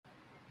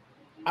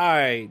All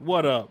right,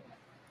 what up?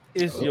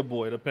 It's your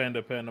boy, the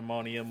Panda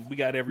Pandemonium. We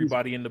got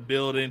everybody in the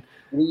building.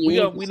 We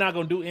We're not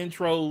gonna do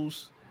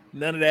intros,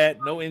 none of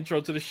that. No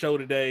intro to the show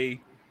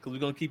today because we're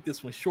gonna keep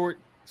this one short,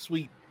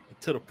 sweet, and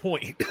to the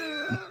point.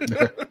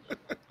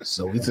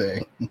 So we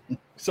say.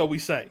 So we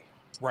say,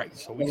 right?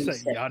 So we ain't say,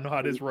 set. y'all know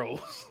how this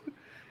rolls.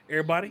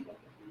 Everybody,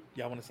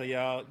 y'all want to say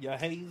y'all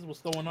haze?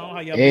 What's going on? How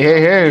y'all Hey, been?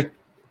 hey, How was hey.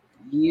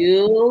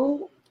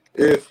 You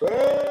If I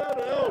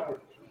your week?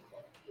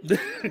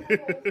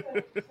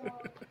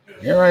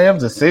 Here I am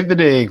to save the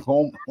day.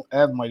 Home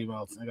as Mighty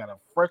Mouse. I got a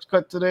fresh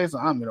cut today, so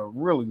I'm in a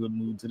really good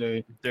mood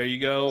today. There you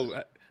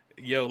go.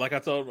 Yo, like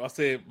I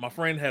said, my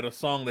friend had a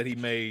song that he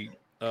made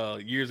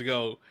years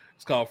ago.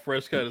 It's called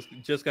Fresh Cut. It's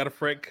just got a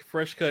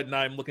fresh cut, and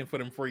I'm looking for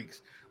them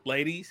freaks.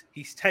 Ladies,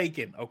 he's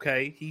taken,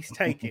 okay? He's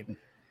taken.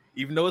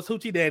 Even though it's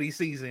Hoochie Daddy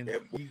season,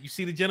 if you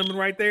see the gentleman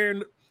right there,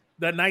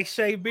 that nice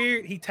shaved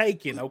beard, he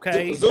taken,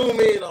 okay? zoom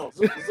in on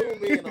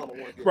the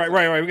one good Right, time.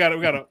 right, right. We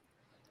gotta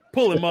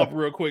pull him up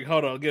real quick.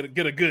 Hold on, get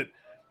a good.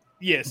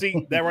 Yeah,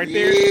 see that right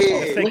there?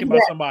 That's Yeah. taken look by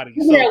at somebody.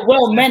 look at So that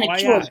well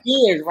manicured FYI.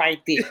 beard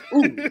right there.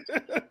 Ooh,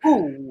 The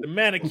ooh.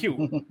 manicure.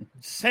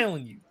 Just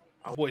telling you.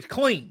 Boy's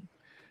clean.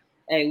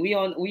 Hey, we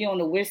on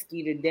the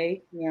whiskey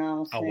today. You know what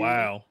I'm Oh saying?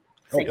 wow.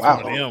 Oh, It's one wow.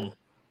 of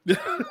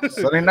them.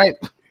 Sunday night.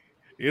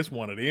 It's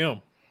one of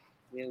them.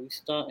 Yeah, we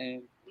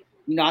starting.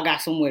 You know, I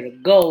got somewhere to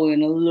go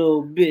in a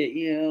little bit.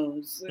 You know what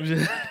I'm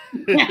saying?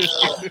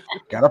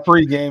 Got a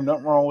pregame.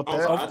 Nothing wrong with Also,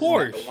 that. Of I just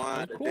got the course.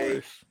 wine Of today.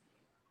 course.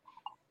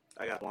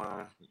 I got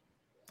wine.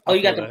 Oh, I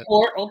you got feel the that.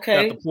 port?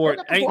 Got the Okay. port.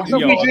 Ain't We What's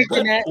up, do be yo boy? a drinking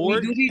good that. We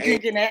port? do be Hey,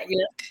 drinking that.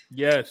 Yeah.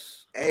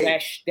 Yes. hey,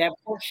 That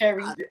port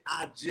sherry.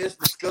 I just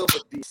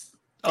discovered this.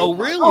 Oh Oh my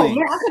Oh really? man,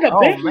 goodness. I could have Oh,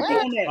 been man.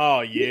 doing that.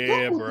 Oh We yeah,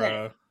 good with that.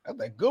 bruh. That's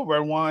that good red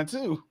wine,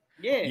 too.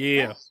 Yeah,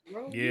 Yeah. facts,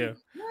 bro. Yeah.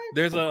 What?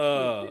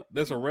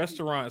 There's a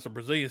restaurant, it's a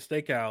Brazilian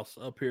steakhouse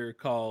up here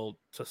called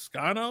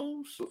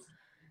Toscano's.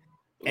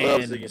 Love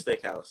Brazilian And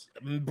steakhouse.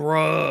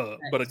 bruh,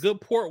 but a Facts.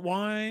 good port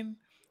wine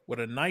with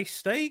a nice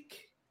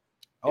steak.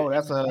 Oh, It-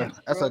 Facts,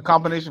 that's a bro.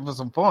 combination for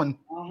some fun.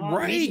 Medium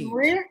right.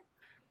 rare.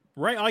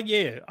 Right. Oh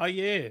yeah. Oh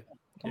yeah. Yeah,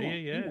 Come on,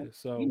 yeah, yeah.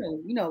 So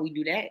you know, we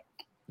do that.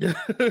 yeah,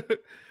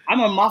 I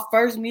remember my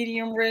first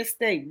medium rare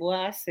steak, boy.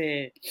 I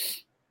said,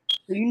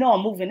 so you know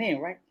I'm moving in,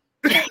 right?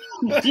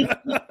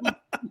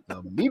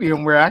 The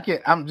medium rare, I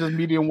can't. I'm just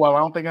medium well. I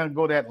don't think I can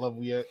go that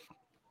level yet.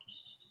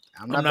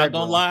 I'm I'm not not that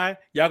gonna girl. lie.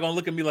 Y'all gonna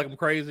look at me like I'm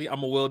crazy.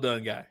 I'm a well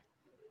done guy.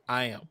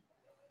 I am.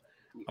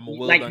 I'm a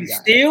well Like done you guy.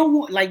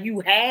 still like you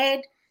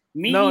had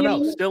No, medium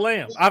no, still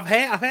am. I've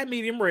had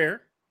medium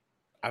rare.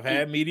 I've and,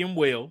 had medium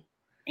well.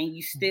 and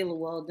you still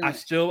well done. I'm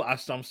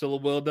still a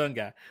well done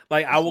guy.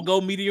 Like I will go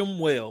medium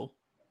well.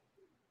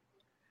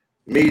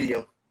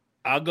 Medium.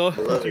 I'll go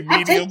I love you it.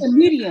 I take medium. the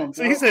medium,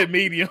 So he bro. said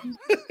medium.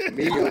 I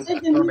Medium.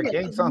 take the From the medium.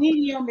 king, 'Cause son.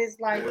 medium is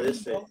like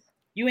Listen.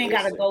 you ain't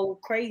gotta Listen. go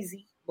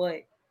crazy,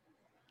 but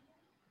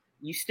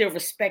you still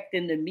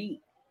respecting the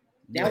meat.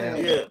 That Yeah.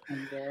 was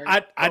Yeah. bro.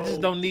 I just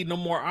So don't need no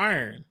more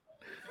iron.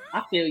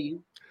 I feel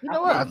you. You I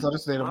know what? feel my That's you. my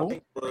understandable.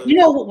 thing was You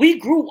know, we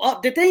grew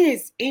up. The thing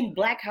is, in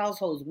black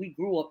households, we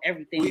grew up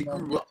everything we well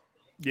grew done. up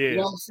You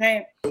know Yeah, what I'm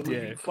saying? and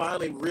when yeah. you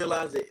finally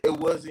realized it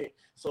wasn't.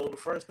 So the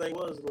first thing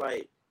was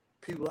like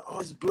people like, oh,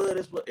 it's blood,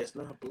 it's blood. It's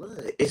not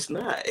blood. It's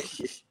not.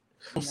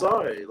 I'm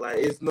sorry. Like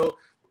it's no.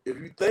 If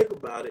you think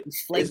about it,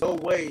 It's it's flavor. no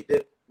way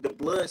that the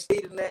blood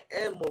stayed in that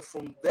animal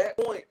from that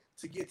point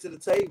to get to the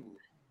table.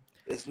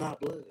 It's not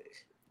blood.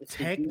 It's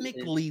the juices.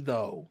 Technically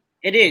though,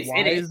 It is.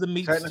 why It is. is the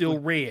meat Technically. still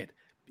red?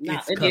 Nah,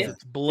 It's it because is.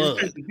 it's It's because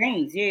blood. the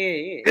veins. Yeah,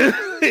 yeah,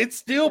 It's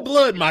still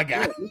blood, my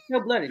guy. yeah. There's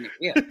still blood in it.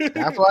 Yeah.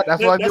 That's why I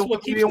That's do what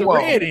with keeps medium the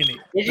well. red in it.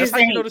 It That's just how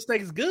you know ain't. the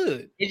steak is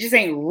good. It just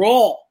ain't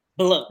raw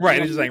blood. Right,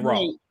 You it know, just ain't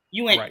raw.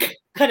 you ain't Right.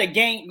 cut a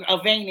vein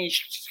and.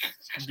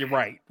 You're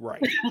right,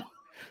 right.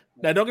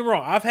 Now don't get me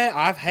wrong.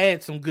 I've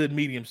had some good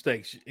medium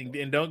steaks, and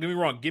don't get me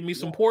wrong. Give me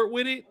some pork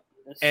with it,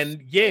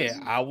 and yeah,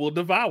 I will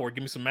devour.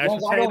 Give me some mashed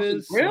Ones right off the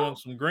potatoes, grill.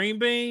 some green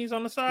beans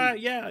on the side.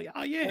 Yeah,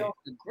 oh Right yeah, off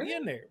the we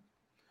in grill. there.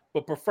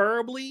 But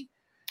preferably,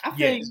 I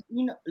feel yeah. you.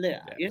 You know, look,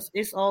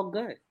 it's all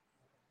good.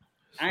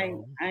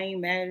 So, I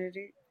ain't mad at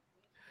it.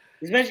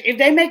 Especially if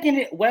they making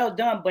it well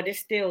done, but it's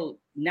still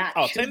not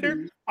oh, tender.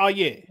 chewy. Oh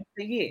yeah,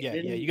 Yeah, yeah,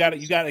 then yeah.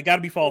 It got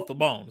to be fall off the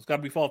bone. It's got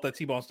to be fall off that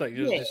T-bone steak.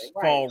 yeah, Just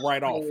right. fall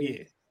right off. So,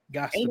 Yeah,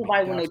 got to ain't be,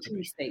 nobody want got no to be.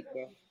 chewy steak,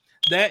 bro.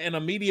 That and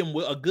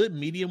a good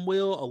medium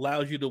will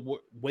allows you to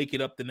wake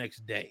it up the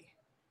next day.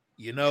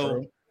 You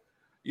know,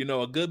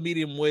 True. a good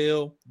medium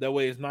well. That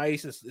way, it's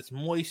nice. It's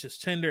moist. It's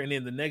tender. And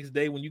then the next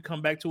day, when you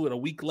come back to it a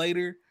week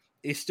later,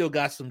 it still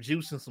got some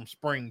juice and some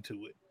spring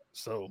to it.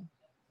 So,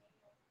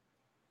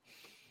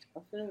 I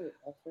feel it.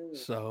 I feel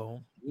it.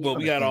 well,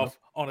 we got Understandable. off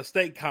on a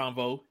steak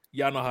convo.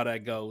 Y'all know how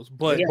that goes. It's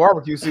But Yeah.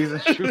 barbecue season.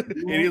 Shoot. it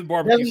is That's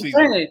barbecue what I'm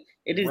season, saying.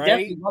 It is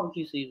definitely right?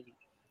 barbecue season.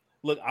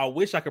 Look, I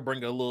wish I could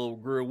bring a little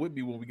grill with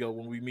me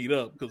when we meet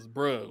up, because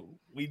bro,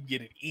 we'd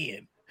get it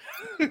in.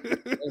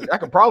 I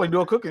could probably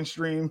do a cooking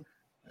stream.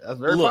 That's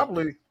very Look,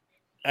 popular.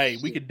 hey,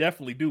 we could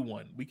definitely do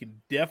one. We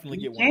can definitely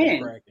You get one of them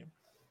can. cracking.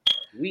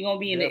 We gonna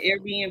be in the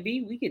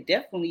Airbnb. We could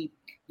definitely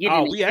get.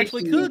 Oh, we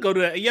actually could go to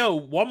that. Yo,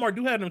 Walmart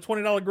do have them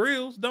 $20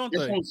 grills, don't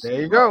they?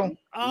 There you go.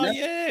 Oh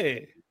yeah.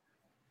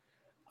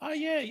 Oh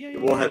yeah.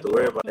 You won't have to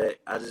worry about that.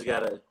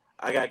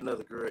 I got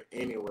another grill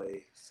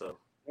anyway, so.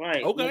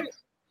 Right. Okay.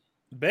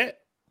 Bet.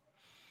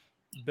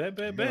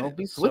 Don't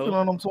be slipping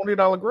on them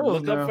 $20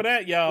 grills. Look up for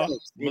that, y'all.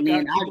 And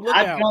then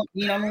I jump,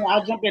 you know what I mean?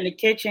 I'll jump in the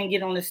kitchen,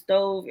 get on the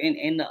stove and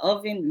in the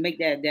oven, make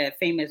that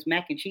famous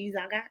mac and cheese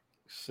I got.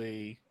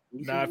 See.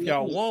 Now, if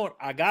y'all want,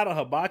 I got a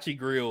hibachi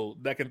grill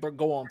that can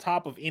go on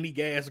top of any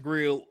gas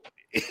grill,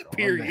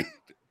 period,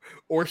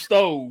 or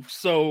stove.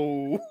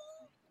 So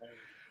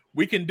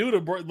we can do the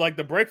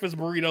breakfast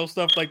burrito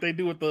stuff like they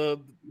do at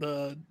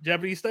the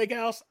Japanese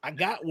steakhouse. I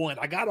got one.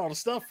 I got all the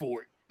stuff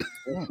for it.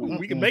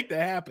 We can make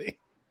that happen.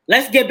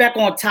 Let's get back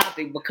on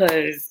topic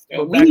because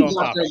this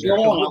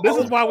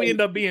is why we end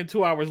up being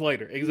 2 hours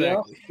later.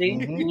 Exactly.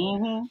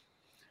 Yep.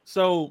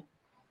 So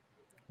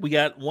we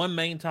got one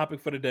main topic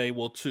for today.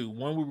 Well, two.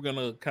 One, we were going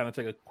to kind of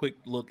take a quick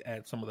look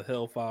at some of the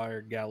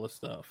Hellfire Gala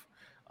stuff.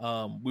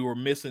 We were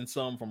missing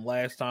some from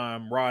last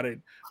time.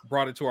 Rod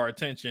brought it to our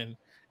attention.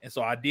 And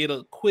so I did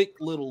a quick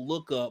little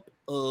lookup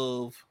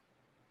of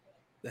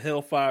the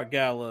Hellfire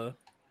Gala.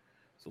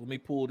 So let me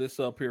pull this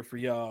up here for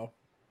y'all.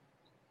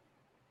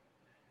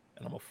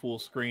 And I'm going to full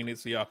screen it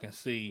so y'all can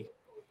see.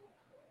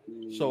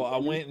 So I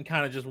went and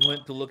kind of just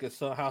went to look at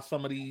how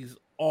some of these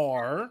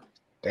are.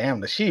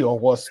 Damn, the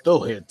She-Hulk was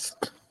still hits.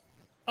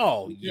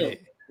 Oh, yeah.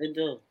 It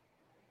do.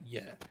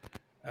 Yeah,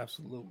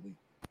 absolutely.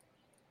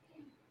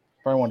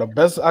 Probably one of the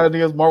best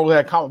ideas Marvel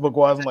had comic book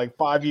wise in like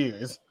 5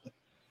 years.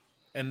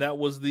 And that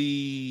was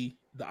the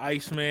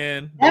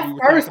Iceman. That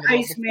first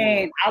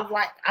Iceman, I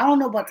don't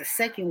know about the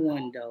second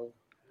one though.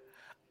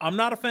 I'm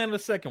not a fan of the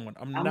second one.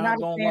 I'm not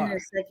gonna a fan lie. of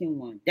the second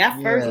one.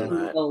 That first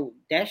one though,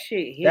 that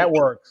shit hit. That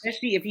works.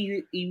 Especially if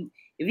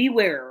he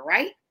wear it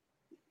right.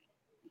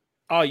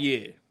 Oh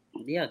yeah.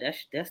 Yeah,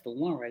 that's the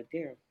one right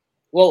there.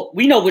 Well,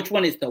 we know which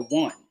one is the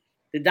one.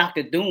 The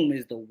Dr. Doom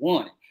is the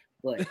one,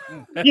 but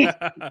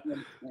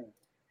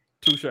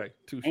touche.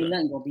 Ain't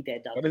nothing gonna beat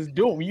that Dr. But it's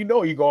Doom. You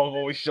know he gonna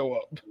always show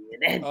up.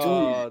 Yeah, that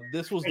Doom.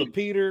 This was the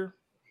Peter.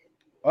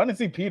 I didn't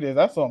see Peter.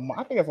 I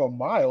think I saw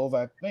Miles.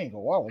 I think a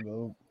while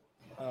ago.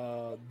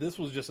 This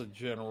was just a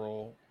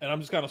general, and I'm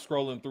just kind of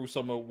scrolling through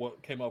some of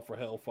what came up for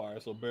Hellfire.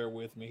 So bear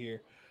with me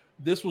here.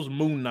 This was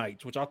Moon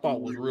Knight, which I thought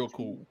was real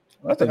cool.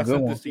 That's I good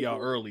sent one. this to y'all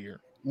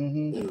earlier.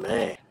 Mm-hmm.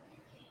 Man.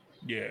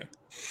 Yeah.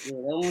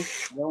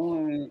 That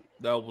one.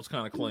 That was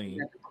kind of clean.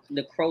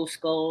 The crow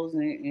skulls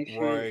and shit.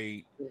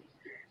 Right.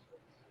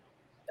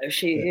 That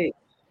shit hit.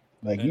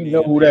 Like and you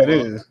know who that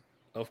is.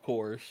 Of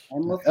course.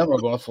 Emma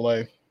gonna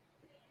slay.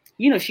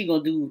 You know she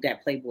gonna do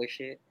that Playboy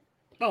shit.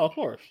 Oh, of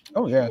course.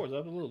 Oh yeah. Of course,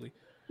 absolutely.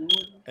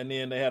 Mm-hmm. And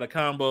then they had a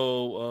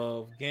combo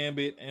of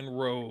Gambit and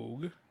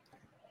Rogue.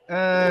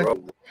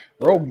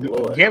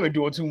 Rogue Gambit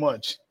doing too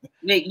much.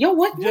 Like, yo,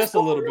 just a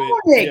little bit.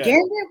 Yeah.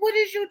 Gambit, what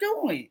is you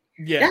doing?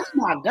 Yeah, that's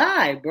my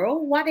guy, bro.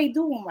 Why they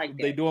do him like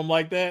that? They do him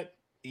like that?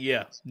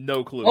 Yeah,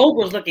 no clue. Rogue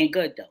was looking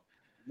good though.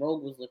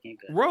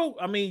 Rogue,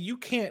 I mean, you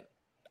can't.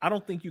 I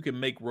don't think you can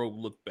make Rogue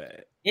look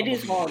bad. It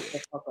is hard to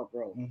fuck up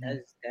Rogue. Mm-hmm.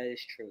 That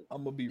is true.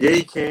 I'm gonna be. Yeah,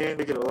 you can.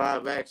 They get a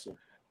live action.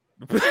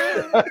 Well,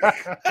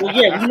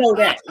 yeah, we know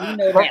that.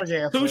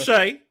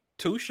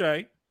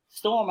 Touche.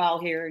 Storm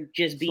out here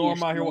just being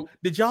Storm out here.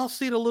 Did y'all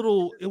see the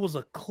little? It was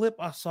a clip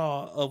I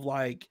saw of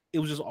like it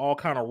was just all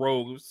kind of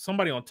Rogue.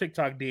 Somebody on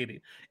TikTok did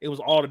it. It was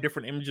all the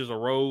different images of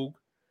Rogue,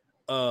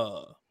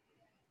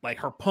 like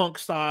her punk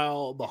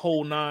style, the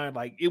whole nine.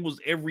 Like it was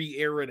every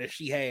era that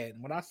she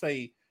had. When I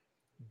say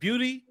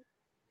beauty,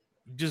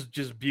 just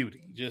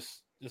beauty,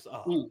 just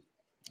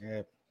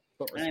yeah.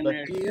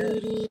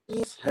 Beauty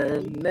is her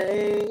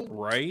name.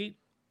 Right.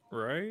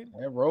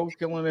 That Rogue's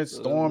killing it.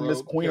 Storm,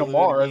 this Queen of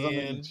Mars.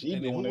 And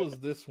who was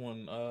this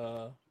one?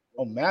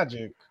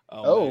 Magic.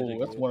 Magic,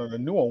 that's one of the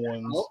newer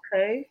ones.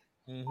 Okay.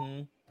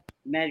 Mm-hmm.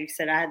 Magic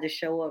said I had to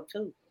show up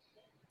too.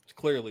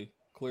 Clearly.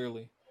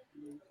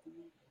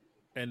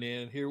 And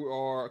then here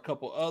are a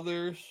couple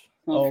others.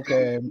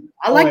 Okay.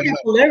 I like that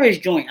Polaris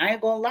joint. I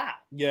ain't gonna lie.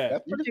 Yeah.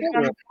 That's pretty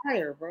cool.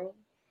 Fire, bro.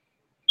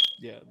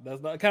 Yeah,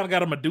 that's not kind of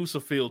got a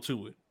Medusa feel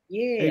to it.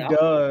 Yeah, it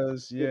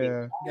does.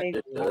 Yeah, I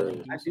do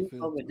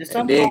feel it.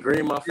 And then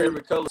green, my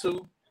favorite color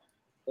too.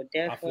 But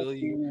I feel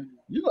you.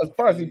 You gonna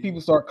probably see people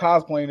start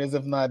cosplaying as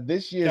if not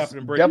this year's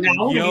Captain Britain.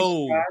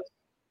 Yo,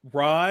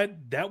 Rod,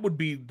 that would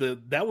be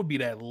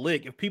that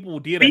lick if people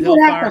did a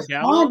Hellfire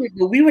Gala.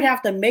 We would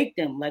have to make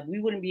them. Like we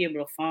wouldn't be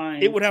able to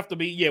find. It would have to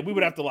be. Yeah, we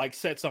would have to like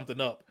set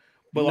something up.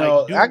 But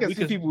no, I can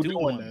see people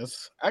doing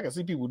this. You're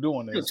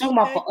talking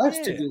about for us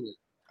to do it.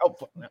 Oh,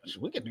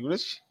 we can do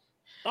this.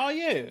 Oh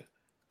yeah.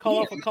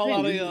 Call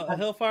out a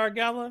Hellfire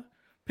Gala,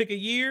 pick a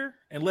year,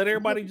 and let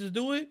everybody just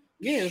do it.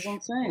 Yeah, that's what I'm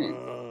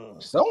saying.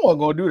 Someone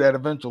gonna do that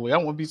eventually. I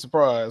won't be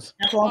surprised.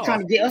 That's why I'm trying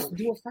to get us to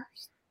do it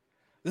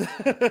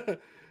first.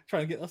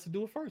 Trying to get us to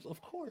do it first,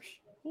 of course.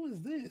 Who is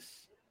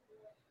this?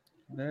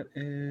 That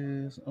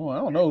is. Oh, I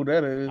don't know who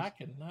that is. I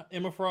cannot.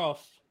 Emma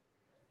Frost.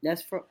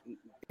 That's for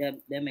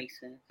that makes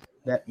sense.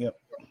 Yep.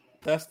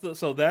 That's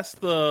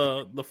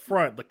the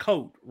front, the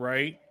coat,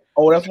 right?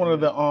 Oh, that's one of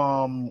the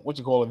what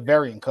you call it,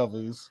 variant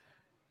covers.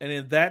 And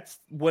then that's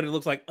what it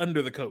looks like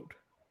under the coat.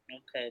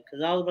 Okay,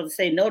 because I was about to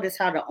say, notice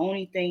how the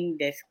only thing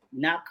that's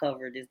not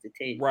covered is the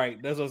tape. Right.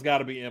 That's what's got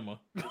to be Emma.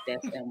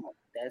 That's Emma.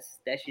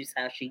 That's just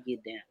how she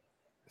get down.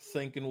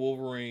 Sync and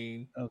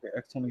Wolverine. Okay,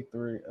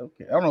 X-23.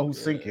 Okay, I don't know who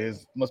Sync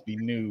is. Must be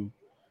new.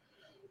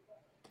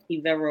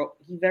 He very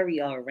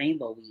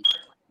rainbowy.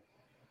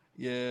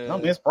 Yeah. I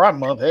mean, it's Pride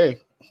Month. Hey,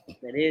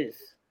 That is.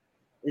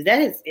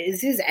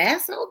 Is his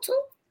ass out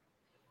too?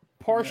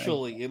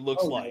 Partially, it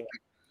looks like.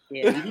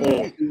 Yeah, he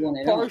must be one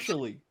of them.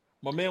 Partially.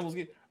 My man was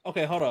getting.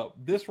 Okay, hold up.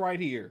 This right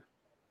here.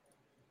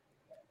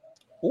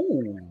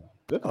 ooh,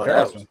 good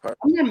comparison. I'm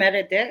not mad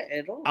at that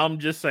at all. I'm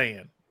just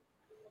saying.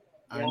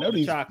 I know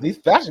these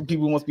Chocolate. fashion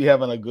people must be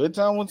having a good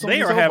time with some.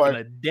 They are having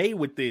a day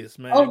with this,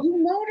 man. Oh, you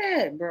know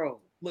that, bro.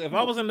 Look, if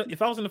I was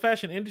in the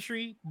fashion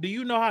industry, do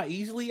you know how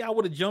easily I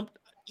would have jumped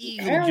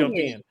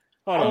in?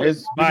 Hold on,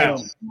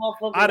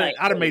 Wow. I'd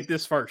have made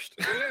this first.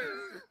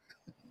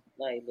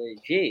 Like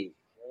legit.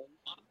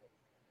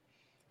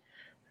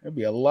 There'd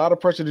be a lot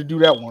of pressure to do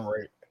that one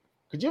right.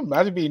 Could you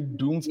imagine being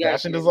Doom's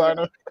fashion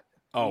designer?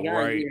 Oh,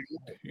 right.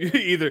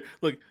 Either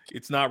look,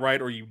 it's not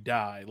right or you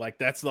die. Like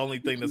that's the only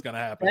thing that's gonna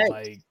happen.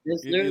 Like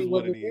that's it is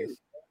what it is.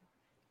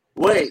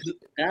 Wait,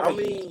 I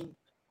mean,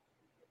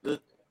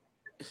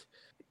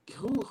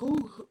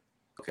 who?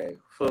 Okay,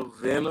 for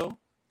Venom,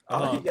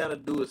 all he gotta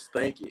do is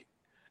thank it.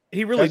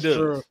 He really That's does.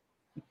 true.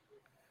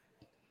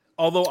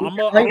 Although I don't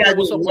know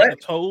what's up with the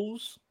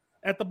toes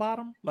at the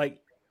bottom.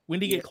 Like when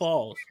do you get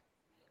claws?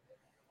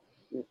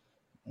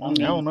 I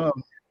don't know.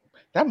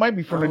 That might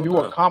be from the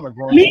newer comic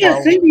run. He a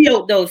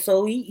symbiote though,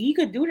 so he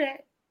could do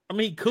that. I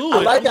mean, he could.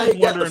 I like how he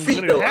got the when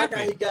feet it though. I happened.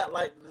 like how he got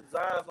like the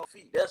designs on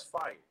feet. That's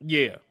fire.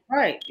 Yeah.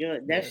 Right. Yeah.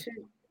 That shit.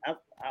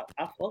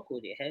 I fuck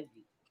with it heavy.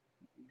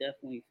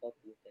 Definitely fuck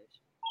with that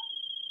shit.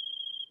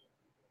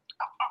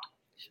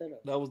 Shut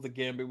up. That was the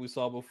Gambit we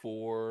saw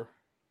before.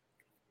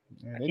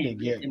 Yeah, they didn't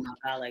get in my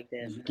eye like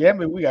that. Man.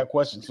 Gambit, we got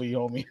questions for you,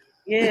 homie.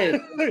 Yeah.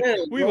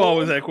 We've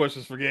always had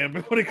questions for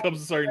Gambit when it comes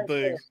to certain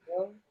things.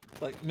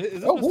 Like,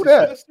 is this who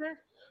that? Sinister?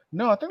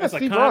 No, I think that's a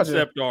Steve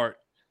concept Rogers. art.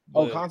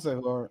 Oh,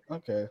 concept art.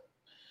 Okay.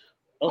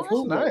 Oh,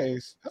 that's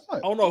nice. That's I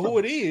don't know who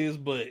it is,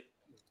 but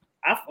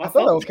I thought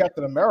that was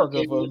Captain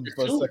America for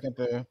a second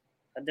there.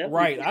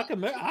 Right.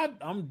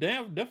 I'm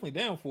definitely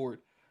down for it.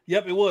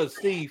 Yep, it was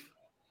Steve.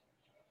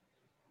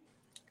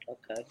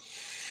 Okay.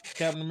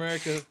 Captain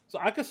America. So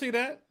I can see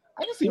that.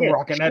 I can see him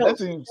rocking that.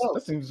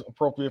 That seems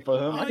appropriate for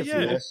him. I can see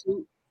that. You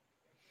know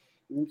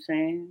what I'm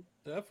saying?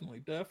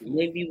 Definitely.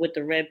 Maybe with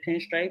the red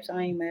pinstripes,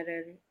 I ain't mad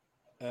at it.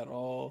 At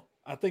all.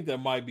 I think that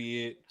might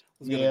be it.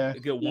 Let's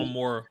get one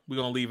more. We're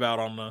gonna leave out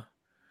on the.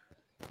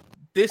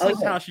 This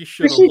is how she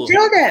should have looked. She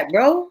tell that,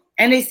 bro.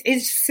 And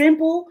it's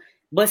simple,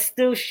 but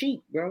still chic,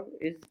 bro.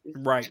 It's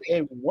right.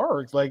 It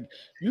works. Like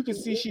you can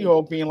see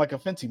She-Hulk being like a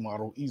Fenty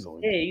model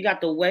easily. Yeah, you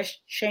got the waist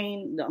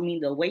chain on.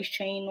 You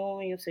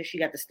know, so she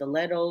got the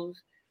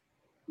stilettos.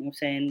 You know what I'm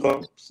saying?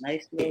 Pumps.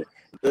 Nice look.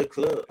 The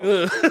club.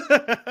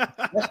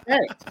 What's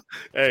that?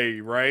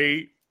 Hey,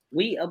 right?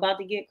 We about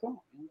to get crunk.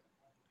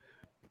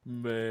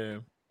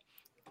 Man.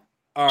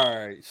 All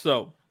right,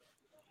 so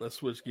let's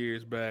switch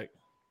gears back.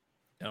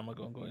 And I'm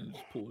gonna go ahead and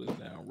just pull this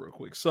down real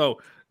quick.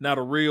 So now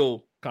the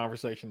real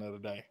conversation of the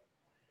day,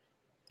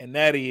 and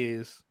that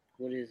is,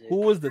 what is it?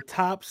 Who is the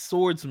top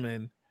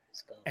swordsman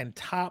and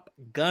top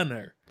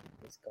gunner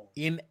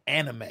in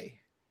anime?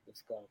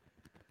 Let's go.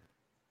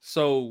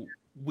 So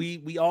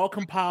we all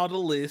compiled a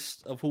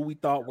list of who we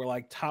thought were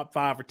like top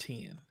 5 or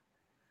 10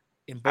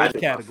 in both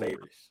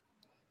categories,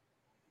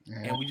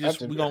 and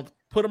we're gonna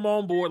put them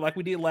on board like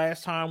we did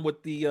last time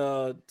with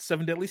the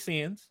 7 Deadly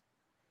Sins.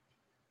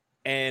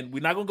 And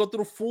we're not gonna go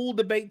through the full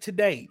debate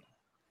today.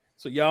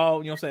 So y'all,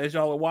 you know what I'm saying, as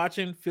y'all are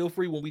watching, feel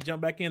free when we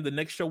jump back in. The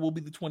next show will be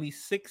the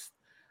 26th.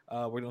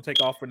 We're gonna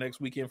take off for next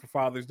weekend for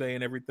Father's Day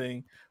and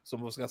everything.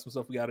 Some of us got some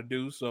stuff we gotta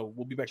do. So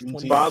we'll be back to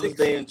 26th. Father's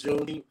Day and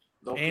Juneteenth.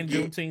 And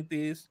Juneteenth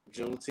is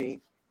Juneteenth.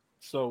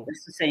 So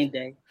it's the same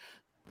day.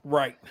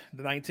 Right.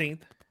 The 19th.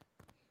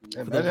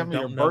 Yeah, imagine having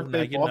your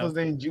birthday, Father's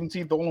Day, and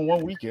Juneteenth all in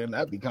one weekend.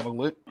 That'd be kind of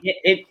lit. Yeah,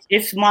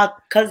 it's my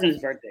cousin's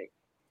birthday.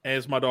 And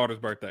it's my daughter's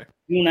birthday.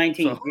 June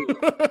 19th.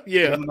 So,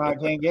 yeah.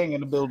 Gang in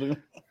the building.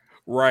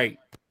 Right.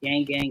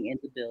 Gang in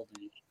the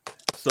building.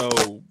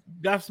 So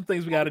got some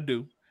things we got to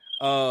do.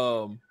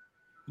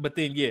 But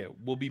then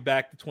we'll be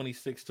back the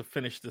 26th to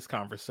finish this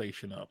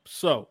conversation up.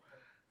 So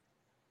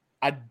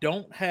I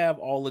don't have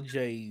all of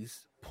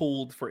Jay's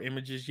pulled for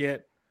images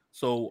yet.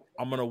 So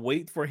I'm gonna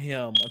wait for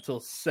him until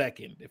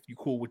 2nd, if you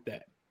cool with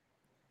that.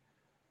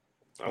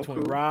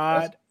 Between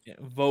Rod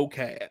and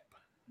Vocab.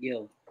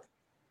 Yo.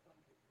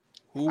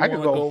 Who want to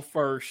go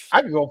first?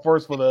 I could go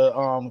first for the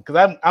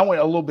because I went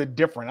a little bit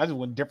different. I just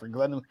went different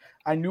because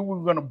I knew we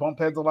were gonna bump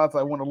heads a lot, so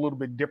I went a little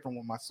bit different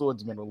with my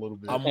swordsman a little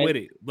bit. I'm with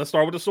it. Let's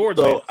start with the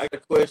swordsman. So I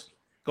got a question.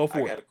 Go for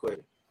it. I got a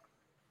question.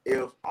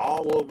 If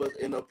all of us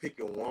end up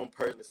picking one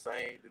person the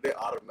same, do they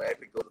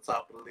automatically go to the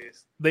top of the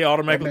list? They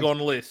automatically go on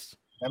the list.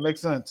 That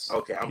makes sense.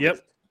 Okay.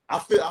 I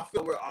feel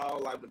we're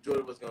all like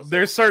majority of us gonna.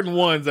 There's certain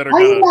ones that are.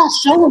 Why you not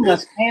showing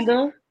us,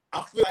 Panda?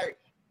 I feel like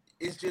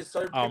it's just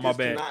certain Oh, my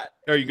bad. cannot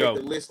There you go.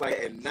 the list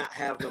like and not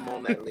have them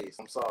on that list.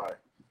 I'm sorry.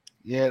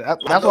 Yeah,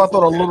 that's why I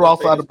thought a little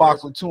outside the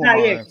box with two of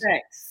mine.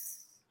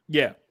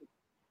 Yeah.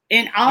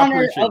 In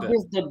honor of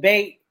this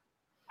debate,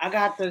 I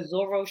got the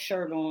Zorro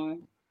shirt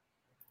on.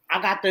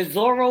 I got the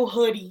Zorro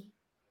hoodie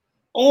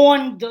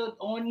on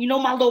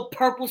my little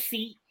purple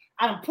seat.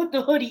 I done put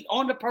the hoodie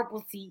on the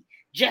purple seat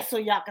just so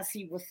y'all can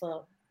see what's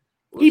up.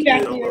 He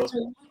back there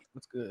too.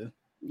 That's good.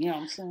 You know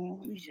what I'm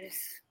saying?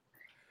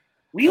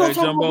 Hey,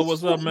 Jumbo,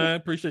 what's up, man?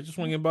 Appreciate you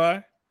swinging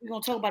by. We're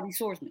going to talk about these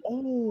swordsmen.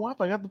 Oh, I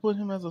forgot to put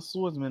him as a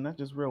swordsman. I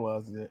just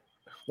realized it.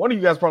 One of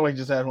you guys probably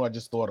just had who I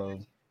just thought of.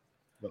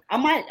 But I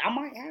might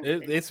have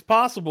it. It's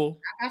possible.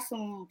 I got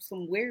some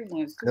weird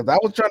ones too. Because I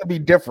was trying to be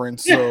different,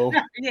 so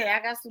yeah,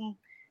 I got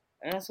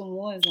some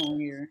ones on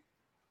here.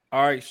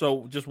 All right,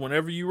 so just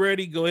whenever you're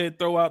ready, go ahead,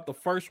 throw out the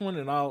first one,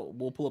 and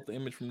we'll pull up the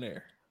image from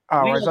there.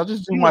 All right, so I'll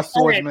just do my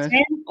swordsman.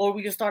 10, or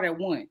we can start at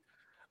 1.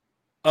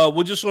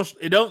 We'll just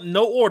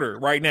no order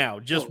right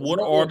now. Just what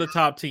are the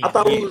top 10? I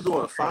thought we was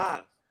doing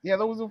 5. Yeah,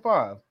 those were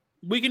 5.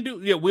 We can do.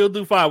 Yeah, we'll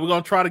do 5. We're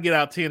gonna try to get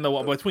out 10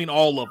 though between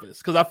all of us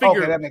because I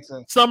figure that makes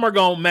sense. Some are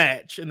gonna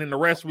match, and then the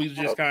rest we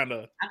just kind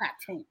of. I got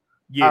 10.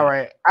 Yeah. All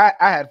right, I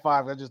had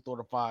 5. I just thought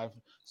of 5.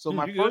 So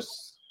my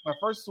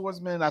first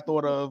swordsman I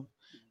thought of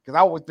because I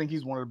always think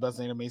he's one of the best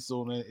anime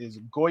swordsmen is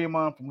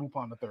Goemon from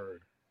Lupin III.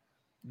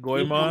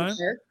 Goemon.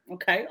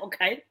 Okay.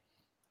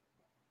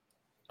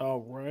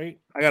 All right,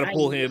 I gotta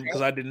pull him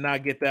because I did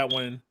not get that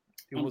one.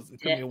 It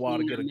took me a while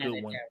to get a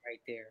good one. Right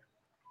there.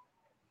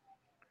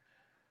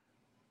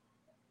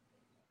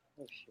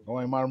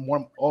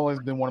 Goemon always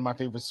been one of my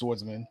favorite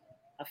swordsmen.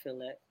 I feel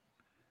that.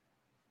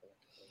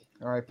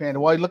 All right, Panda.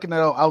 While you're looking at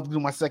it, I'll do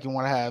my second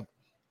one. I have,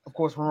 of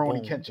course,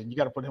 Rurouni Kenshin. You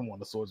got to put him on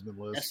the swordsman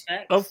list.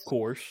 Of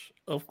course.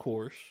 Come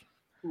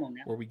on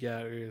now. Where we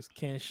got is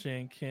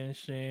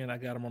Kenshin. I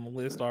got him on the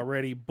list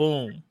already.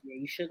 Boom. Yeah,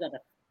 you should got a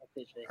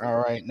picture. All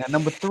right, now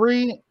number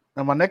 3.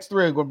 Now my next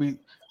 3 are going to be.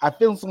 I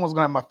feel someone's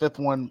going to have my 5th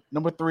one.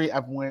 Number 3,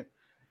 I've went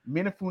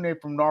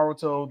Minafune from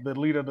Naruto, the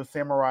leader of the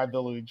samurai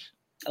village.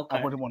 Okay.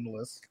 I put him on the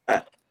list.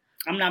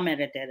 I'm not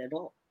mad at that at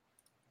all.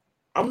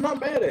 I'm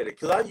not mad at it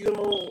because I use him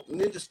on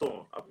Ninja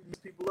Storm. I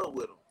beat people up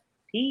with him.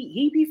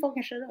 He be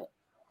fucking shit up.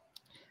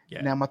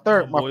 Yeah. Now my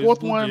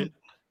 4th one,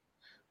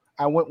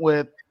 I went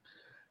with.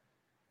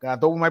 I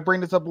thought we might bring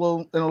this up in a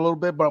little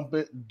bit, but I'm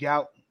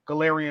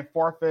Galarian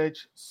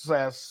Farfetch /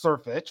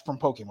 Surfetch from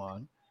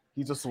Pokemon.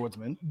 He's a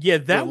swordsman. Yeah,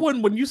 that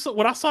one when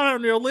I saw it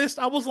on your list,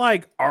 I was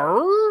like,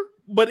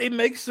 but it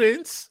makes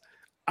sense.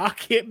 I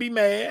can't be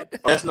mad.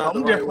 That's not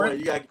the right one.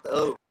 You got to get the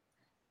other.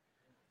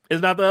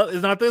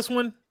 It's not this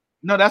one.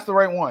 No, that's the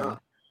right one.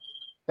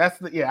 That's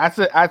the I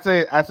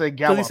said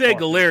Galar. So he said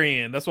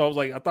Galarian. That's why I was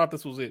like, I thought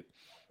this was it.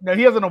 No,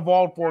 he has an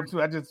evolved form too.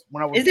 Is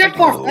that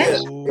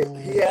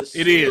Farfetch?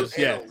 It is.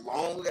 Yeah.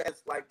 Long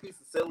ass piece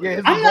of celery.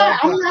 Yeah,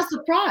 I'm not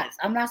surprised.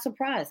 I'm not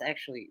surprised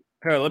actually.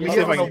 Here, let me see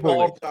if I can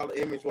pull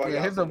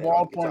it. His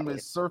evolved form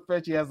is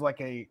Surfetch. He has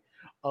like a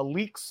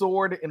leak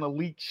sword and a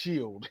leak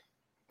shield.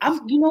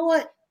 You know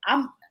what?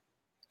 I'm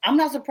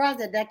not surprised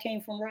that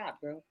came from Rob,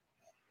 bro.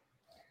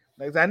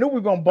 Like, I knew we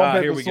were gonna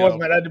bump into the swordsman.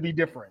 That had to be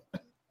different.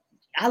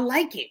 I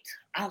like it.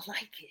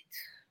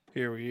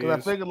 Here we go.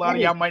 Because I figured a lot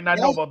of y'all might not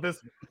know about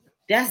this.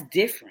 That's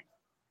different.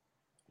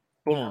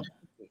 Boom.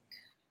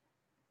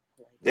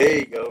 There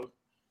you go.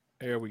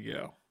 There we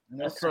go. And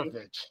that's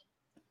Surfetch.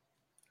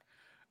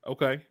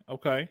 Okay.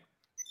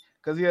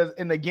 Because he has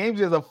in the games,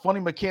 he has a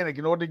funny mechanic.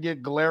 In order to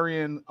get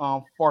Galarian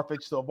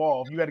Farfetch to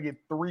evolve, you got to get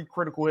 3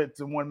 critical hits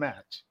in one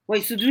match.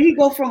 Wait, so do he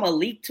go from a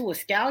leak to a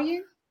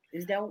scallion?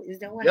 Is that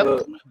what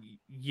happened?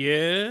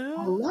 Yeah.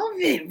 I love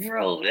it,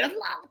 bro.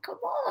 Come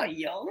on,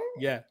 yo.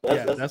 Yeah,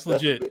 that's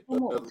legit.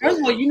 First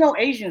of all, you know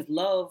Asians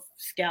love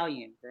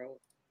scallion, bro.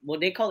 Well,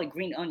 they call it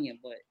green onion,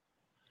 but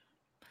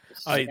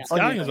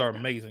scallions are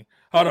amazing.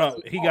 Hold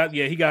on, he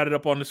got it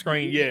up on the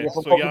screen. Yeah,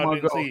 so y'all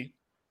didn't see.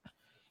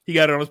 He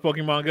got it on his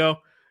Pokemon Go.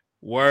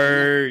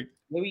 Word.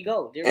 There we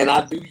go. And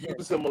I do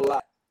use him a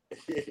lot.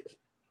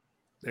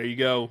 There you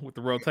go with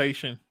the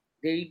rotation.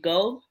 There you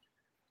go.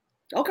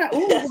 Okay.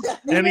 Ooh.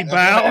 And he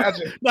bowed.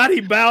 Not he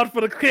bowed for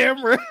the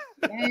camera.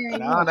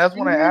 Nah, that's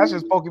one of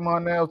Ash's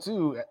Pokemon now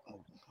too.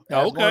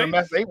 Okay.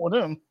 That's 8 with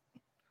him.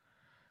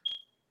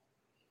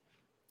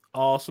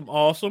 Awesome.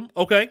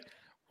 Okay.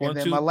 1,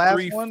 2,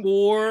 3,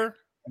 4.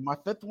 And my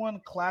 5th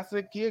one,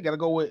 classic here. Gotta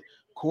go with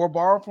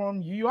Kuwabara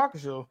from Yu Yu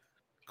Hakusho.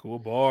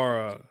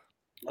 Kuwabara.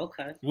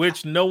 Okay.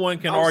 Which no one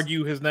can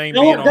argue his name.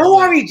 Don't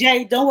worry,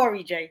 Jay. Don't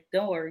worry.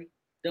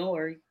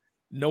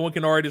 No one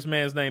can argue this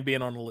man's name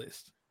being on the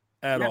list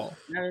at all.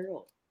 Not at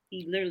all.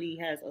 He literally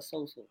has a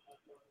soul.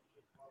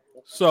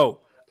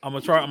 So I'm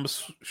gonna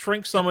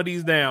shrink some of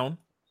these down.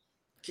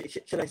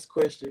 Can I ask a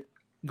question?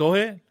 Go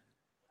ahead.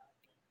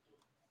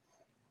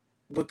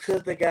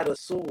 Because they got a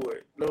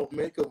sword, don't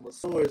make them a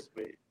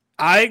swordsman.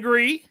 I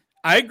agree.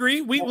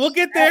 We'll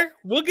get there.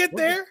 We gonna get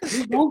there.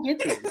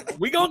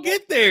 We gonna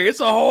get there. It's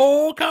a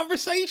whole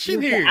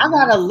conversation here. I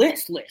got a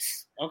list.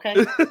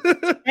 Okay.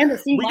 And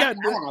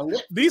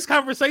these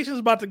conversations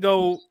about to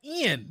go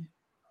in.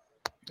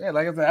 Yeah,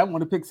 like I said, I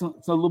want to pick some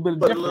a little bit of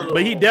different.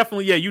 But he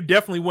definitely, you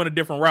definitely went a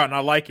different route, and I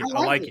like it.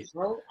 I like it,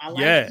 bro. I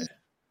like it.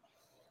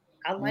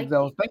 I like. I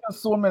was thinking of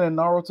swimming in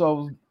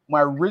Naruto.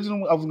 I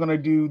was gonna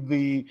do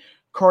the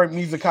current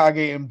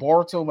Mizukage in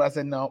Boruto, but I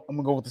said no. I'm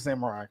gonna go with the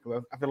samurai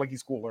because I feel like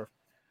he's cooler.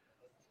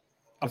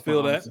 I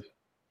feel that.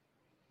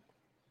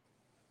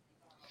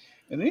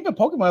 And even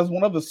Pokemon is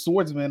one of the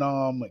swordsmen.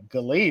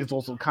 Gallade is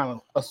also kind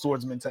of a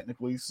swordsman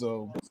technically,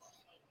 so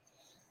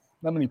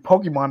not many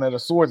Pokemon that are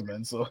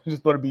swordsmen, so I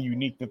just thought it'd be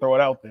unique to throw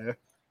it out there.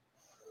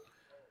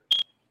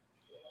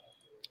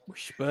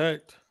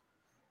 Respect.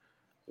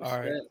 All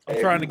right. I'm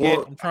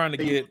trying to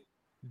get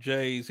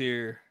Jay's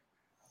here.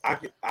 I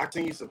can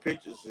send you some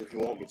pictures if you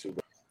want me to.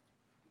 Bro.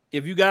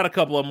 If you got a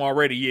couple of them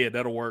already, yeah,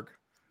 that'll work.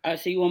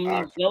 So you want me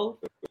to go?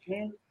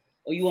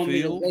 Or you want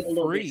me to wait a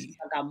little bit?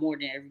 I got more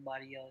than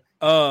everybody else.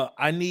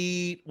 I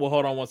need. Well,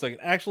 hold on one second.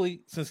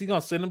 Actually, since he's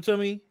gonna send them to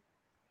me,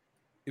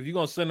 if you're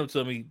gonna send them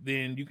to me,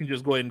 then you can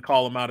just go ahead and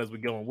call them out as we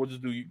go, and we'll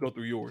just go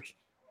through yours.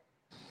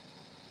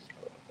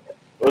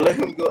 Well, let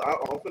him go.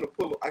 I'm gonna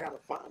pull. I gotta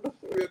find them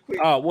real quick.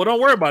 Well,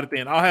 don't worry about it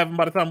then. I'll have him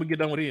by the time we get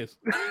done with his.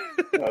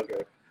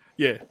 Okay.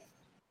 Yeah.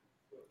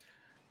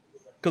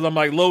 Because I'm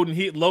like loading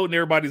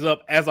everybody's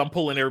up as I'm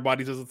pulling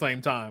everybody's at the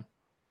same time.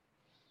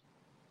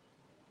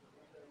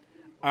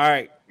 All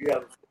right. Yeah.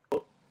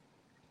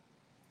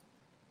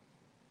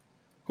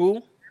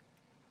 Who?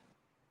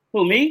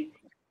 Who, me?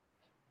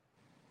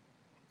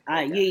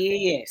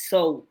 Yeah.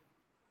 So,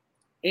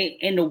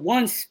 in the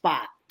one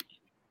spot,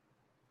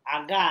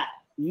 I got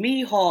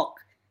Mihawk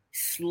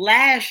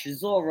 /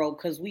 Zoro,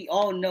 because we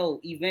all know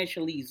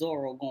eventually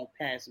Zoro gonna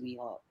pass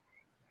Mihawk.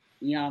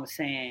 You know what I'm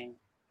saying?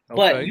 Okay.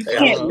 But you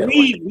can't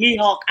leave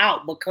Mihawk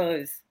out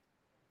because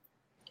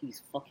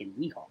he's fucking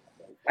Mihawk.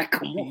 Like,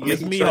 come on.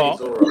 It's Mihawk.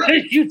 What are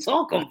you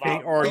talking about?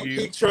 Can't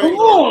argue. Come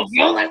on,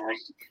 bro. Like,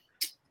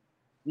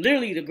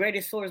 literally the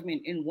greatest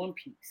swordsman in One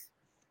Piece,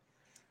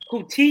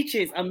 who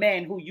teaches a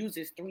man who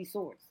uses 3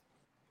 swords.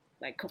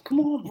 Like, come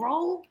on,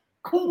 bro.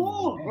 Come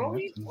on, bro. What are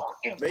you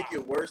talking about? Make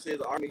it worse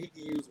is army. He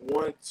can use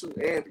 1, 2,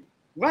 and B.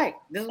 Right.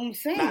 That's what I'm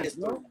saying,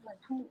 bro. Like,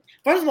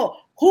 first of all,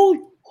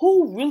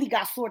 who really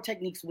got sword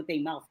techniques with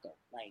their mouth though?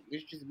 Like,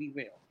 let's just be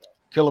real, bro.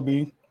 Killer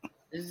Bee.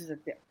 This is a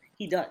thing.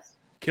 He does.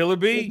 Killer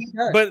Bee,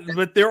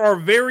 but there are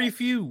very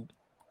few.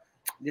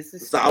 This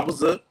is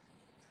Zabuza,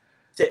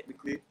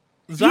 technically.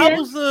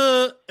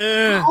 Zabuza,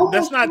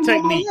 that's not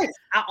technique.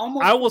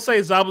 I will say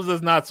Zabuza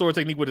is not sword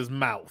technique with his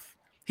mouth.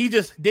 He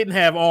just didn't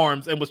have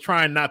arms and was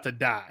trying not to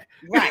die.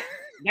 Right,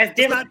 that's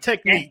different. Not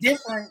technique.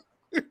 That's different.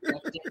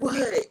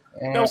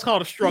 That was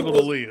called a struggle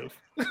to live.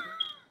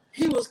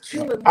 He was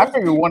killing. I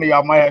figured one of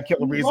y'all might have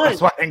Killer Bee, so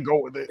that's why I didn't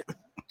go with it. I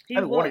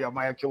think one of y'all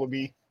might have Killer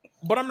Bee.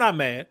 But I'm not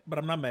mad.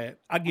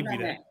 I'll give you that.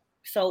 Mad.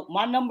 So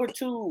my number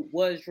 2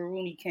 was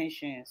Rurouni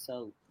Kenshin.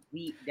 So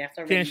that's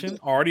already Kenshin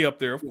already up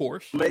there, of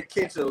course. Make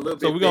Kenshin a little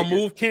bit. So we're gonna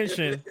move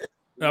Kenshin.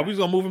 We're just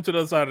gonna move him to the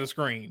other side of the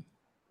screen.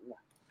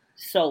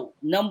 So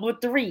number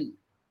 3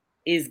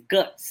 is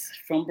Guts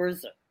from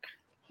Berserk.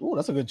 Oh,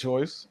 that's a good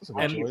choice.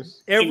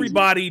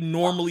 Everybody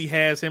normally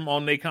has him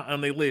on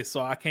their list,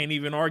 so I can't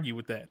even argue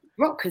with that.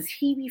 Bro, because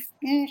he be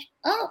finished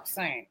up,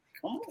 saying,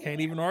 come on. Can't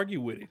even argue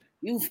with it.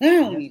 You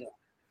feel me,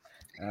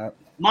 though?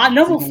 My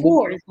number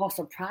 4 is gonna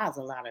surprise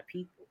a lot of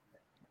people.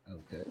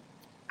 Okay.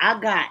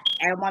 At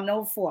my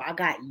number 4, I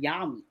got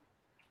Yami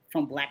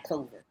from Black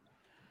Clover.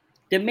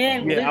 The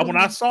man, when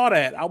I saw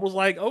that, I was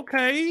like,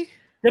 okay.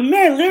 The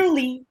man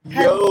literally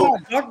has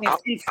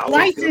darkness and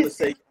slices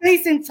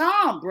space and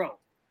time, bro.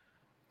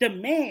 The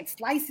man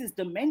slices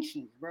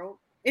dimensions, bro.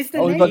 It's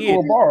the man.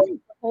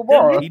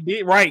 Kurobara. He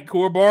did right,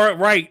 Kurobara,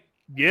 right?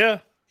 Yeah.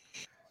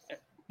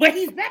 But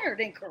he's better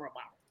than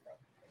Kurobara, bro.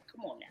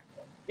 Come on now.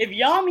 Bro. If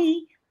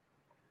Yami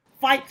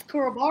fights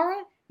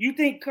Kurobara, you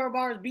think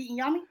Kurobara is beating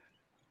Yami?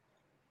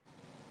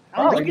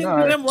 Look into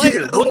them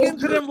later. Look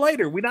into them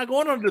later. We're not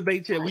going on the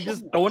debate yet. We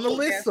just throwing the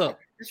list up.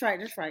 That's right.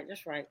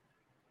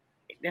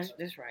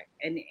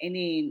 And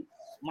then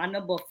my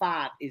number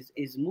 5 is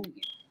Mugen.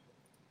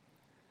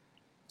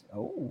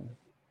 Oh,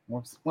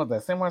 what's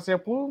that? Samurai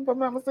Champloo, if I'm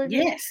not mistaken.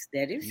 Yes,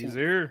 that is. He's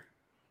here,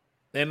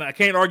 and I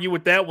can't argue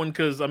with that one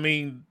because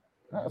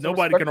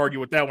nobody can argue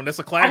with that one. That's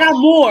a classic. I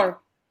got more.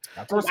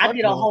 I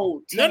did a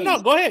whole 10.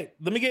 No, go ahead.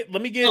 Let me get.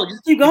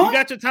 Just keep going. If you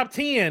got your top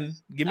 10,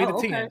 give me the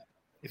 10. Okay.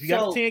 If you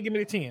got the 10, give me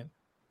the 10.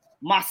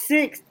 My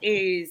 6th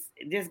is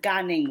this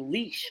guy named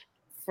Leash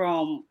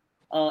from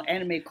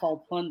anime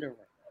called Plunderer.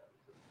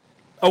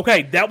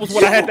 Okay, that was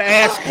what I had to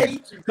ask you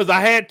because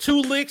I had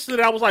 2 licks that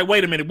I was like,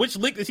 wait a minute, which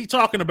lick is he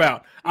talking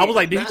about? I was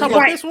like, did he talk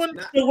about this one?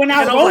 So when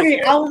I wrote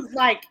it, I was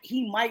like,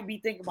 he might be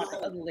thinking about the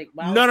other lick.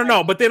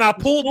 No. But then I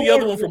pulled the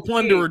other one from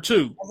Plunderer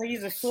too. I was like,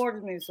 he's a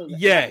swordsman. So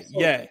yeah.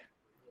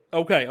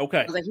 Okay. I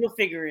was like, he'll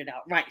figure it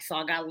out. Right. So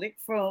I got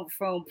licked from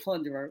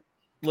Plunderer.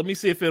 Let me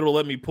see if it'll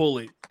let me pull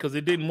it because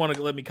it didn't want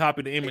to let me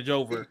copy the image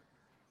over.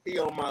 He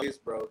on my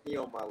list, bro. He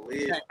on my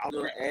list. I was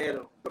gonna add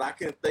him, but I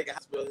couldn't think of how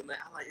to spell his name.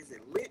 I'm like, is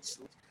it Lich?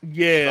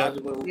 Yeah.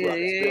 So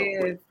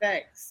Yeah,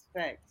 facts.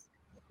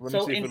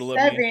 So in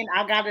 7,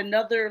 I got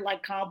another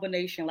like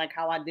combination, like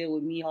how I did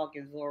with Mihawk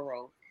and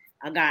Zoro.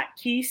 I got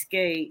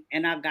K.I.S.S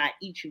and I got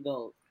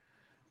Ichigo.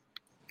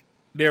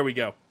 There we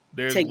go.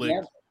 There's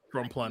together. Lich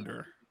from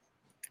Plunder.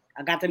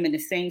 I got them in the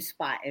same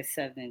spot as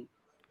 7.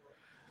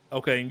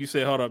 Okay, and you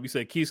said, hold up, you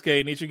said K.I.S.S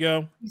and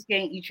Ichigo? K.I.S.S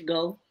and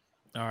Ichigo.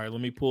 All right,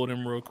 let me pull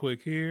them real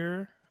quick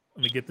here.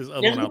 Let me get this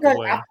other Just one out the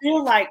way. I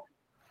feel like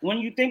when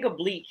you think of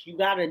Bleach, you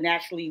gotta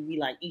naturally be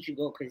like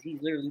Ichigo because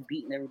he's literally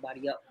beating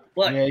everybody up.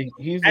 But yeah,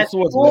 he's a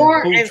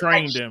swordsman. Who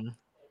trained him?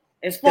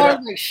 As far as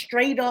like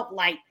straight up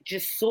like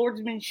just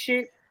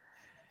swordsmanship,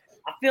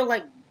 I feel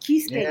like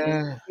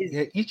K.I.S.S is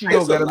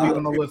Ichigo got to be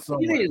on the list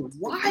somewhere. It is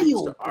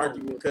wild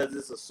argument because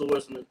it's a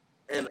swordsman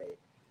anime.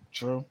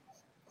 True.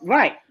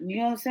 Right. You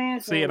know what I'm saying?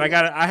 See, and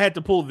I had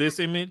to pull this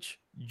image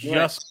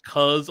just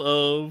because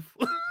of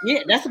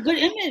that's a good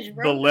image,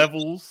 bro. The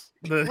levels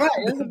that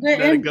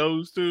it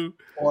goes to.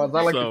 Or as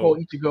I like to call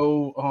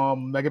Ichigo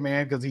Mega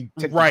Man because he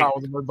takes the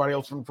powers of everybody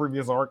else from the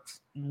previous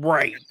arcs.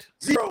 Right.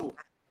 0.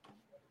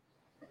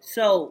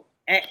 So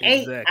at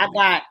 8, I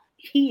got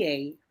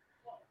EA.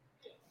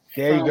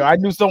 There you go. I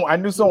knew someone.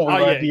 Oh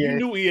yeah, you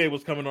knew EA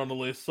was coming on the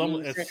list.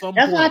 That's point.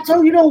 Why I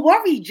told you don't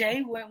worry,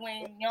 Jay. When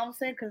you know what I'm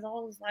saying? Because I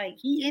was like,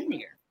 he in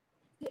there.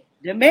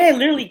 The man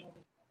literally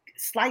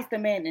sliced the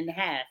man in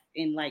half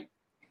in like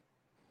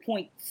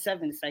 0.7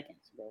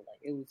 seconds, bro.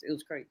 Like it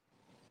was crazy.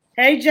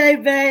 Hey,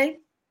 J-Bay.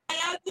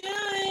 How y'all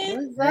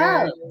doing? What's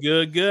up?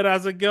 Good.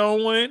 How's it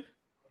going?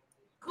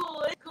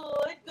 Good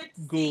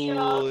to see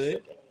y'all.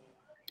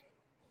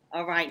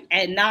 All right.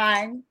 At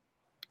 9,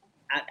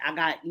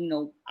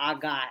 I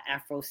got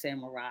Afro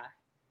Samurai.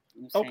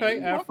 You know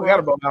okay, I forgot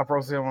about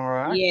Afro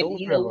Samurai. Yeah,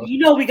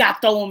 we got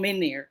to throw them in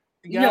there.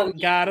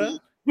 Gotta.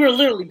 We're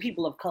literally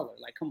people of color.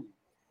 Like, come on.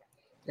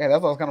 Yeah,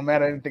 that's why I was kind of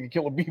mad I didn't think of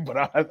Killer Bee, but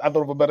I thought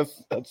of a better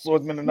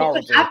swordsman than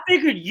Naruto. I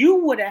figured you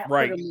would have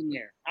put him in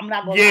there. I'm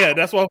not going to lie.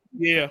 That's what.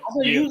 Yeah. I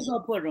thought you was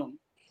going to put him.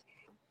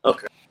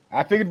 Okay.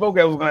 I figured both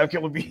guys was going to have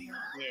Killer Bee.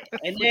 Yeah.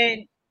 And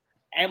then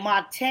at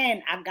my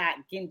 10, I got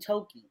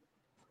Gintoki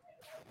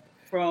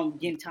from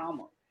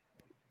Gintama.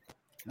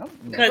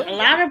 Because a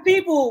lot of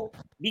people,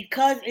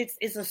 because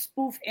it's a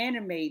spoof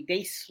anime,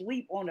 they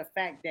sleep on the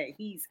fact that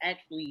he's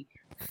actually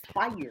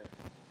fire.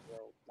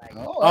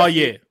 Bro. Like,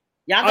 yeah.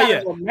 Y'all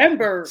gotta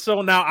remember.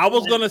 So now I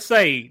was gonna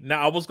say,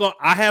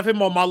 I have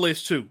him on my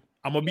list too.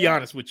 I'm gonna be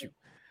honest with you,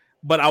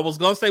 but I was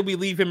gonna say we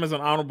leave him as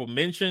an honorable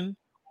mention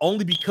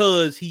only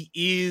because he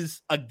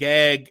is a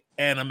gag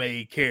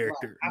anime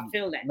character. I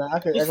feel that.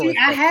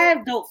 I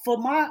have though for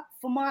my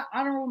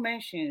honorable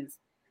mentions,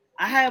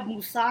 I have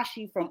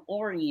Musashi from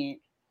Orient,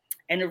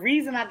 and the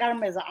reason I got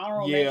him as an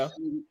honorable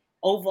mention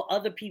over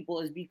other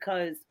people is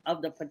because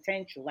of the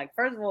potential. Like,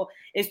 first of all,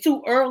 it's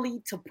too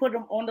early to put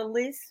him on the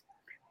list,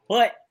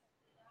 but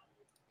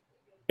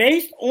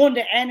based on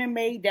the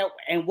anime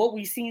and what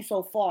we've seen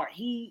so far,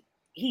 he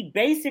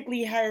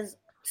basically has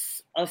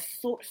a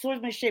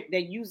swordsmanship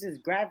that uses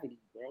gravity,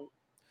 bro.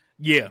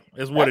 Yeah,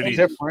 that's what it is.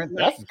 Different.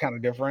 That's kind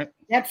of different.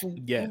 You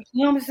know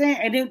what I'm saying?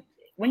 And then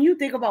when you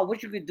think about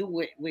what you could do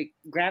with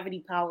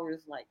gravity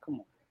powers, like,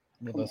 come on.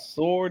 With a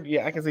sword,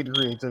 I can see the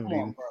creativity. Come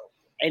on, bro.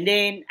 And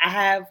then I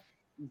have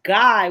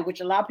Guy,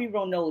 which a lot of people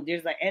don't know.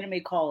 There's an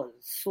anime called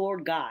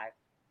Sword Guy,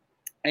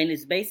 and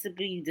it's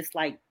basically this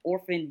like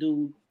orphan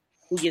dude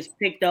who gets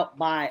picked up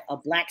by a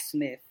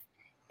blacksmith,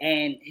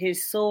 and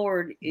his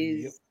sword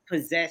is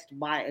possessed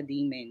by a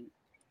demon,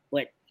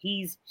 but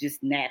he's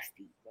just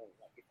nasty. Bro.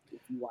 Like, if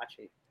you watch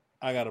it,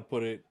 I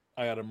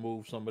gotta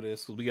move some of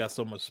this because we got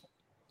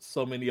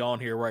so many on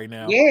here right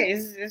now. Yeah,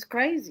 it's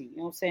crazy. You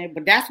know what I'm saying?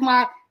 But that's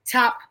my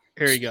top.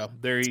 Here you go.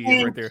 There he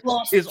is right there.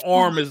 His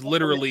arm is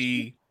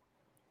literally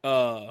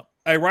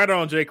hey, right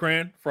on, Jay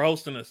Cran, for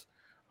hosting us.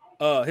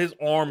 His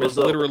arm is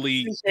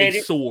literally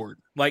a sword.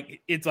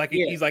 Like it's like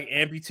he's like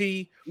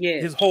amputee. Yeah.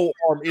 His whole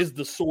arm is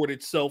the sword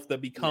itself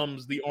that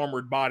becomes the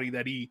armored body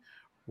that he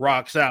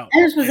rocks out.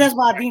 And it's possessed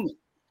by a demon.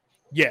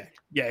 Yeah,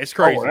 it's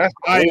crazy. Oh, that's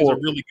cool. Is a cool.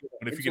 really good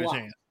one if you get a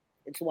chance.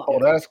 It's wild. Oh,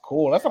 that's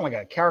cool. That sounds like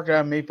a character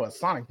I made for a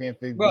Sonic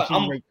fanfic. Bro,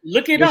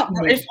 look it up.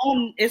 Bro. It's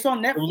on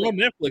Netflix. It was on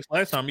Netflix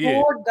last time.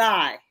 Sword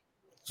Guy.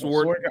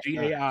 Sword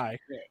G-A-I.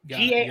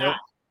 G-A-I.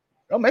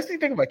 Oh, makes me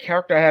think of a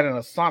character I had in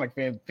a Sonic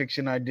fan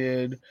fiction I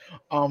did.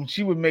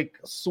 She would make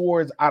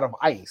swords out of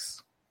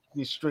ice.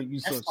 Just straight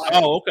use swords.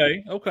 Oh,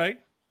 okay.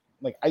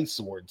 Like ice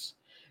swords.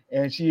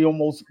 And she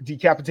almost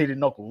decapitated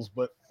Knuckles,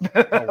 but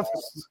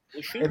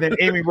and then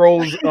Amy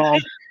Rose,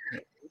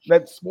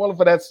 that spoiler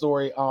for that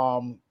story.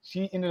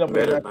 She ended up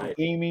with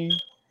Amy.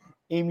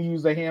 Amy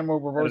used a hammer,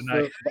 reversed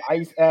the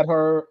ice at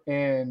her,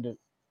 and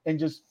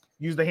just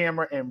used the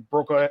hammer and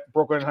broke her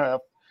in half.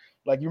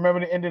 Like, you remember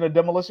the ending of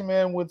Demolition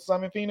Man with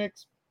Simon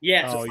Phoenix?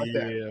 Yeah.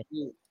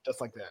 Just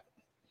like that.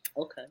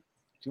 Okay.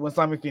 She went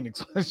Simon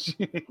Phoenix. She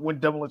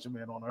went Demolition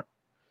Man on her.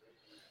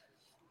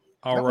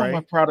 All That's right. one of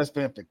my proudest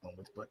fanfic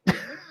moments, but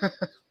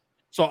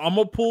So I'm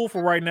gonna pull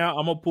for right now.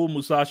 I'm gonna pull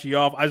Musashi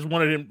off. I just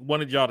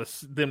wanted y'all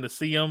them to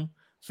see him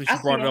since you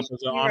brought it up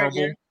as an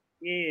honorable. Right,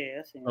 yeah,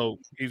 that's him. So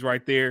he's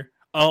right there.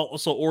 Oh,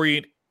 so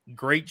Orient,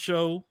 great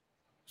show.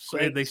 So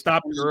they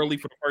stopped it early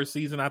for the first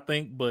season, I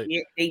think, but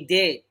yeah, they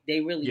did. They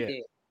really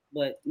did.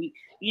 But they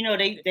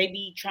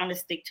be trying to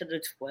stick to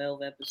the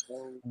 12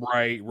 episodes.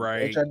 Right.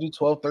 They try to do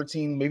 12,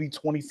 13, maybe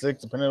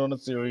 26, depending on the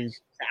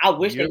series. I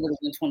wish they would have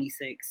been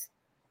 26.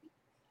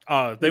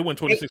 They went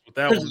 26 with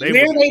that one.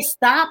 They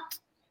stopped.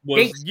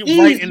 They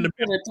right in the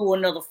middle to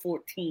another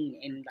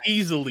 14 and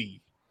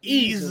easily.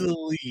 Yeah,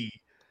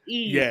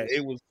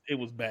 it was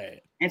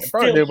bad. And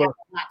still have a lot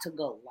to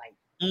go. Like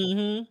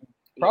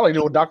probably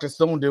did what Dr.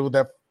 Stone did with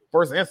that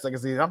first and second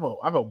season. I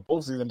know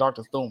both seasons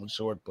Dr. Stone was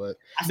short, but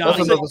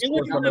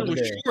it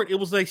was short. It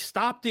was they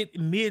stopped it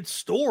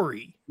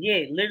mid-story.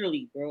 Yeah,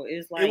 literally, bro.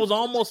 It's like it was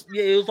almost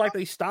it was like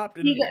they stopped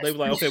and they were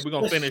like, okay, we're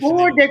gonna finish. The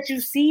sword that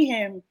you see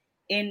him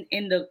in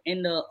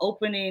the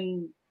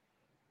opening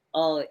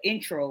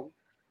intro,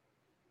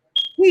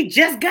 he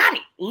just got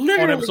it.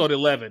 Literally on episode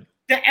 11.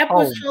 The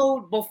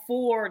episode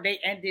before they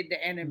ended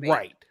the anime.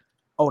 Right.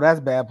 Oh,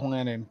 that's bad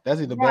planning. That's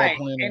either bad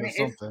planning or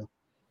something.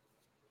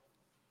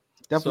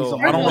 Definitely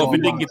something. I don't know if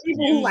it didn't get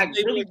people who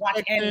really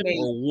watch anime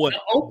or what.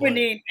 The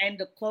opening and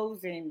the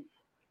closing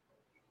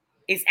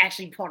is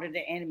actually part of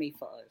the anime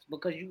for us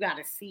because you got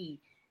to see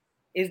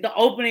is the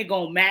opening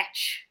gonna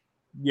match?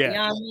 Yeah, you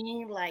know what I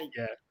mean. Like,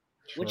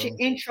 what's your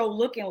intro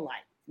looking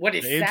like? What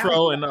is the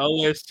intro and the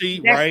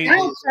OST? That right,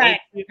 soundtrack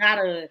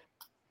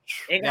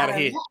gotta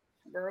hit.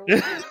 Bro.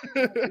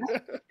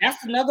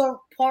 That's another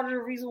part of the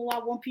reason why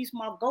One Piece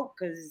my GOAT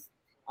because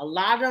a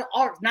lot of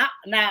arcs,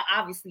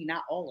 obviously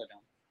not all of them,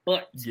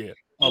 but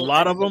a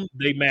lot of them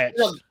they match.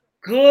 A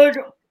good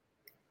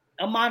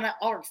amount of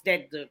arcs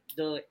that the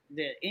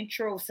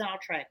intro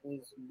soundtrack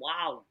was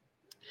wow.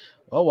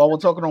 Oh, while we're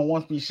talking on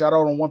One Piece, shout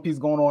out on One Piece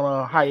going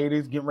on a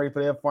hiatus, getting ready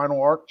for their final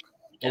arc.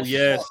 Oh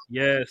yes.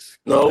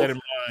 No, that in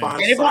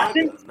mind. Since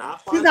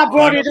I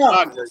brought it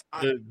up,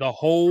 the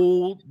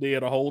whole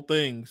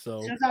thing.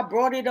 So since I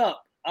brought it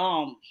up,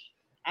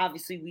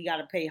 obviously we got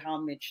to pay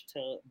homage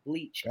to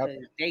Bleach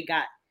because they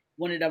got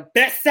one of the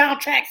best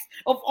soundtracks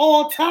of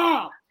all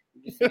time.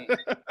 I'm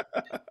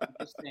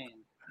just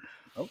saying.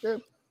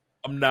 Okay.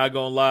 I'm not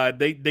gonna lie,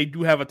 they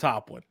do have a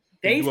top one.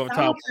 They do have a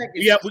top one.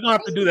 Yeah, we're gonna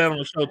have to do that on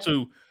the show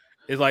too.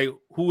 It's like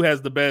who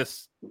has the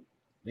best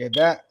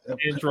that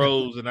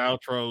intros and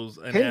outros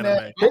and hitting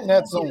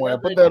that somewhere.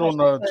 Put that on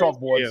the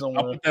chalkboard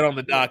somewhere. I'll put that on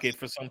the docket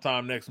for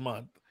sometime next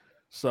month.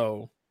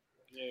 So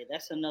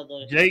that's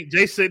another. Jay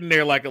sitting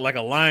there like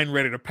a lion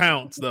ready to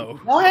pounce though.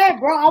 Go ahead,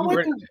 bro. I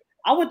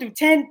went through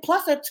 10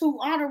 plus or 2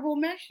 honorable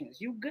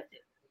mentions. You good?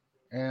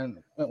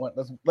 And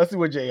let's see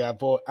what Jay got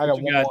for. I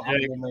got one more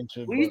honorable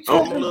mention. What you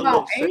talking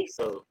about, Ace?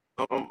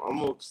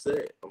 I'm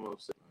upset.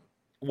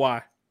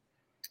 Why?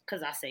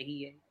 Because I say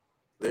he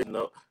ain't.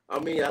 No, I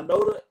mean I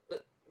know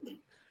that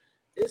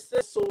it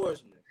says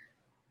swordsman,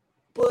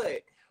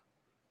 but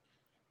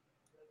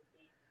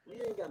we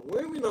ain't got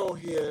women on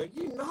here.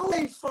 You know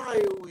they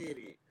fire with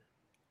it.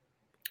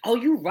 Oh,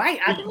 you right.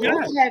 I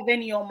don't have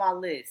any on my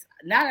list.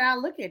 Now that I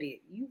look at it,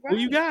 you right. Who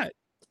you got?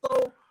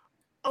 So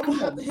I'm gonna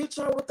have to hit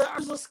y'all with the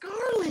Eyes of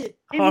Scarlet.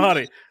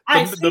 Honey,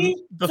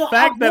 the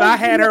fact that I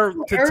had her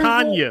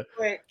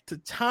to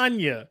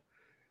Tanya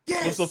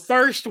was the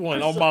first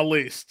one on my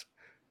list.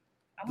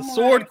 The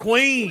Sword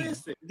Queen.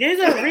 There's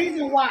a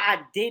reason why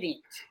I didn't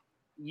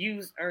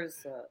use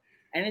Ursa,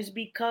 and it's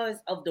because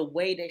of the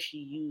way that she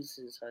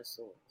uses her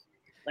swords.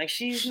 Like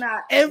she's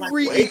not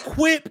every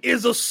equip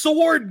is a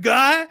sword,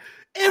 guy.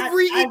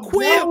 Every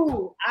equip.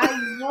 I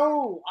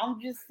know. I'm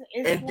just.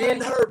 And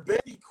then her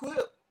best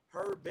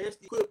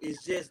equip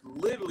is just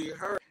literally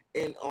her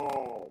and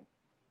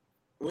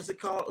what's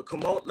it called? A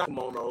kimono, not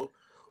kimono.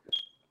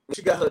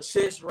 She got her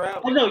chest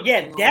wrapped. Oh no,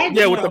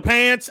 with the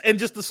pants and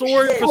just the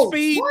sword for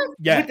speed. What?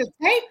 Yeah, with the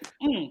tape.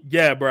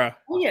 Yeah, bro.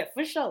 Oh yeah,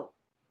 for sure.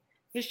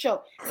 See,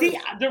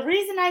 the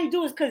reason I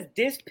do is because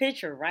this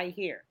picture right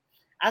here.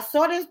 I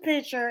saw this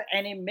picture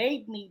and it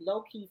made me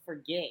low key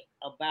forget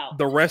about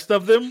the rest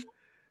of them.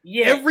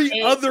 Yeah,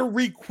 every other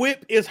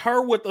requip is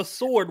her with a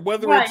sword,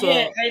 whether it's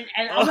and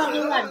I'm not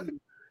gonna lie.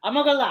 I'm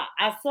not gonna lie.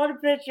 I saw the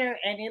picture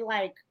and it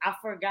I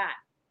forgot.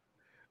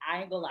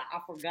 I ain't gonna lie. I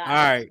forgot.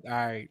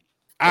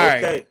 All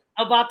right.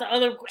 About the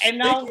other,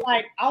 and I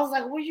was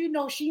like,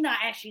 well, she not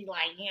actually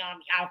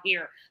out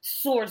here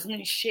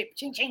swordsmanship,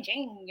 ching ching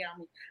ching, you know what I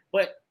mean?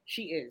 But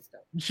she is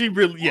though. She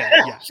really,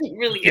 she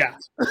really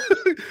is.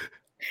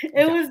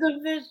 It was the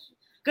fish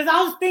because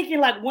I was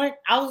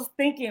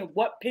thinking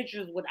what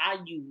pictures would I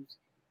use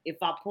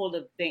if I pulled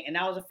a thing, and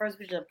that was the first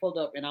picture I pulled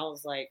up, and I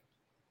was like,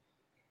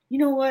 you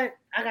know what?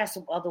 I got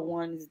some other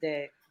ones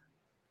that.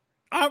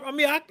 I'm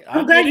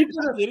glad you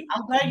put it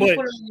on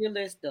your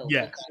list though.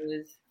 Yeah.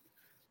 Because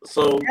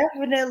so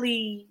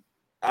definitely,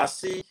 I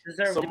see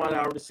somebody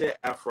already said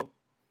Afro.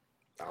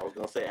 I was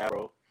gonna say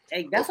Arrow.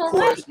 Hey, that's of all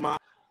course, right.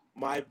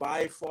 My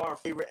by far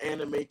favorite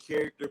anime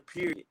character,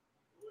 period,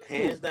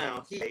 hands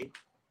down.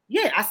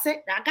 Yeah, I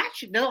said I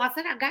got you. No, I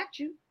said I got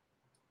you.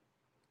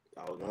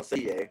 I was gonna say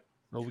EA.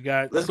 So we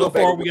got Let's so go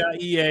back. far. We got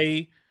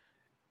EA.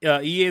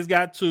 EA's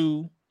got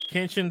 2.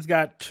 Kenshin's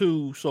got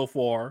 2 so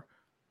far.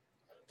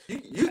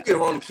 You get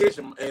on the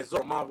kitchen and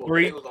Zoro Marvel.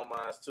 3. They was on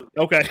mine too.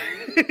 Okay.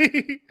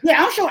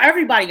 Yeah, I'm sure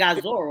everybody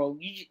got Zoro.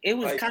 It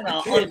was Like, kind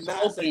of you cannot say,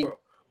 unspoken. bro.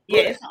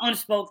 Yeah, it's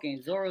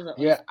unspoken. Zoro's a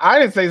Yeah, I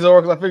didn't say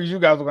Zoro because I figured you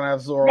guys were gonna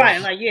have Zoro. right.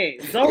 Like, yeah,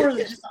 Zoro's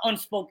just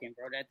unspoken,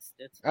 bro. That's.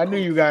 I knew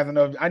you guys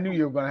enough. I knew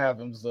you were gonna have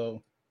him.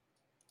 So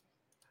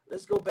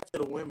Let's go back to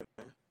the women,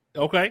 man.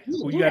 Okay. Yeah,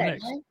 Who you got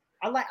next? Man.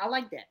 I like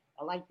that.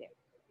 I like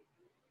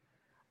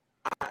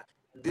that.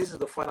 This is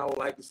the fight I would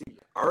like to see.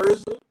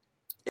 Urza,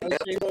 and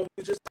that's the one we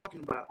were just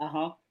talking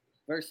about.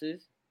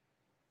 Versus.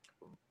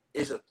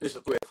 It's a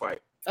 3-way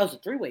fight. Oh, it's a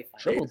 3-way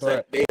fight. Triple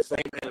threat. They're the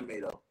same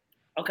anime though.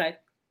 Okay.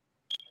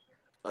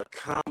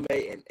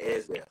 Akame and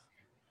Ezeth.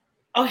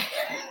 Okay,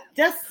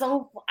 that's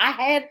so. I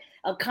had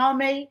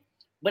Akame,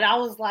 but I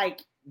was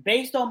like,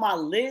 based on my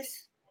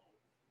list,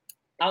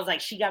 I was like,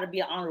 she got to be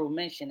an honorable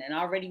mention, and I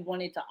already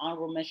wanted to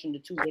honorable mention the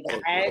 2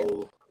 that I had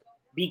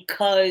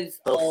because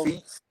of.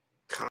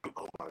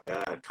 Oh my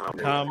God,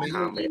 Akame.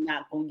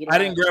 I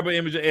didn't grab an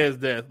image of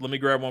Ezeth. Let me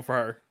grab one for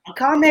her.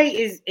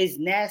 Akame is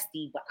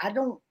nasty, but I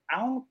don't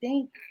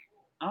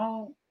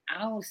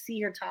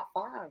see her top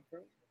 5,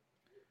 bro.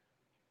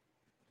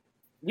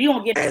 We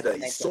don't get as a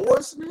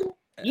swordsman.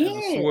 Yeah, as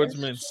a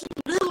swordsman. She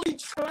literally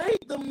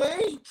trained the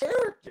main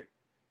character.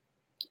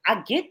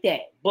 I get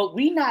that, but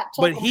we not.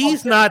 But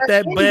he's not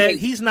that bad.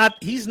 He's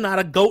not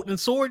a goat in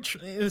sword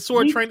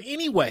train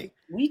anyway.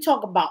 We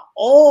talk about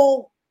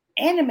all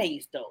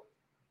animes though.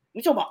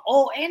 We talk about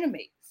all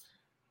animes.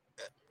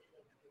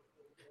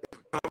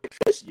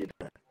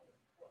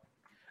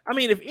 I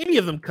mean, if any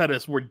of them cut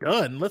us, we're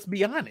done. Let's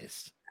be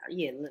honest.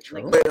 Yeah,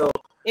 well,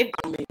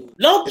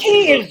 low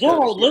key, if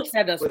Zoro looks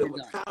at us, we're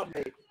done.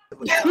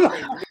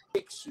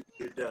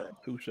 You're done.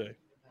 Touche.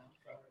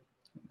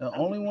 The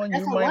only one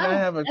you might not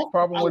have a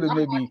problem with is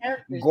maybe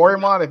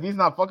Gorimon. If he's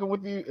not fucking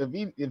with you,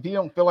 if he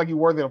don't feel like he's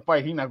worthy to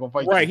fight, he's not gonna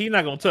fight. Right, you. he's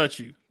not gonna touch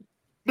you.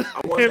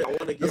 I want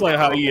to That's like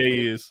how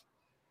EA is.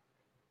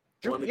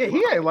 Yeah,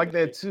 he ain't like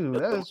that too.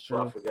 That is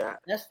true.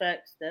 That's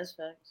facts.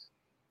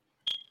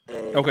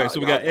 And, okay, so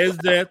we got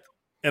Ezeth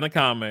and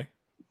Akame.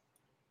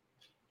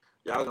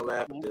 Y'all gonna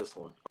laugh at this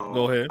one.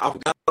 Go ahead. I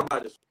forgot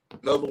about this.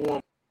 Another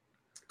one,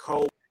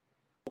 cold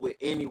with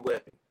any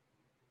weapon.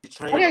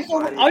 Okay,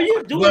 so are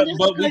you doing this?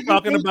 But we're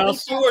talking about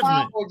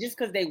swordsmen, or just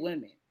because they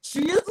women?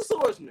 She is a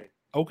swordsman.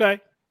 Okay.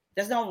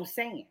 That's not what I'm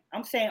saying.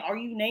 I'm saying, are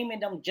you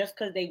naming them just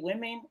because they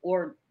women,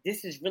 or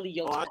this is really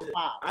your top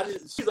 5?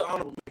 She's an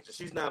honorable mention.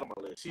 She's not on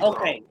my list. She's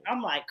okay,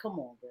 I'm like, come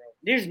on, bro.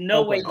 There's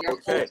no way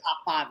your top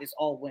 5 is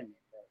all women,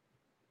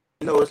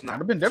 bro. No, it's not. It'd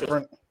have been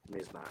different.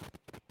 It's not.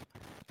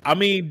 I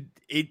mean,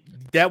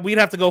 that we'd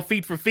have to go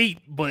feet for feet,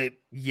 but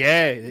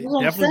yeah, it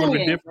definitely would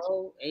have been different.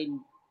 Bro. And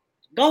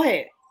go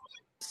ahead.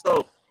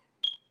 So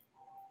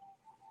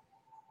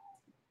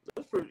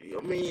that's pretty.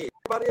 I mean,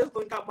 everybody else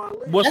got my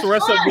list. What's the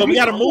rest of? Well, we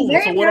got to move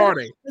them. So what are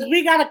they?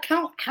 We got to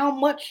count how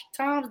much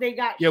times they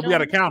got. Yeah, we got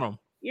to count them.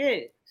 Yeah.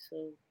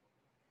 So,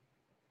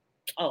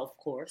 of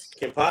course.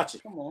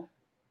 Kenpachi. Come on.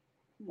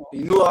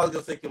 You knew I was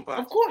gonna say Kenpachi.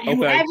 Of course,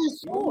 you have his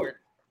sword.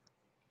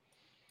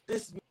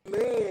 This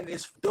man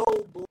is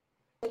dope.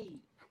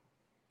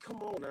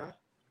 Come on now.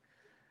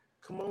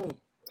 Come on.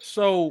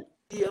 So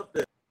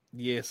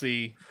yeah,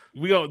 see,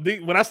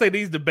 when I say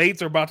these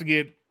debates are about to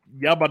get,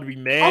 y'all about to be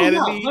mad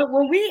at me. But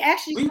when we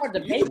actually start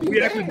debating,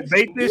 we actually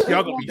debate this,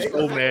 y'all gonna be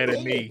so mad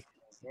at me.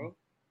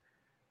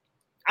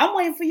 I'm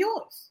waiting for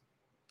yours.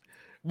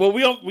 Well,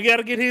 we got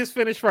to get his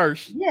finished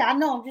first. Yeah, I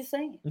know. I'm just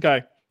saying.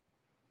 Okay.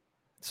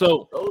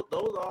 So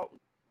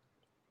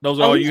those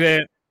are all you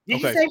had.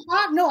 Did you say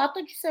 5? No, I thought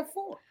you said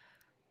 4.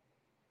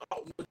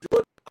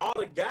 All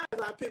the guys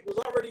I picked was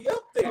already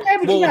up there. Okay,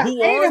 well,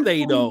 who are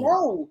they though?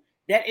 Know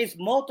that it's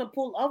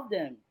multiple of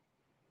them.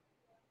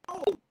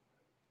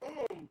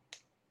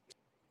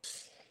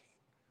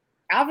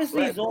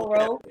 Obviously, Black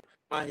Zoro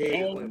my head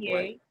and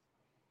EA.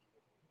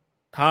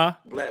 Huh?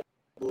 Black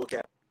Bull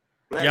Captain.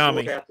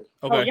 Yami. Captain.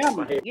 Okay. Oh,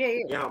 Yami.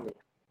 Yeah. Yami.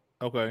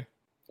 Okay.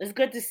 It's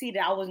good to see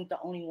that I wasn't the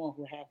only one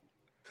who had it.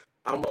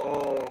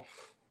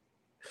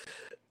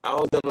 I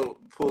was gonna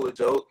pull a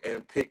joke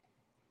and pick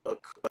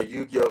a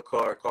Yu-Gi-Oh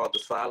card called the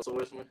Silent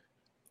Swordsman.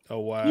 Oh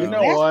wow! You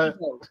know what?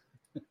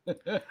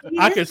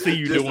 I could see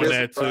you doing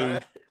that too.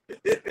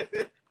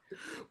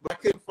 But I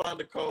couldn't find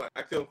the card.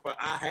 I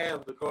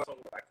have the card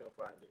somewhere. I couldn't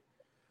find it.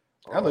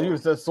 I thought you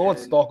said Sword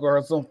Stalker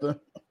or something.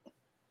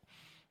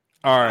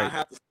 All right. I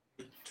have to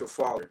say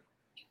Trafalgar.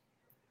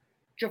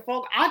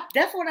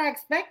 That's what I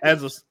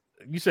expected.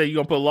 You say you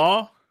gonna put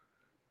Law?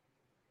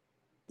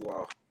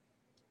 Wow.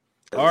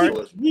 All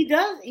right. He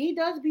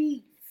does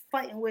be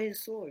fighting with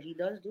his sword. He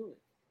does do it.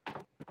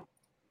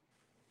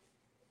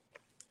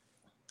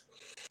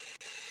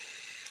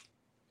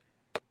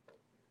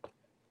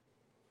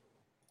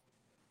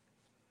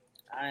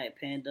 All right,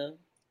 Panda.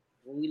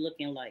 What we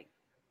looking like?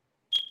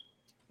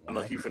 I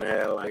know you finna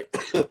have like.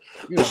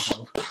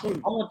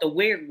 I want the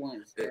weird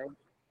ones, bro.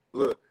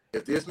 Look,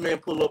 if this man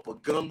pull up a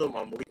Gundam,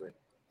 I'm leaving.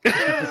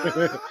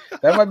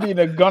 That might be in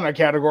the gunner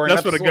category.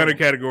 That's for the gunner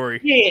category.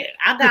 Yeah,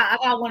 I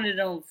got one of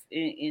them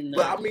in the.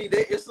 But I mean,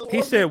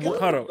 he said,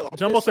 "Hold on."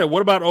 Jumbo said,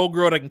 "What about old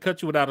girl that can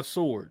cut you without a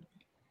sword?"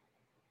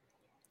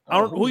 I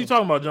don't. Who you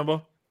talking about,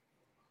 Jumbo?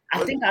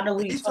 I think I know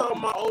who he's talking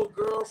about. Old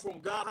girl from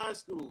God High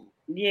School.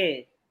 Yeah,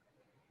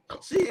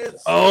 she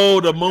is. Oh,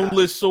 the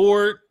moonless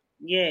sword.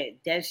 Yeah,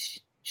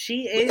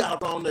 she is.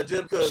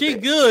 She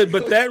good,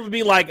 but that would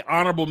be like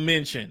honorable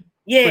mention.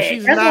 Yeah, but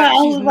she's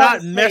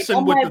not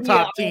messing with the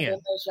top 10.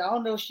 I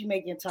don't know if she's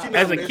making top.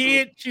 As a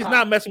kid, she's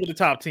not messing with the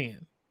top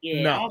 10.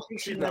 Yeah, no. I don't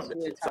think she's messing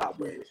with the top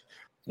 10.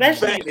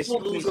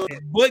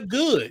 But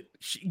good.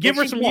 Give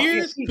her some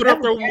years. Put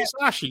up there with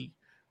Musashi.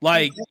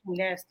 Like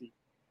nasty.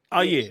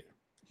 Oh yeah.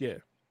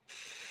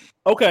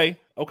 Okay.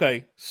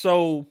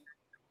 So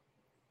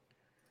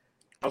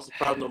I'm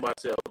surprised nobody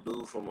said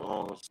dude from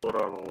Sword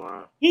Art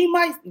Online. He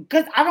might,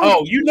 because I don't.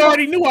 Oh, you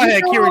already knew I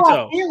had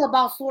Kirito. I feel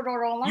about Sword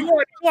Art Online. You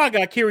already knew I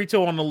got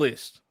Kirito on the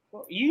list.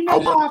 You know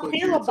how I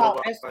feel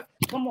about.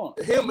 Come on.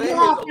 You know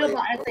how I feel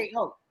about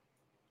SAO.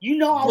 You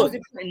know I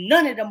wasn't putting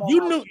none of them on.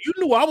 You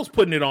knew I was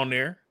putting it on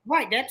there.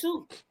 Right, that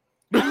too.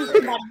 I knew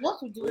somebody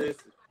else would do it.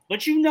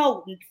 But you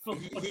know,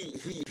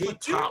 he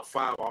top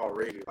 5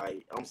 already.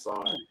 Like, I'm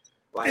sorry.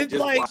 Like, it's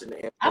just like, watching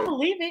the I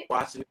believe it.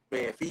 Watching the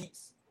man feet.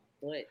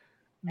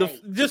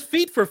 But just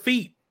feet for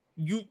feet.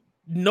 You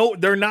know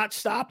they're not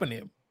stopping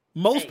him.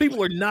 Most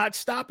people are not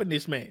stopping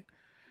this man.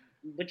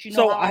 But you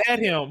know, so I had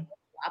him.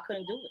 I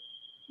couldn't do it.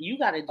 You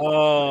got to do it.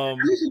 I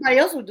knew somebody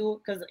else would do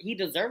it because he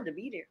deserved to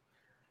be there.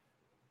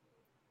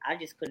 I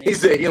just couldn't. He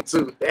said him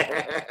too.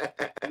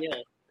 Yeah,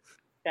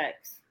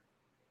 facts.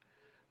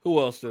 Who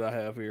else did I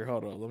have here?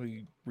 Hold on, let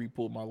me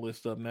re-pull my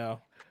list up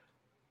now.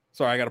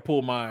 Sorry, I got to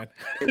pull mine.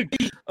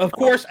 Of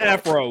course,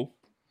 Afro.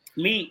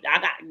 Me, I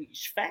got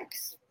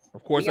facts.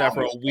 Of course,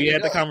 Afro. We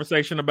had the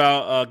conversation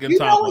about Gintama. You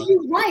know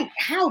you're right.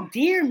 How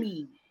dare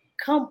me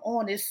come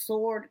on this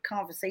sword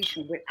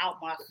conversation without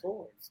my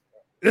swords?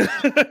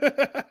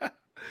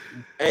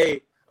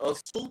 Hey, a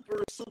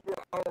super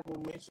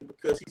honorable mention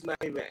because he's not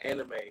even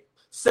anime.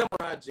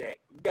 Samurai Jack.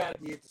 You gotta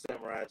get to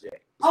Samurai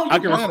Jack. Oh, I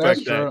can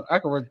respect that. I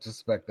can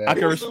respect that. I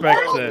can respect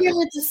that. Give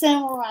it to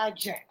Samurai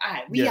Jack. All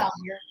right, we out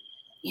here.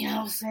 You know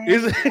what I'm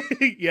saying?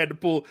 He had to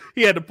pull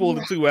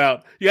the two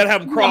out. You gotta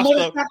have them crossed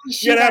up.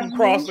 You gotta have them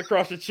crossed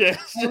across the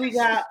chest. And we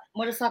got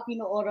Murasaki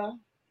no Ora.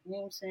 You know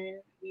what I'm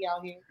saying? We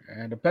out here.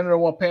 And depending on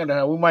what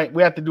Panda, we might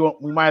have to do an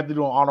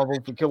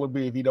honorable for Killer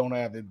B if he don't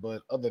have it.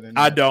 But other than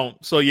that, I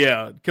don't. So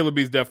yeah, Killer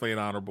B is definitely an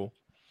honorable.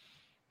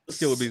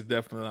 Killer B is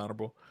definitely an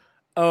honorable.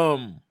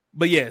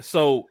 But yeah,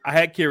 so I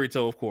had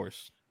Kirito, of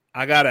course.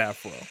 I got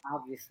Afro.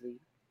 Obviously.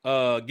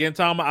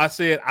 Gintama, I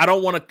said I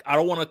don't want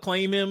to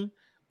claim him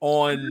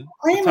on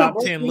the top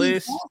 10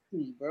 list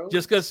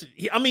just because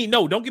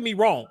no, don't get me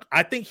wrong.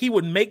 I think he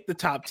would make the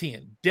top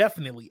 10,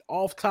 definitely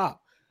off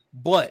top,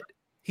 but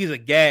he's a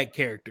gag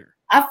character.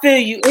 I feel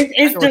you.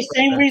 It's the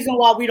same reason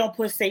why we don't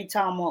put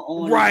Saitama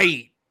on.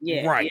 Right.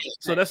 Yeah. Right. Yeah.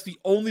 So that's the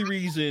only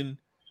reason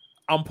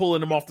I'm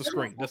pulling him off the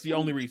screen. That's the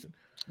only reason.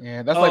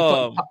 Yeah, that's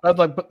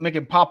like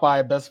making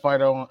Popeye best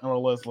fighter on a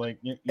list. Like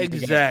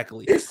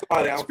exactly.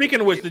 Speaking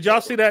of which, did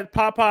y'all see that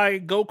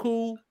Popeye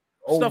Goku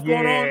stuff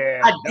going on?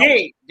 I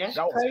did. That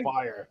was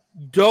fire.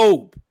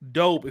 Dope.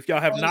 If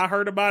y'all have not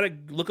heard about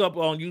it, look up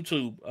on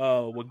YouTube.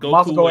 With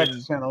Goku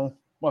and channel.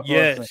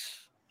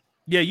 Yes.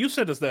 Yeah, you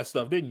sent us that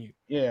stuff, didn't you?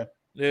 Yeah.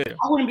 I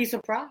wouldn't be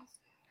surprised.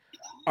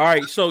 All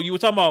right, so you were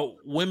talking about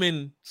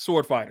women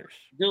sword fighters.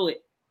 Do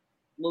it.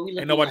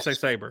 Ain't nobody say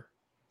Saber.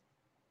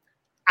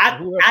 I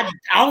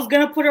was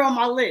gonna put her on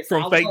my list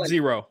from Fate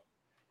Zero,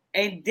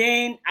 and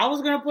then I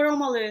was gonna put her on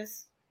my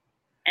list,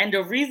 and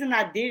the reason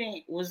I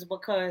didn't was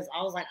because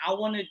I was like I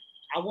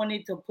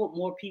wanted to put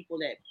more people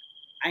that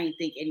I didn't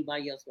think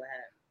anybody else would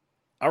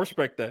have. I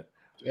respect that.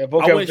 Yeah,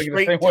 I went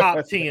straight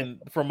top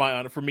 10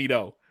 for me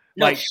though.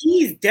 No, like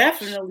she's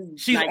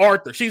definitely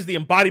Arthur. She's the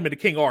embodiment of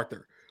King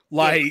Arthur.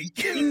 Like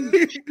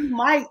she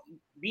might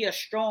be a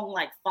strong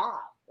 5,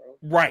 bro.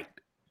 Right.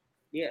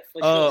 Yeah.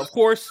 For sure. Of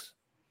course,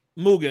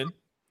 Mugen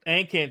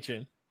and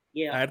Kenshin.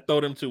 Yeah. I had to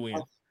throw them two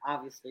in.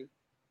 Obviously.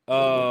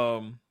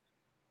 Our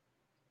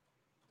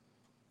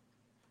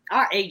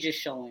age is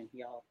showing,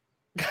 y'all.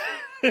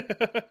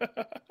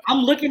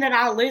 I'm looking at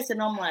our list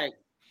and I'm like,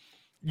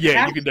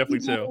 yeah, you can definitely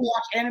tell.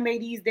 Watch anime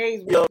these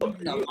days. Yo, I'm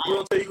gonna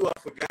tell you who I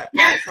forgot.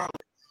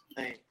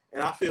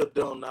 And I feel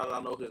dumb now that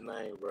I know his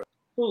name, bro.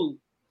 Who?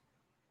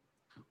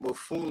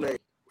 Mifune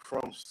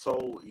from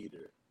Soul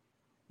Eater.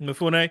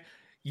 Mifune?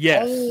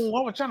 Yes. Oh,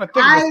 I was trying to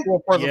think of the four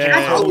person.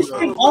 I was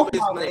trying to remember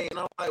his name.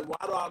 I'm like,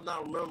 why do I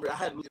not remember? I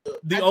had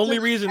the only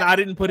reason I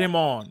didn't put him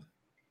on.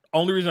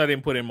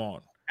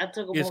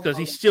 Is because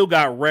he still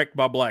got wrecked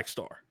by Black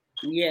Star.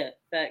 Yeah,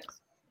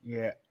 thanks.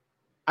 Yeah.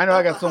 I know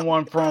I got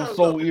someone from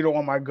Soul Eater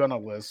on my gunner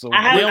list. So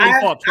they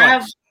only fought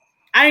twice.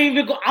 I ain't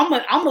even go. I'm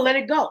gonna let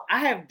it go. I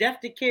have Death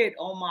the Kid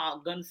on my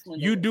gunslinger.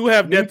 You do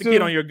have Death the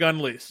Kid on your gun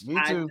list. Me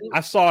too.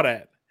 I saw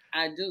that.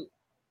 I do.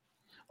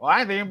 Well,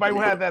 I think anybody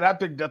who had that, I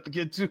picked Death the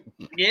Kid too.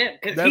 Yeah,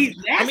 because he's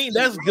nasty. I mean,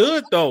 that's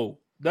good though.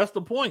 That's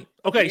the point.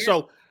 Okay,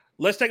 so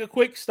let's take a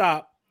quick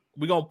stop.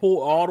 We're gonna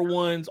pull all the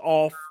ones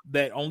off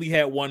that only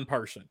had one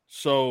person.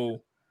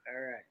 So,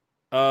 all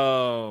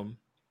right.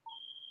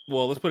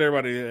 Well, let's put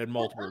everybody at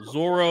multiple.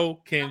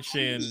 Zoro,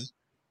 Kenshin,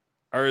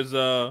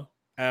 Urza,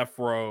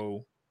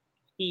 Afro,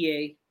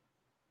 EA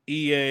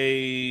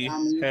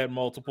had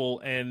multiple,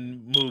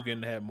 and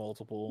Mugen had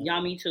multiple.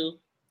 Yami too.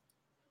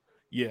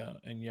 Yeah,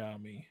 and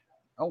Yami.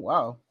 Oh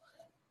wow.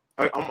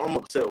 I'm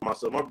upset with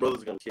myself. My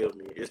brother's gonna kill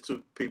me. It's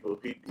two people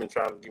he's been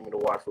trying to get me to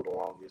watch for the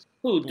longest.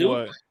 Who do?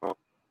 What?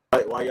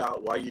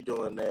 Why you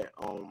doing that?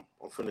 I'm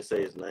finna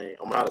say his name.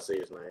 I'm about to say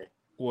his name.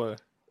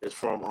 What? It's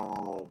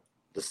from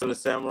the Seven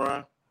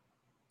Samurai.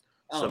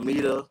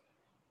 Samita.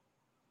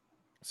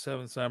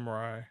 Seven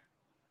Samurai.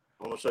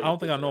 I'm gonna show you I don't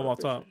think I know him off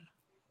top.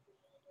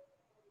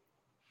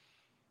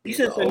 You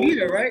said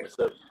Samita, right?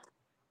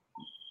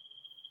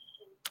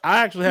 I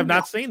actually have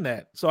not seen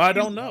that, so I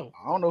don't know.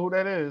 I don't know who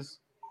that is.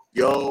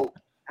 Yo,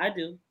 I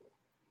do.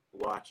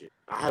 Watch it.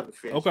 I haven't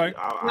finished. Okay.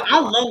 I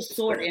love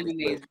sword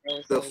animes,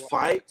 bro. The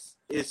fights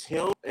is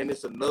him, and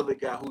it's another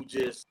guy who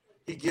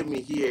he give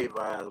me Hiei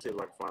vibes. See if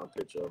I can find a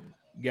picture of him.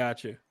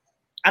 Gotcha.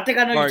 I think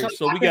I know. All right,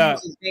 so we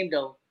got his name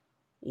though.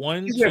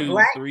 1, 2,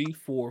 3,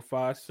 4,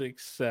 5,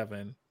 6,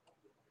 7.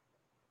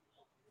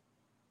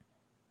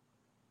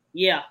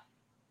 Yeah.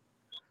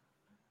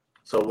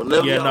 So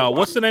whenever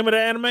what's the name of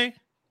the anime?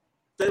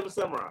 Seven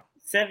Samurai.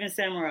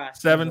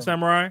 Seven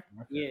Samurai.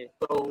 Yeah.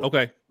 So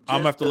okay, I'm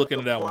gonna have to look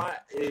into that one.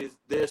 Is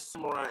there's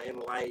samurai in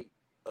like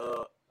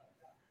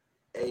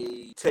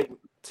a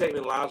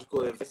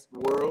technological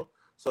world?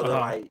 So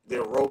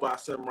they're robot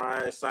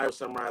samurai, cyber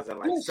samurais, and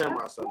like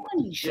samurai.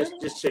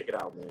 Just check it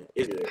out, man.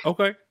 It's good.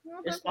 Okay.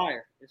 It's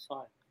fire. It's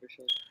fire for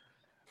sure.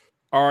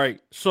 All right.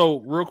 So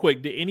real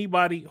quick, did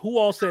anybody who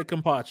all said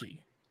Kenpachi?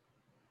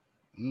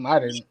 I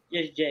didn't.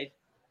 Just Jay.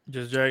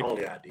 Just Jay.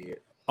 Only I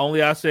did.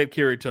 Only I said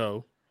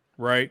Kirito.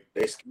 Right.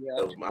 I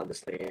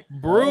understand.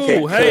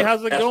 Brew, hey,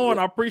 how's it going?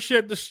 I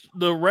appreciate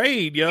the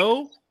raid,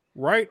 yo.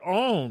 Right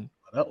on.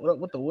 What up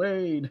with the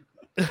raid?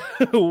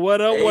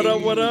 What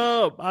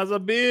up? How's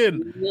it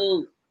been?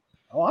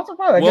 Oh, I'm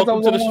surprised.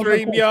 Welcome to the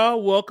stream,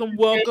 y'all. Welcome.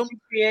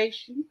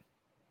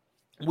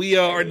 We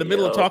are in the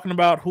middle of talking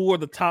about who are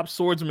the top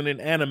swordsmen in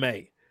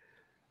anime.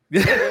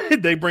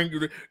 They bring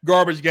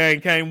Garbage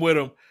Gang came with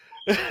them.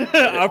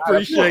 I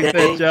appreciate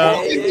that,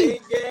 y'all.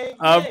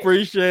 I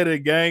appreciate it,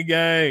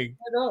 gang.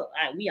 All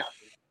right, we out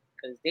there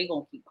because they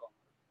gonna keep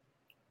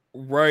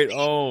going. Right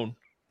on.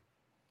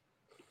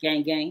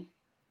 Gang.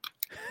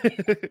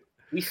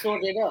 We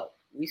sorted it up.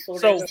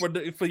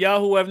 For y'all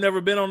who have never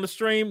been on the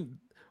stream,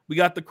 we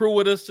got the crew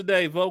with us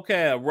today.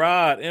 Vocab,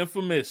 Rod,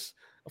 Infamous,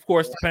 of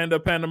course, the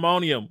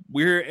Pandemonium.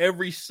 We're here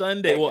every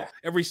Sunday,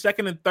 every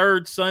second and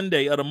third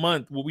Sunday of the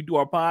month where we do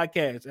our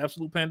podcast,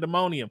 Absolute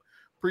Pandemonium.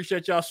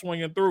 Appreciate y'all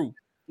swinging through.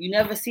 You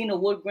never seen a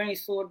wood grain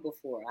sword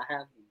before? I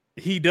have.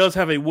 He does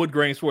have a wood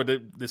grain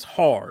sword that's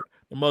hard.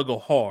 The mug go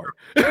hard.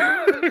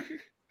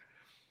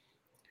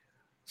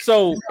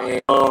 So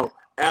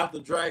after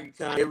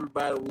DragonCon,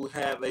 everybody will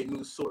have a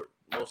new sword,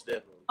 most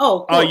definitely.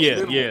 Oh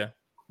yeah.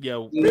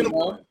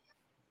 Minimum.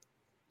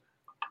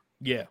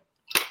 Yeah.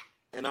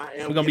 And I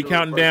am. We're gonna be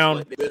counting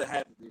down.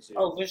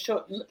 Oh, for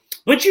sure.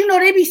 But you know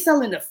they be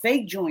selling the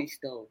fake joints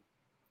though.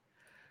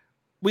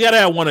 We gotta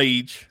have one of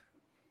each.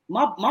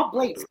 My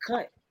blade's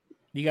cut.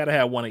 You gotta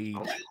have one of each.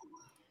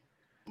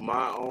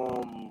 My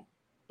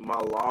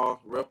law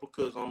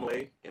replica's on the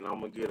way, and I'm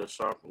gonna get a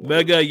sharp one.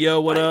 Mega,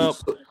 yo, what up?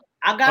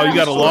 You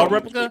got a law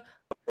replica?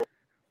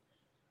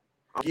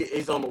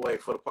 It's on the way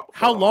for the.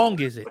 How long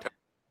is it?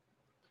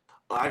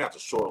 I got the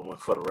short one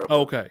for the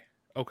replica.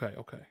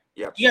 Okay.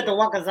 Yeah. You got the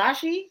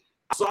Wakazashi?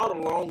 I saw the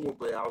long one,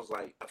 but I was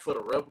like, for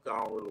the replica,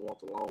 I don't really want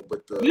the long.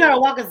 But you got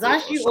a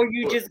Wakazashi, or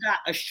you just got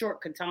a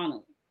short katana?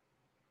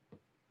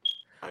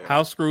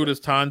 How screwed is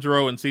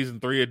Tanjiro in season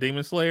 3 of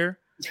Demon Slayer?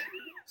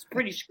 It's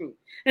pretty screwed.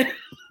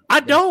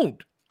 I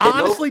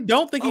honestly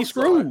don't think he's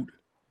screwed.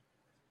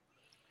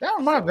 That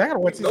reminds me. I gotta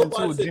watch season 2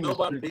 of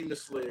Demon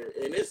Slayer,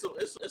 and it's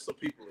some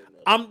people in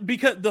there.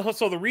 Because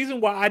the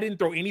reason why I didn't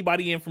throw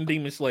anybody in from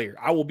Demon Slayer,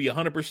 I will be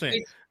 100%.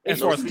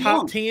 As far as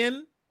top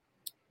 10,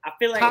 I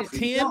feel like top it's 10.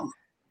 Too young.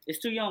 It's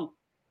too young.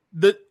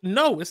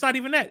 No, it's not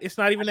even that. It's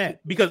not even that,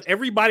 because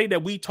everybody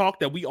that we talked,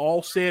 that we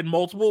all said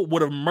multiple,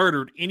 would have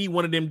murdered any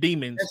one of them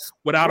demons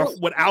without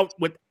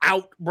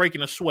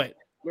breaking a sweat.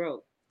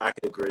 Bro, I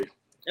can agree.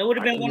 It would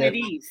have been one of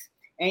these.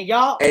 And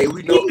y'all, hey,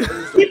 we know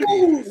people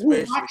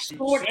who watch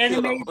sword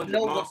anime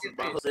know what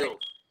this is.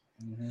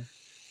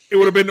 It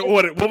would have been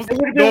what was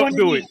it? Don't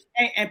do it.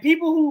 And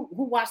people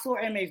who watch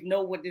sword animes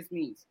know what this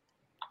means.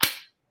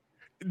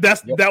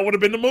 That would have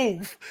been the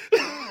move.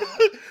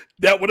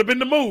 That would have been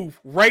the move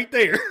right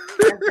there.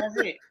 That's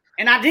it.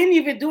 And I didn't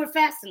even do it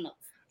fast enough.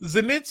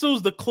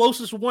 Zenitsu's the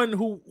closest one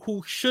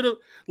who should have,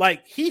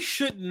 like, he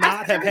should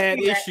not have had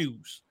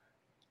issues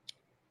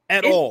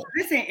at all.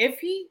 Listen, if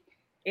he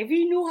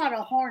knew how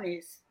to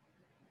harness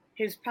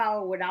his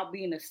power without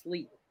being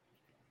asleep,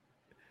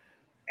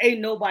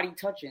 ain't nobody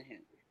touching him.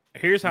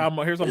 Here's how I'm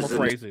gonna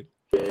phrase it.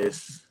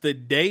 Yes. The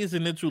day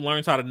Zenitsu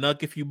learns how to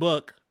nuck if you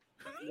buck.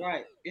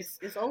 Right. It's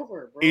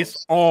over, bro.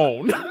 It's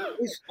on.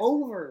 It's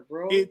over,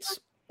 bro. It's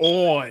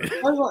on.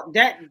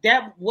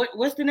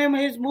 What's the name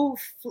of his move?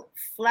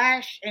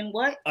 Flash and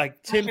what?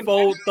 Like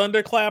tenfold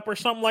thunderclap or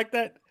something like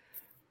that.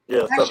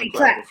 Yeah,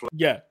 thunderclap.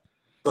 Yeah.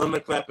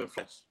 Thunderclap and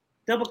flash.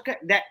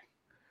 That.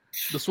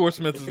 The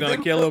swordsmith is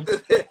gonna kill him.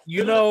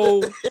 You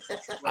know.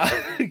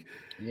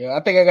 Yeah,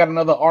 I think I got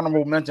another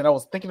honorable mention. I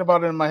was thinking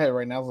about it in my head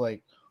right now. I was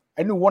like,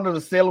 I knew one of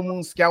the Sailor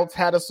Moon scouts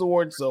had a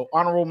sword, so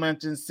honorable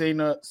mention,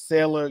 Sailor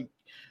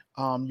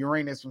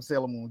Uranus from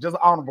Sailor Moon. Just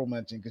honorable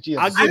mention because she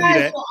has. I'll give you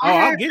that.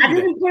 I'll give you that. I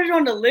didn't put it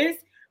on the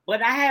list,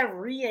 but I have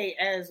Rie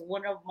as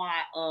one of my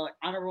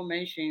honorable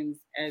mentions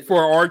as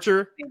for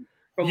Archer.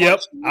 For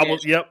yep, Marksman, I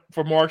was. Yep,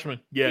 for Marksman.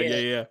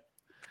 Yeah.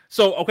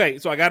 So okay,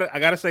 so I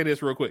gotta say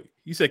this real quick.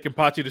 You said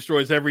Kenpachi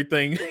destroys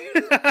everything.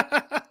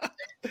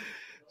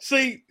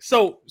 See,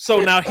 so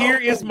now here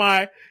is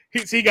my.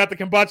 He got the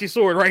Kenpachi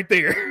sword right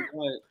there.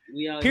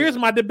 Right. Here's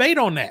my debate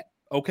on that.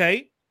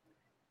 Okay,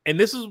 and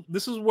this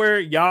is where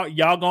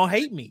y'all gonna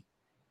hate me.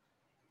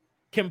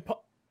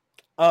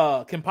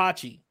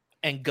 Kenpachi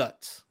and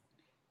Guts,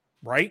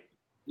 right?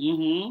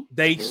 Mm-hmm.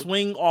 They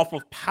swing off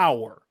of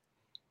power.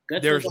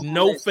 There's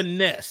no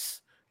finesse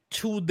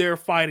to their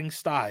fighting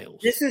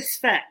styles. This is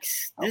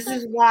facts. This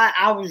is why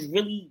I was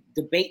really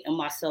debating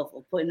myself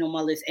of putting on my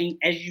list. And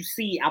as you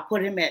see, I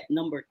put him at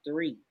number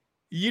 3.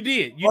 You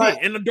did.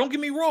 And don't get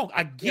me wrong,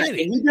 I get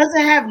it. He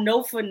doesn't have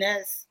no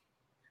finesse,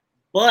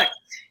 but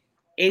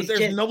there's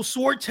just no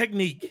sword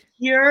technique.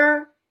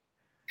 Pure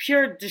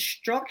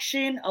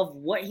destruction of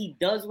what he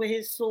does with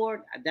his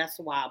sword. That's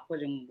why I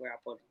put him where I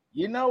put him.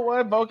 You know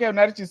what, Vocab?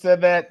 Now that you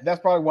said that, that's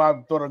probably why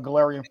I thought of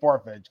Galarian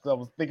Farfetch, because I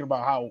was thinking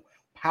about how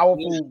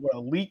powerful a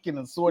leak in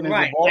the sword is.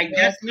 Right, like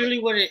that's literally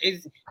what it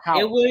is.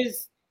 It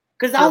was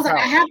because I was like,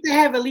 I have to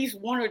have at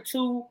least one or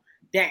two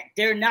that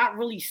they're not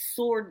really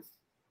swords.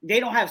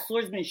 They don't have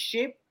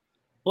swordsmanship,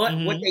 but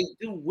what they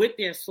do with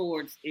their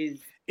swords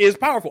is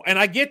powerful, and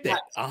I get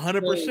that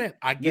 100%.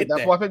 I get that.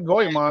 That's why I picked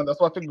Goemon.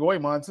 That's why I picked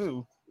Goemon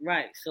too.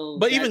 Right. So,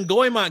 but even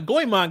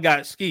Goemon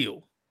got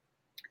skill.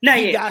 No,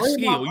 he got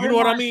skill. You know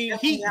what I mean?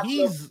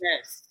 He's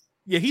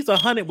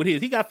 100 with his.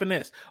 He got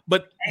finesse.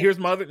 But here's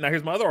my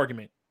other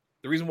argument.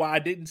 The reason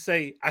why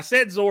I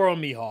said Zoro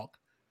and Mihawk.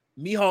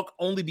 Mihawk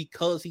only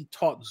because he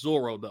taught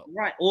Zoro though.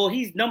 Right. Well,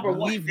 he's number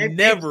 1. We've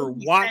never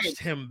watched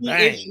him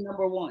bang. He is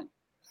number 1.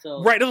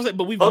 So right,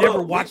 but we've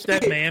never watched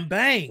that man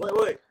bang.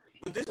 Wait.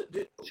 This,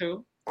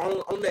 true.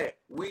 On that,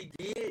 we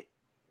did,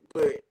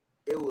 but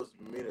it was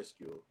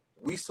minuscule.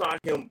 We saw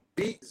him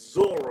beat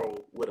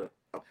Zoro with a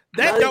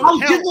that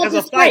don't count as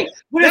a fight.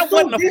 That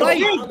wasn't a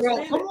fight,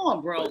 bro. Come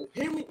on, bro.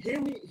 Hear me.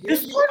 The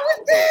sword was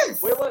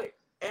this. Wait.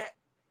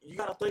 You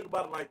gotta think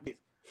about it like this.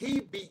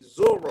 He beat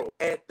Zoro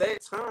at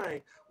that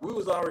time. We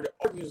was already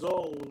arguing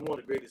Zoro was one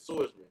of the greatest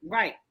swordsmen.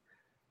 Right.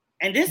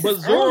 And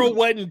Zoro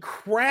wasn't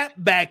crap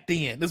back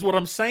then. That's what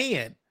I'm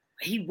saying.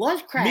 He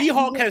was crap.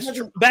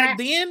 Mihawk back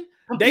then.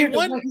 Day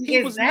one,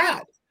 he was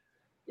not.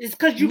 It's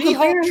because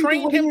Mihawk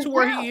trained him to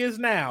where he is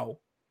now,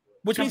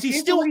 which means he's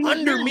still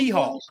under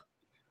Mihawk.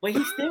 But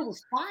he still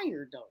was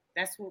fired though.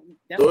 That's what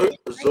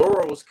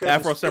Zoro was.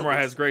 Afro Samurai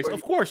has grace,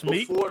 of course.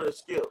 Me.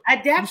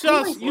 At that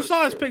point, you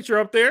saw his picture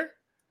up there.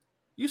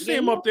 You see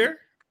him up there.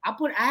 I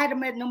had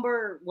him at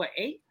number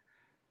 8.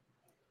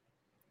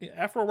 Yeah,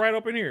 Afro right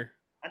up in here.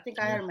 I think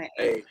I had him at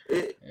 8.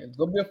 It's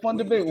gonna be a fun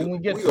debate when we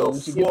get to it.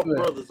 We should get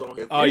brothers on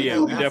here. Oh yeah,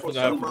 we definitely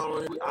have.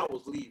 I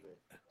was leaving.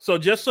 So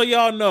just so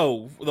y'all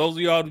know, for those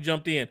of y'all who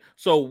jumped in,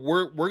 so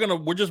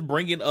we're just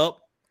bringing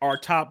up our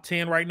top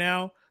 10 right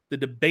now. The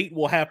debate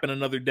will happen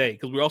another day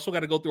because we also got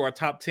to go through our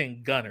top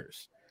 10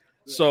 gunners.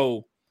 Yeah.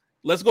 So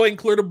let's go ahead and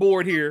clear the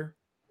board here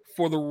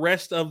for the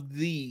rest of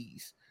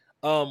these.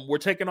 We're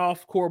taking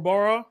off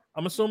Korobara,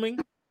 I'm assuming.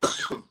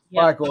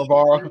 Bye,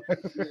 Korobara.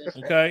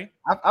 Okay.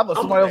 I thought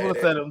somebody else would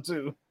have said him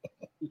too.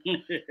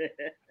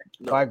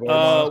 Bye,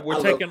 Korobara.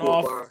 We're taking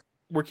off.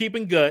 We're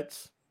keeping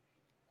Guts.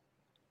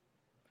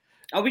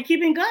 Are we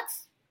keeping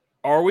Guts?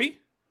 Are we?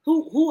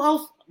 Who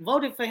else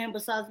voted for him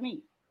besides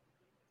me?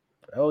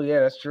 Oh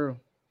yeah, that's true.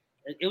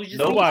 It was just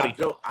nobody.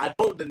 I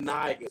don't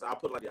deny it. I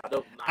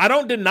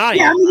don't deny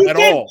him at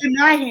all.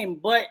 Deny him,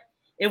 but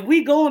if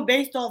we going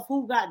based off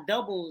who got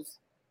doubles,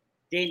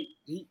 then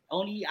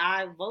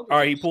I voted. All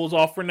right, he pulls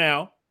off for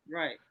now.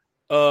 Right.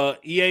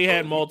 EA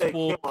had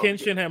multiple.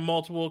 Kenshin had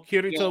multiple.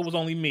 Kirito was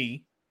only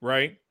me,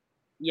 right?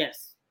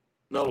 Yes.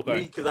 No,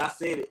 okay. Because I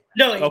said it.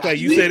 No. Okay,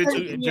 you said it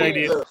too. Jay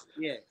did.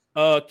 Yeah.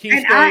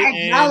 Kingstoy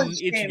and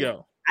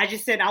Ichigo. I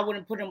just said I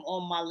wouldn't put him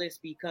on my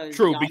list because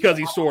because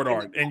he's sword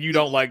art and you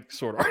don't like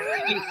sword art.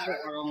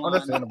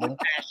 Understandable.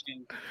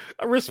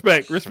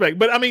 Respect.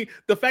 But I mean,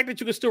 the fact that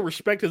you can still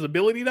respect his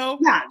ability though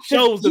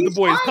shows that the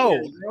boy is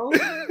cold.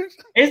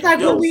 It's like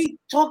what we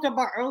talked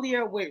about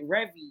earlier with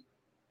Revy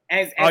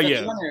as a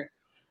runner.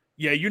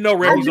 Yeah, you know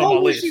Revy's on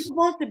my list. She's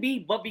supposed to be,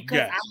 but because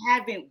I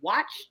haven't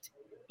watched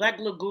Black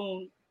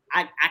Lagoon,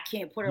 I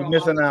can't put her. You're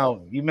missing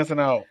out. You're missing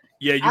out.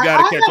 Yeah, you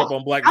got to catch up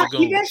on Black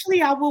Lagoon.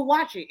 Eventually, I will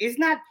watch it. It's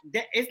not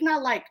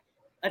like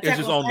Attack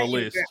just on on the Titan,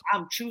 list.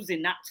 I'm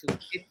choosing not to.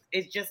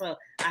 It's just I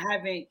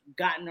haven't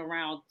gotten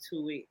around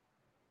to it.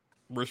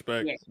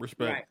 Respect.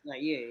 Right.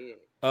 Like yeah.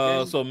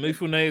 So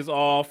Mifune's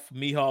off,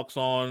 Mihawk's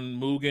on,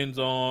 Mugen's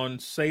on,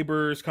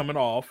 Saber's coming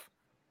off.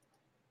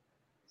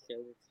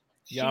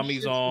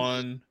 Yami's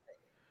on,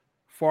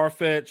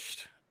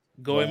 Farfetched,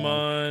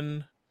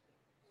 Goemon.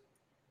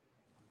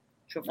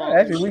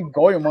 Actually, we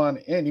Goemon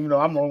in, even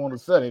though I'm the only one who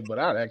said it, but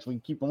I'd actually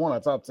keep him on our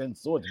top 10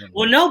 swordsmen.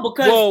 Well, no,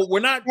 because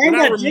we're not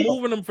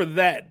removing them for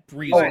that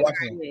reason.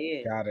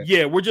 Got it.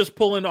 Yeah, we're just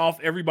pulling off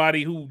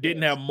everybody who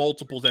didn't have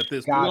multiples at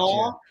this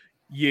point.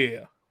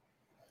 Yeah.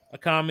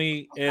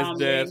 Akami is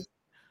death.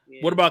 Yeah.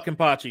 What about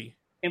Kenpachi?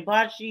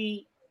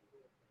 Kenpachi,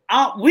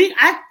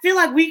 I feel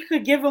like we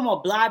could give him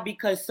a blind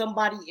because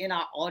somebody in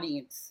our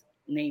audience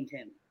named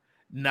him.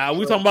 Nah,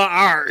 we talking about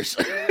ours.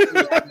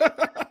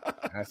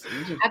 I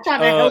tried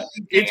to help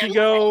you.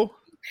 Ichigo,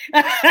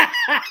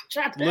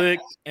 Lick,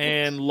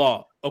 and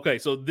Law. Okay,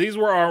 so these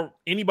were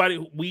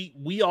anybody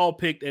we all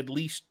picked. At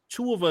least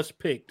two of us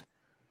picked.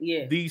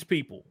 Yeah, these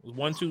people.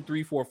 1, 2,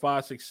 3, 4,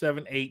 5, 6,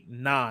 7, 8,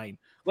 9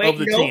 of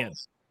the 10.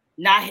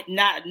 Not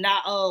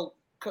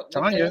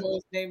Tanya.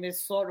 His name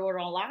is Sword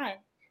Art Online.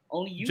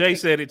 Only you. Jay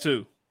said it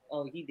too.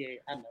 Oh, he did.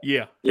 I know.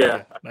 Yeah.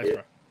 That's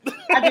right.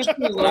 I just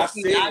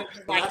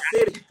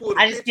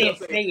can't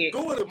say it.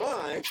 Go into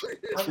mine.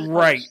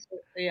 Right.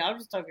 Yeah, I'm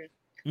just talking.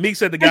 Meek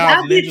said the guy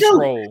on Ninja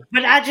Scroll.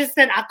 But I just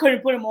said I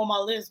couldn't put him on my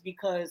list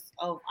because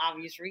of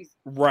obvious reasons.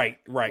 Right.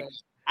 But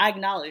I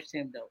acknowledged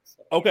him though.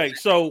 So. Okay,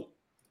 so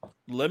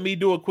let me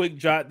do a quick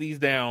jot these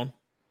down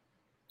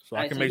so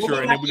I can make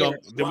sure, and then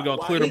we're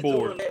gonna clear the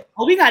board.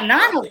 Oh, we got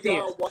 9 up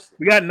there.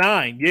 We got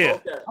 9, yeah.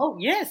 Okay. Oh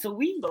yeah, so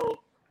we.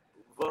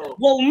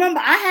 Well, remember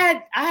I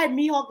had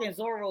Mihawk and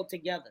Zoro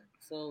together.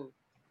 So,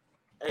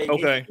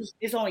 okay,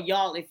 it's on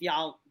y'all if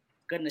y'all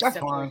gonna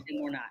separate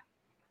them or not.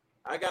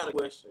 I got a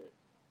question.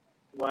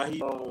 While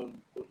he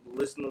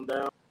listing them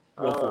down,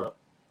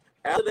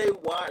 after they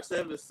watch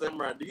Seven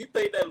Samurai, do you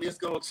think that list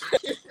gonna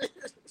change?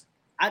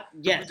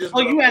 Yes.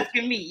 Oh, you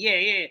asking me?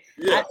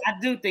 Yeah. I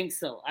do think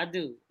so. I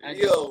do.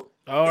 Yo,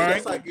 all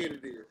right. I get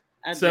it here.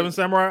 Seven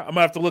Samurai. I'm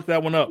gonna have to look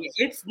that one up. Yeah,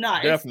 it's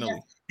not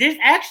definitely. There's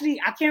actually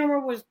I can't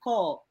remember what it's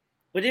called.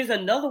 But there's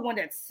another one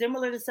that's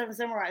similar to Seven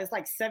Samurai. It's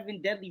like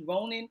 7 Deadly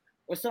Ronin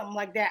or something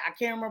like that. I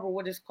can't remember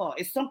what it's called.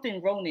 It's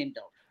something Ronin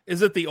though.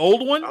 Is it the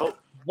old one? Oh.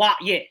 Wow,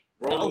 yeah.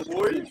 Ronin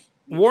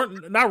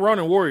Warriors? Not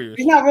Ronin Warriors.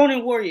 It's not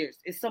Ronin Warriors.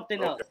 It's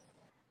something else.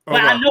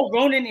 But I know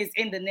Ronin is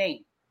in the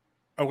name.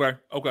 Okay.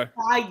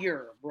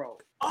 Fire, bro.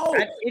 Oh,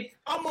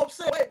 I'm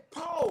upset. Wait,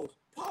 pause.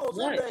 What?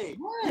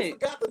 What? You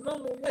forgot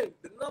the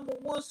number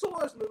one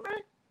swordsman, man.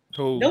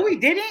 Who? No, we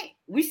didn't.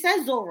 We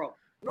said Zoro.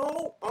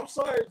 No, I'm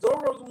sorry.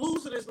 Zoro's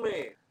losing this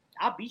man.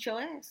 I'll beat your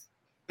ass.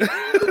 The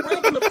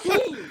ranking of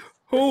kings.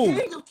 Who?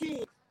 The king of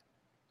kings.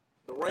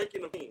 The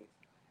ranking of kings.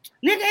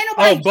 Nigga, ain't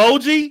nobody.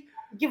 Boji?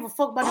 Give a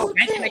fuck about the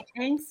ranking of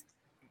kings.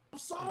 I'm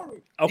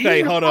sorry.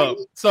 Okay, hold up.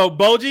 So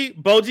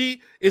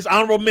Boji is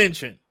honorable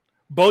mention.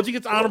 Boji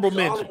gets honorable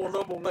mention.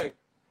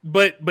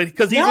 But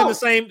because he's in the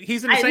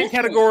same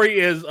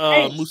category as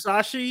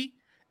Musashi.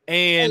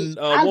 And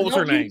what was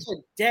her name? To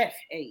death,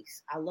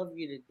 Ace. I love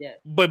you to death.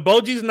 But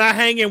Boji's not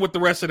hanging with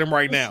the rest of them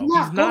right now.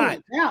 He's not.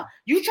 Now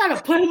you trying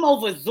to put him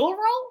over Zoro?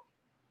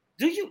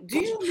 Do you know?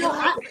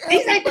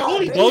 These ain't the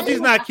only. Boji's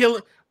not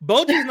killing.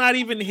 Boji's not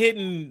even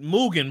hitting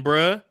Mugen,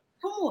 bruh.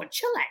 Come on,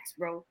 chillax,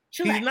 bro.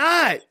 Chillax. He's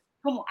not.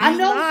 Come on, I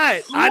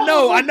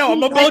know.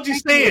 I'm a Boji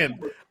stan.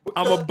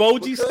 I'm a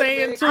Boji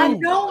stan too. I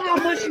know how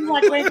much you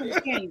like Ranking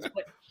Kings,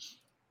 but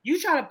you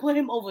try to put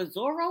him over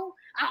Zoro?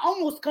 I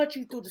almost cut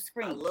you through the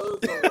screen. I love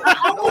Zoro.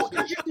 I almost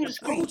cut you through the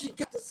screen. Boji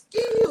got the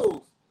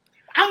skills.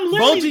 I'm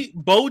literally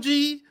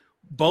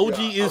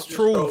Boji is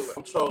truth.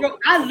 Bro,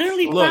 I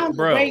literally found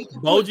a way to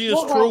Boji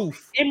is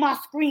truth in my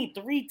screen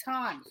 3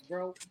 times,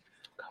 bro.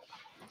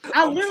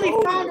 I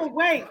literally found a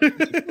way to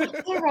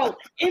put Zoro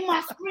in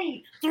my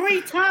screen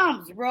 3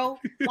 times, bro.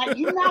 Like,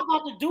 you're not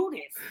about to do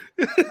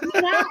this.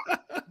 You're not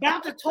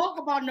about to talk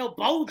about no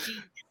Boji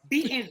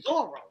beating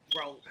Zoro,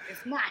 bro.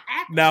 It's not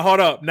happening. Now, hold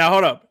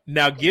up.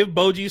 Now, give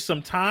Boji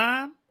some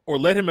time or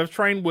let him have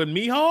trained with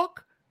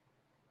Mihawk,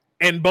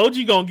 and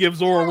Boji gonna give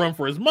Zoro a run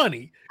for his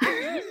money.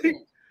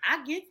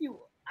 I give you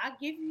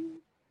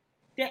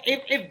that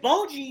if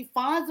Boji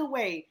finds a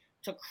way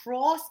to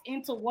cross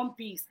into One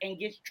Piece and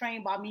gets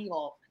trained by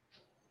Mihawk,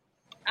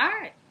 all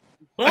right.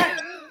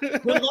 But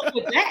good luck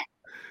with that.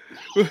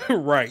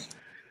 Right.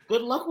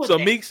 Good luck with that.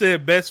 So Meek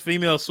said best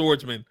female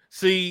swordsman.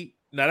 See,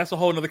 now that's a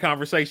whole nother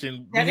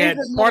conversation. We had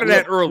part of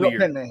that earlier.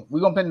 We're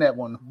gonna pin that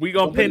one. We're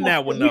gonna pin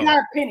that one though. We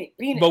gotta pin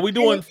it. But we're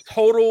doing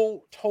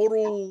total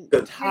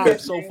top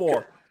so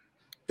far.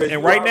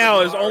 And right now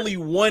there's only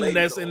one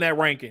that's in that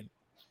ranking.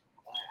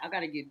 I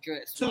gotta get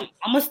dressed. I'm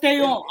gonna stay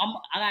on.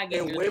 I gotta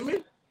get dressed.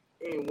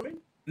 Women?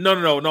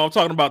 No. I'm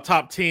talking about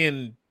top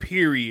 10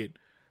 period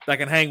that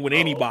can hang with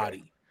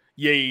anybody.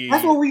 Okay. Yeah.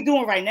 That's what we're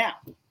doing right now.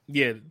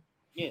 Yeah.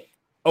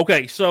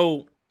 Okay,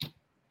 so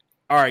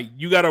all right,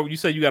 you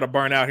said you gotta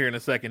burn out here in a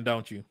second,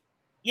 don't you?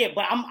 Yeah,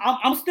 but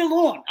I'm still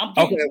on. I'm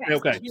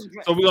okay.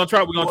 So we're gonna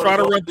try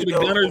to run through the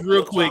Gunners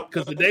real quick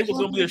because today was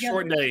gonna be a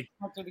short day.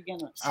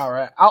 All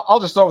right, I'll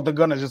just start with the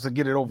Gunners just to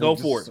get it over. Go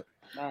for it.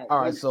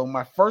 All right, so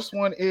my first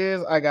one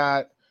is I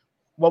got.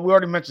 Well, we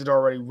already mentioned it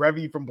already.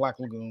 Revy from Black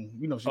Lagoon.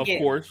 You know, of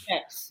course.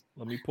 Yes.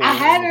 Let me pull. I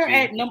had her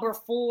at number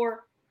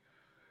 4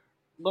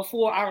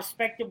 before I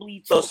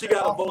respectively. So she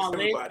got a vote from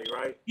everybody,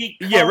 right?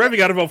 Yeah, Revy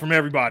got a vote from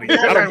everybody.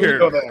 I don't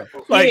care.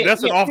 Like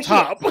that's an off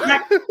top.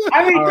 I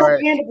already told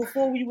Panda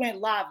before we went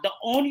live. The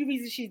only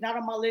reason she's not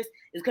on my list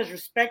is because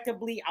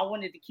respectively, I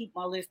wanted to keep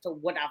my list to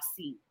what I've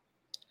seen.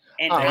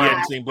 And I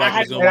hadn't seen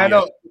Black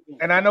Lagoon.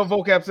 And I know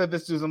Vocab said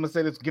this too. So I'm gonna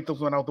say this. Get this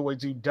one out the way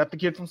too. Death the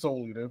Kid from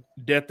Soul Eater.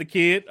 Death the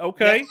Kid.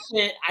 Okay.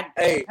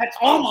 That's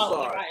all my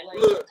list. Right? Like,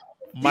 look,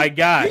 my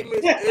guy. He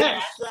missed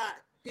every shot.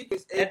 He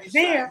missed every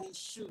shot he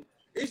shoot.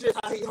 It's just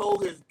how he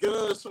hold his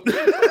guns from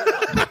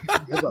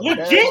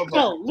legit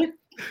though.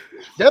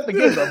 Death the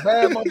Kid's a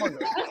bad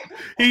motherfucker.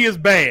 He is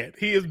bad.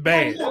 He is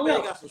bad.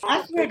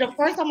 I swear, the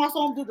first time I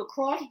saw him do the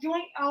cross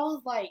joint, I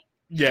was like,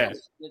 yeah.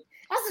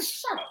 I said,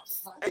 shut up,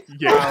 son.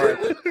 Yeah.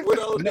 What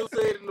old dude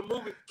said in the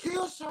movie,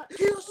 kill shot.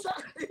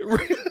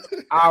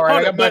 All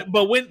right,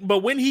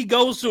 but when he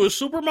goes to a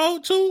super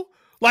mode too,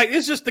 like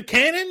it's just the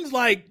cannons,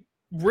 like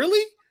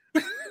really?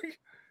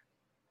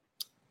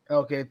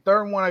 Okay,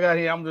 third one I got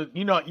here. I'm just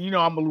I'm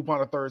gonna loop on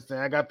the third thing.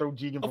 I got throw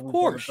Jigen from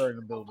the third in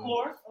the building.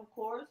 Of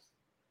course.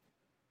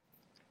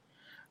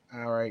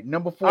 All right,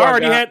 number 4. I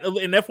already had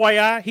an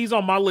FYI. He's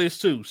on my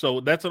list too,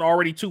 so that's an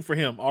already 2 for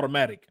him,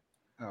 automatic.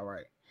 All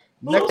right.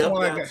 Next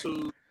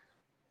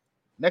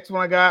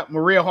one I got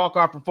Maria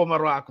Hawkeye from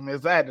Fullmetal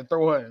Alchemist. I had to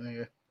throw her in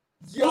there.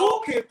 Yo,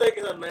 can't think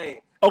of her name.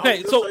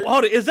 Okay, so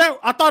hold it. Is that?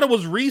 I thought it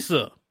was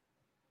Risa.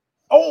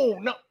 Oh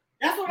no,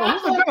 that's what I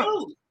thought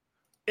too.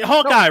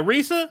 Hawkeye,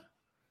 Risa.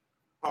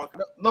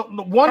 No,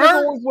 the one is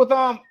always with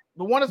The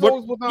one is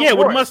always with yeah,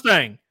 with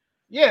Mustang.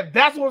 Yeah,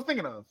 that's what I was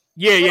thinking of.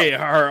 Yeah,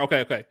 her.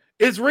 Okay.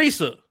 It's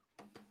Risa.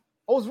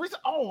 Oh, it's Risa.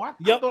 Oh,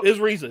 it's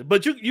Risa.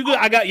 But you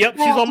I got. Yep,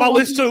 she's on my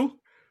list too.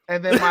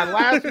 And then my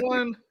last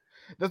one,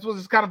 this was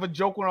just kind of a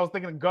joke when I was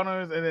thinking of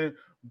Gunners, and then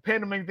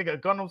Panda made me think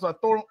of Gunners, so I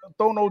throw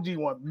an OG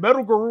one.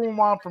 Metal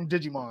Garurumon from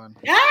Digimon.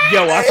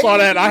 Yo, I saw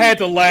that. I had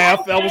to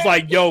laugh. I was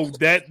like, yo,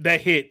 that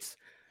hits.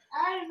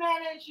 I ain't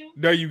mad at you.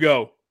 There you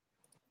go.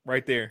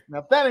 Right there. Now,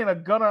 if that ain't a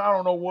Gunner, I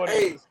don't know what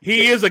it is.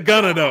 He is a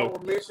Gunner,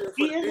 though.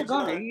 He is a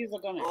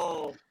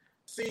Gunner.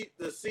 See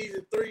the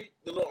season 3,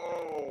 the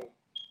little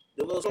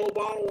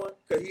snowball one,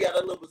 because he got a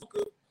little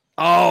bazooka.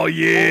 Oh,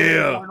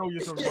 yeah. I know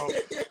you're talking about.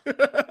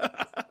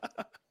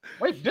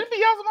 Wait, didn't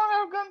Beelzemon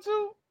have a gun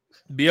too?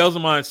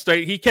 Beelzemon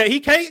stayed. He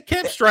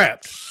kept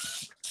strapped.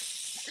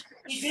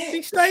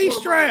 He stayed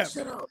strapped.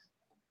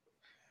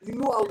 You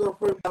knew I was gonna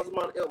put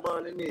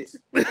Beelzemon in this.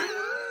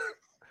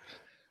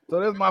 So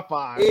that's my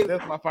 5.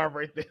 That's my 5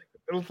 right there.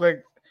 It looks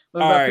like.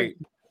 All right.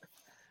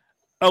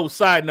 Oh,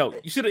 side note.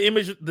 You see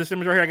this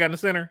image right here I got in the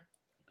center?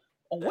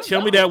 Oh,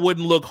 tell me that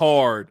wouldn't look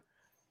hard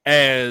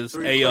as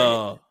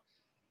 3D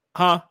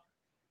a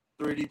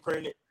 3D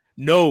printed?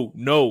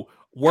 No.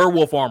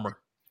 Werewolf armor.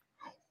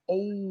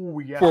 Oh,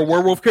 yeah. For a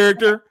werewolf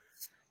character?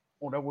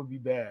 Oh, that would be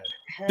bad.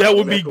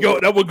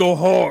 That would go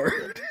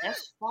hard.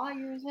 That's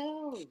fire as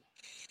hell.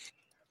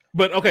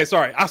 But okay,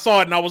 sorry. I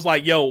saw it and I was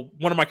like, yo,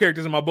 one of my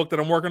characters in my book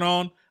that I'm working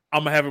on,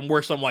 I'm gonna have him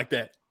wear something like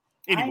that.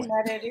 Anyway. I ain't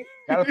mad at it.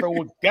 Gotta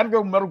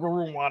go Metal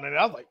Garurumon in it.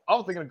 I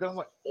was thinking of guns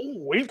like,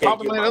 oh, he's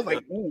popping in. I was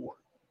like, ooh.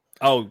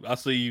 Oh, I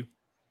see you.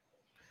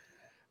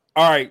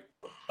 All right.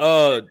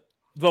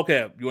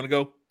 Vocab, you wanna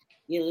go?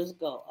 Yeah, let's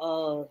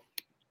go.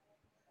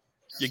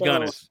 Your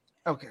Gunners.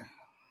 Okay.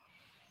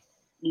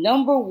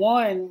 Number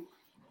 1,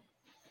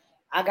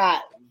 I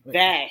got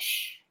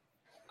Vash.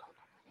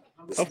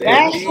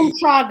 Vash from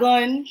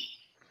Trigun.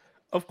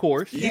 Of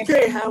course. You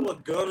can't have a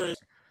Gunner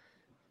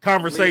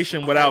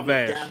conversation without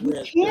Vash.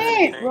 You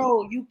can't,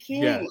 bro. You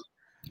can't.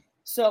 Yeah.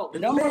 So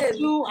number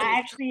 2, I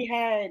actually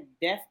had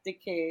Death the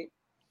Kid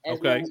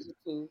as number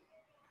 2.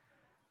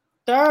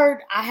 Third,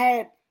 I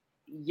had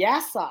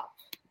Yasopp,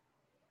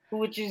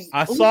 which is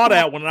I saw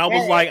that one and I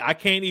was like, I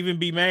can't even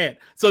be mad.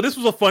 So this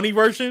was a funny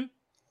version,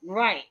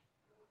 right?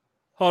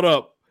 Hold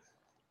up.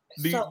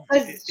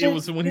 It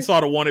was when he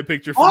saw the wanted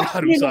picture for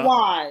Marksman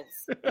Wise.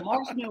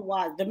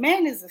 The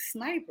man is a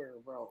sniper,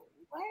 bro.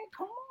 Like,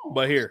 come on.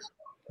 But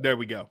there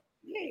we go.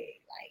 Yeah,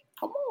 like,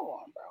 come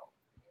on,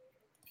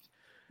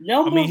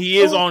 bro. He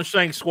is on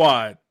Shank's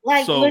squad.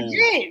 Like,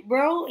 legit,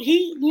 bro.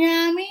 You know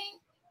what I mean?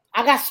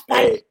 I got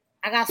Spike.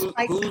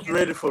 Who's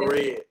ready for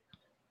Red?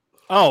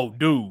 Oh,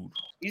 dude.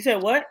 You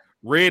said what?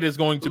 Red is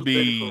going to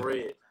be.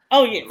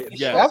 Oh yeah.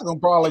 That's gonna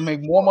probably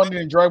make more money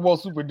than Dragon Ball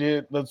Super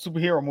did, the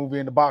superhero movie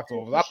in the box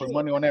office. I put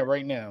money on that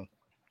right now.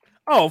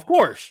 Oh, of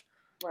course.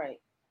 Right.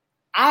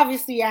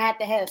 Obviously, I had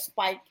to have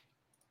Spike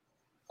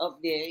up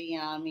there. You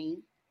know what I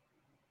mean?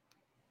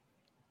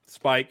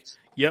 Spike.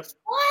 Yep.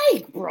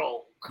 Spike,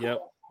 bro. Come on,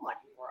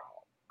 bro.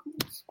 Come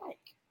on, Spike.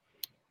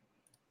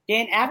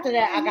 Then after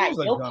that, I got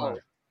Yoko.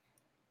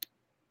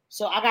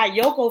 So I got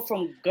Yoko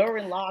from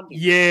Gurren Lagann.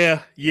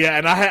 Yeah,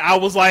 and I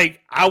was like,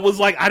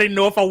 I didn't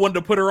know if I wanted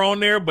to put her on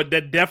there, but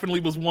that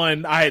definitely was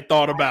one I had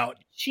thought about.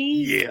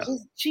 She's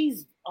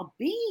a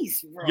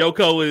beast, bro.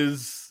 Yoko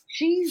is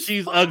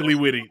she's ugly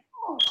with it.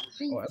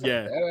 That's a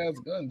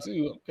badass gun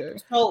too. Okay.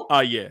 So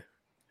yeah,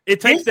 it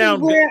takes down.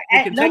 It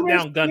can take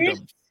down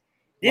Gundams.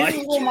 This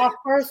is where my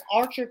first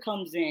archer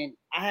comes in.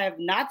 I have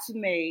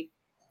Natsume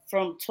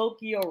from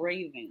Tokyo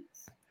Ravens.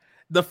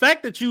 The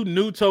fact that you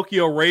knew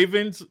Tokyo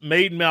Ravens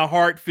made my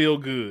heart feel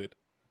good.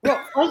 Bro,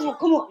 first of all,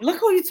 come on, look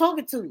who you're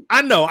talking to.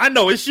 I know,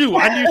 it's you.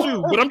 I knew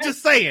you, but I'm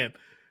just saying.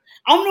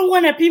 I'm the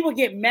one that people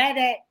get mad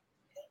at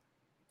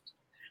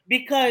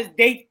because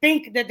they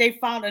think that they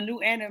found a new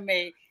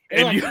anime.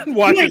 And like, you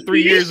watched it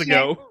 3 years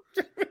ago.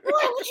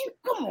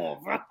 Come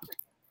on, bro.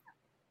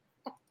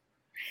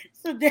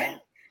 So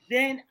then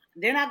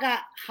I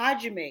got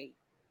Hajime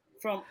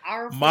from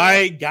our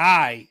my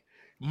guy.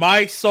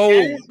 My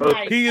soul.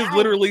 He is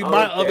literally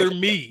my other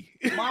me.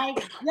 My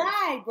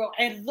guy, bro.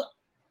 And look,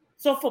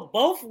 so for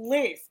both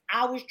lists,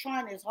 I was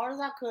trying as hard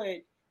as I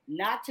could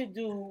not to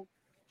do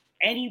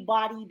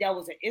anybody that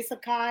was an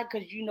isekai,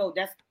 because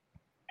that's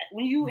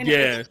when you in an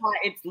isekai,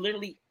 it's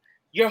literally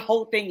your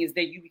whole thing is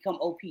that you become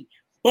OP.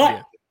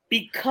 But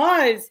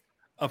because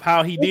of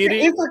how he did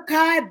it,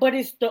 isekai, but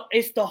it's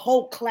the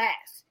whole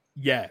class.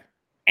 Yeah.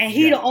 And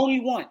he the only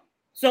one.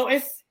 So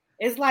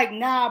it's like,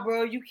 nah,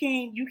 bro, you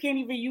can't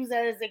even use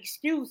that as an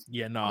excuse.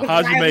 Yeah, no,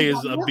 Hajime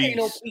is a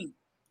beast.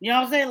 You know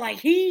what I'm saying? Like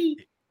he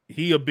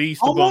a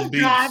beast almost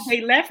among died. beasts.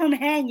 They left him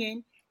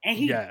hanging, and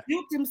he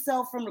built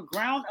himself from the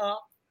ground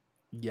up.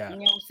 Yeah, you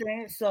know what I'm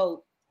saying.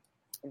 So,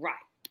 right.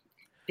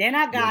 Then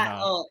I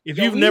got. If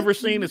you've never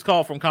seen, it's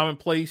called From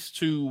Commonplace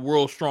to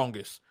World's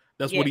Strongest.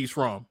 That's what he's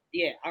from.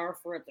 Yeah, I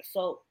refer to.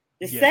 So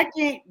the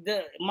second,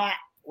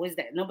 was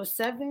that number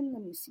 7?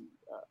 Let me see.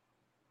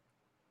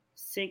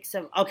 6,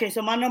 7. Okay,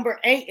 so my number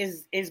 8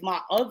 is my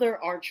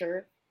other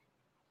archer.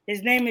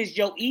 His name is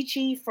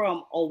Yoichi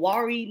from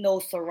Owari no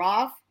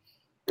Seraph.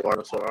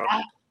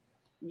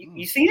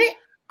 You seen it?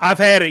 I've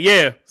had it,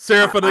 yeah.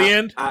 Seraph of the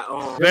End.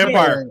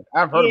 Vampire.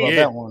 I've heard about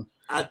that one.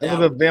 It was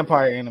a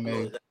vampire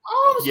anime.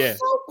 Oh, I'm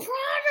so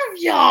proud of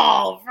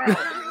y'all, bro.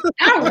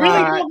 I really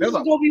thought this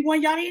was gonna be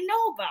one y'all didn't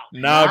know about.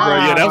 Nah,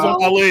 bro, that's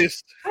on my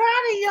list.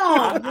 Proud of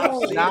y'all, bro.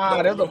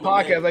 Nah, there's a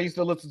podcast I used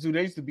to listen to.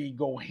 They used to be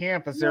go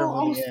ham for Seraph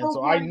of the End,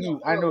 so I knew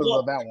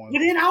about that one. But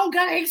then I don't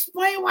gotta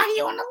explain why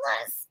he on the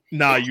list.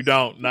 No, you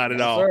don't. Not at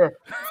all. Sir.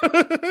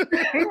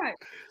 Right.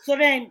 So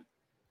then,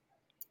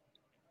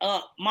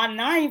 my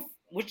 9th,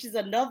 which is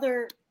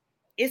another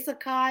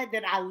isekai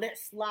that I let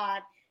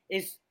slide,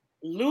 is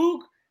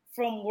Luke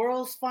from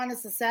World's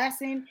Finest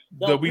Assassin.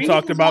 That we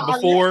talked about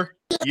before.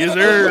 Yes,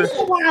 sir.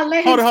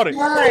 Hold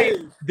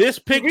on. This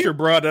picture,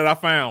 bro, that I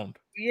found.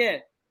 Yeah.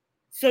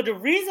 So the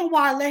reason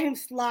why I let him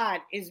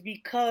slide is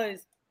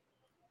because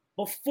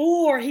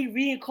before he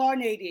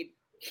reincarnated,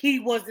 he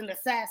was an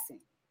assassin.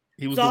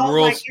 He was the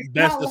world's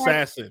best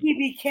assassin. He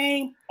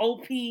became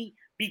OP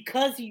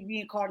because he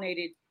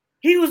reincarnated.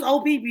 He was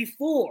OP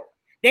before.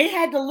 They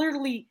had to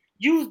literally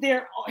use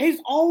his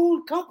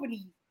own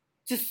company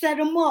to set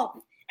him up,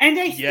 and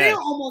they still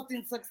almost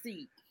didn't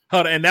succeed.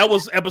 And that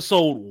was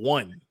episode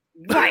 1.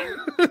 Right.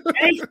 And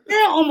they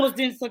still almost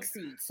didn't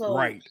succeed. So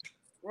right.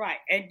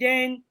 And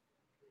then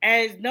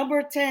as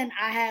number 10,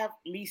 I have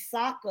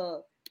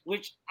Misaka,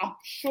 which I'm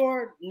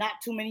sure not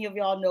too many of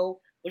y'all know,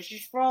 but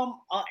she's from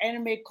an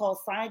anime called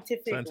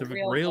Scientific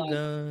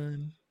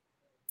Railgun.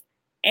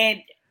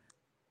 And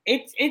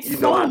it's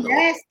so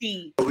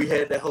nasty. We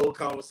had that whole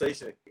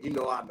conversation. I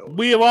know.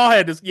 We have all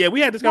had this. Yeah,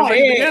 we had this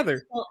conversation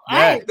together. So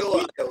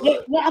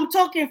I'm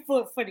talking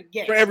for the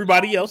guests. For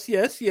everybody else,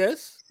 yes.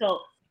 So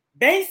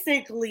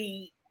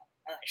basically,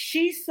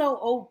 she's so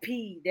OP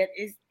that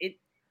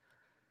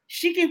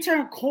she can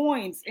turn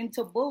coins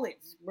into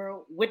bullets,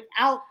 bro,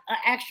 without an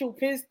actual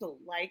pistol.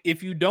 Like,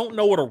 if you don't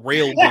know what a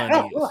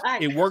railgun is,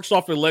 it works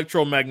off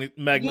magnetism.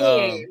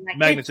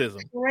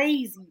 It's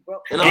crazy, bro.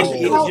 And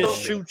it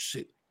just shoots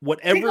it.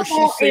 Whatever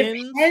she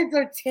sends, heads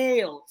or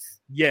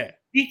tails,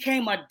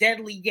 became a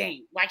deadly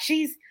game. Like,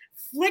 she's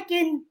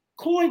flicking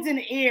coins in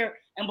the air,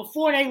 and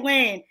before they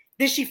land,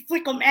 then she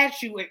flick them at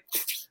you.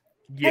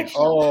 And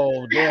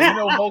oh, damn. You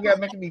know what Bogat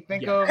making me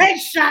think of?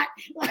 Headshot.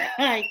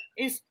 Like,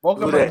 it's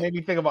Bogat made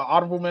me think of an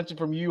audible mention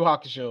from Yu Yu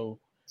Hakusho.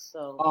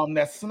 So,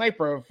 that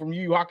sniper from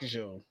Yu Yu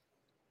Hakusho.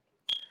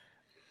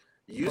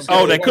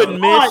 That couldn't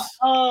miss.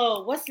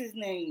 Oh, what's his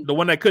name? The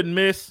one that couldn't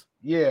miss.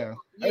 Yeah.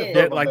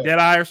 Like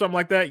Deadeye or something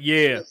like that.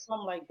 Yeah.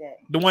 Something like that.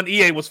 The one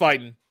EA was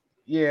fighting.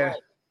 Yeah.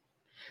 Right.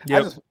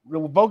 Yep.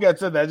 When Bogat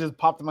said that, it just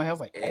popped in my head. I was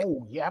like,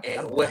 oh, yeah.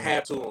 And what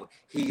happened to him?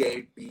 He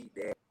ain't beat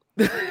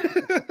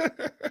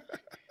that.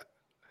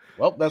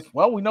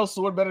 Well, we know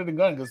sword better than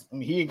gun because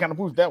he ain't kind of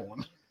proved that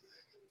one.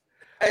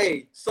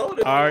 Hey, so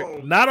did all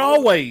right. Not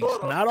always,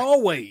 but not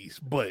always,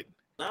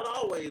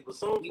 but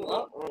so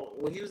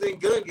when he was in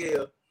Gun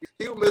Gale,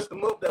 he messed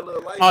him up that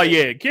little light. Oh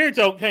yeah,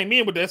 Kirito came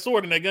in with that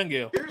sword in that Gun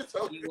Gale.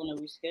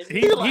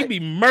 He be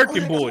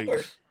murking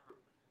boys.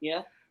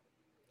 Yeah.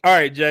 All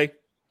right, Jay.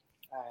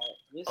 All right.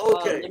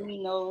 Okay. Let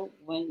me know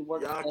when you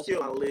work. Y'all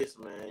killed my list,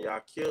 man. Y'all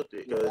killed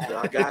it. Because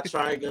I got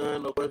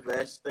Trigun, of course,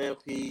 Vash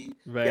Stampede,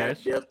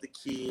 got Death the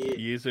Kid.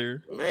 Yes,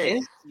 sir. Man.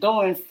 It's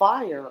going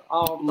fire.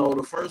 So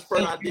the first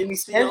person I didn't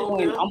see on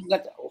there, I'm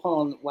gonna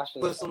hold on, watch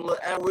this. Put some little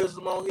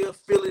aneurysm on here,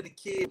 Philly the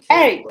Kid.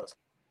 Hey!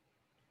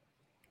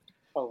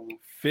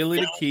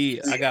 Philly the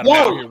Kid. I got him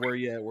out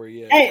here. Where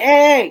you at?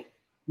 Hey.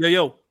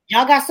 Yo.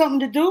 Y'all got something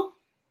to do?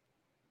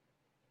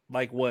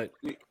 Like what?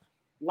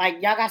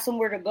 Like y'all got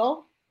somewhere to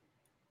go?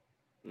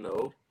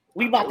 No.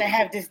 We about to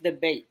have this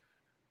debate.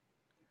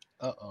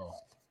 Uh-oh.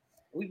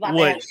 We about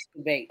to have this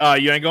debate.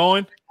 You ain't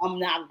going? I'm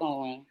not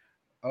going.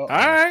 All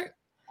right.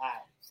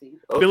 See?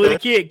 Okay. Philly the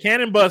Kid,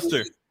 Cannon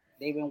Buster.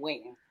 They've been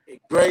waiting.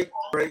 Great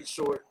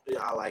short. Yeah,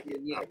 I like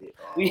it.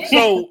 Yeah.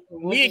 So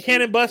me and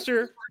Cannon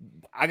Buster,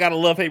 I got a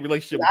love-hate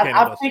relationship with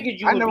Cannon Buster.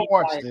 I never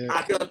watched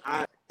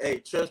it. Hey,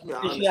 trust me, I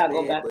understand.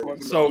 Go back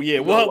so yeah,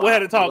 we'll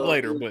have to talk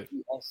later, but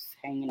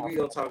we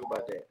gonna talk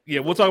about that. Yeah,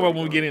 we'll talk about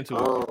when we get into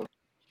it.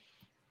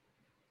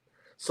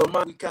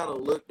 Somebody kind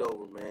of looked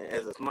over, man,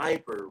 as a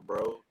sniper,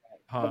 bro.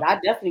 But I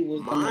definitely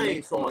was.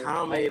 Mine from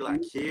how many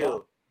like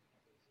killed.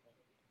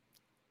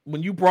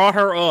 When you brought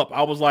her up,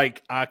 I was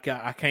like, I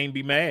can't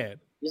be mad.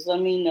 Just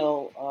let me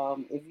know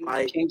if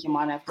you change your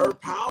mind after. Her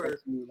power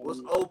was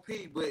OP,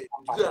 but you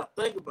gotta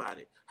think about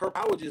it. Her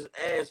power just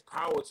adds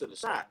power to the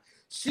shot.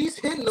 She's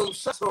hitting them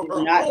shots on her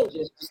own.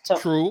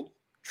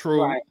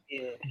 True. Right,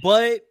 yeah.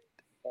 But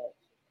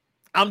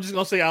I'm just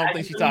gonna say I don't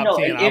think she's top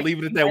 10. I'll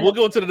leave it at that. We'll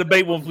go into the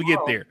debate once we get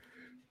there.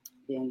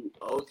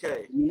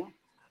 Okay.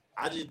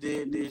 I just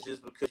did this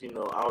just because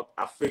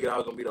I figured I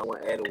was gonna be the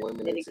one adding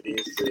women into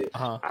this.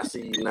 I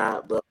see you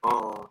not, but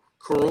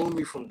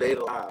Karumi from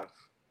Data Live.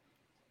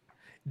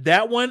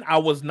 That one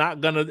I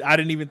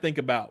didn't even think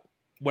about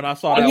when I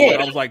saw that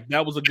one. I was like,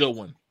 that was a good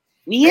one.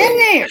 We in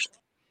there.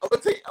 I'm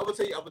gonna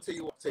tell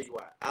you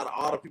why. Out of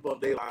all the people on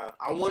Data Live,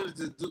 I wanted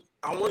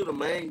the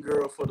main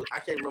girl I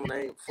can't remember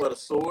the name for the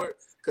sword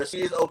because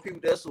she is OP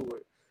with that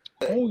sword.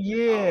 Oh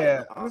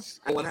yeah,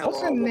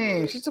 what's her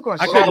name? She took on.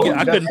 I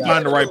couldn't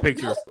find the right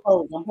picture.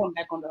 Oh, I'm going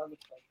back on the other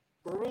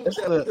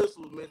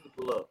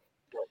side.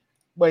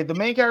 Wait, the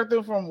main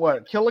character from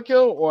what? Kill la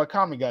Kill or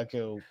Kami got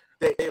killed?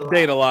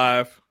 Data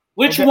Live.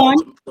 Which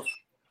one?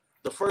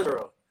 The first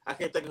girl. I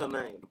can't think of her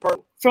name. The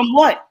purple. From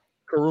what?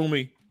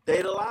 Karumi.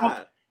 Data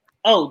Live.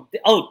 Oh.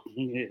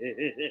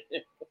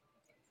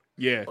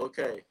 Yeah.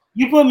 Okay.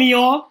 You put me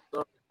on.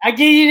 I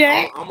give you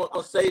that. I'm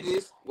gonna say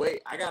this.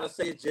 Wait, I gotta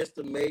say it just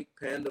to make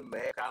Panda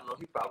mad. I know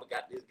he probably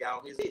got this guy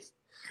on his list.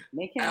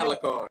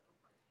 Alucard.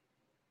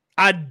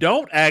 I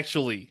don't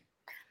actually.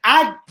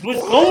 I was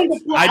going to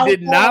put. I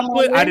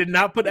did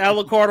not put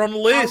Alucard on the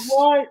list.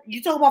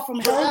 You talk about from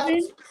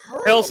Helsing?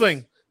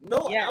 Helsing. No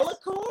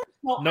Alucard.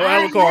 No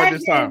Alucard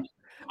this time.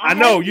 I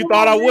know you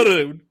thought I would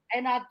have,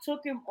 and I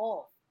took him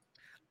off.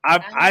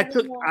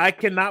 I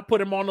cannot put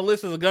him on the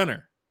list as a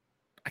gunner.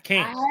 I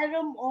can't. I had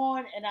him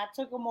on and I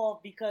took him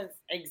off because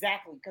I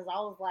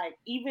was like,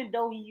 even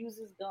though he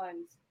uses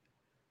guns,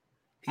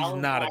 he's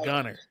not a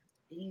gunner.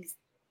 He's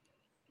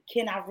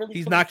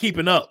not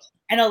keeping up.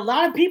 And a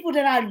lot of people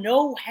that I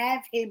know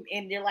have him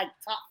in their like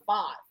top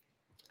 5.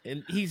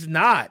 And he's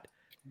not.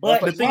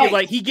 But the thing is,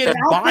 like, he gets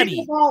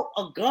bodied. About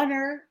a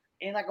gunner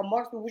and like a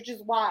marksman, which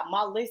is why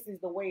my list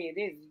is the way it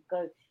is.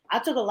 Because I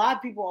took a lot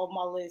of people off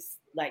my list,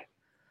 like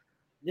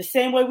the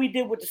same way we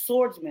did with the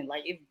swordsman.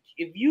 Like if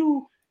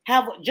you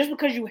just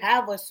because you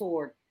have a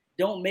sword,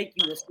 don't make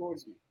you a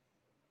swordsman.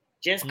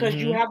 Just because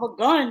you have a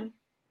gun,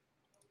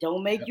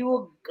 don't make you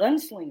a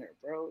gunslinger,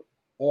 bro.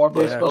 Or if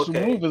their special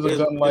move is a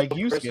gun like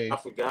Yusuke. I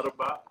forgot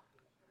about.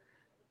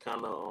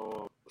 Kind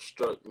of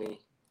struck me,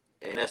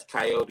 and that's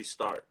Coyote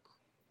Stark.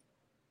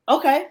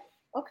 Okay.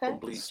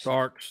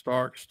 Stark.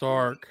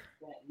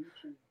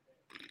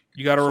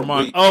 You got to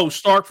remind. Oh,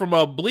 Stark from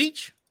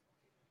Bleach.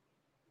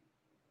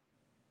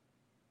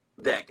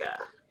 That guy.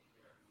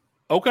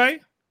 Okay.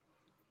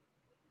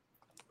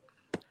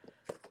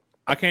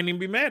 I can't even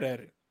be mad at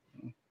it.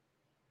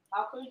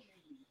 How could you?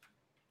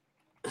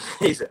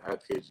 He said, "How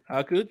could you?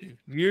 How could you?"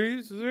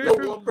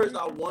 One person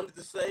I wanted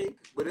to say,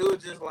 but it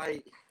was just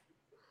like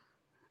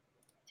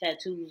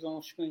tattoos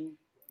on screen.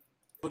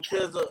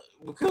 Because of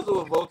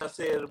what Volk I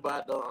said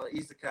about the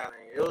Isekai,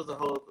 it was a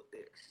whole.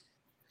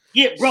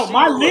 Yeah, bro.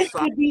 My list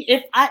would be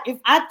if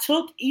I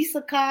took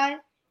Isekai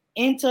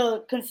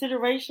into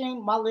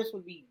consideration, my list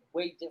would be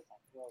way different,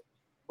 bro.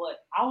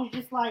 But I was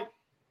just like,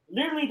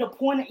 literally, the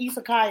point of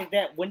Isekai is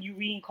that when you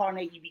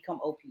reincarnate, you become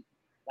OP.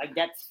 Like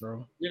that's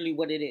really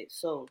what it is.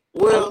 So,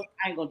 I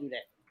ain't gonna do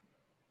that.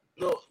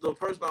 No, the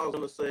person I was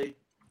gonna say,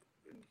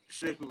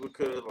 strictly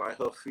because like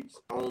her feet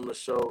on the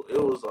show,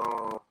 it was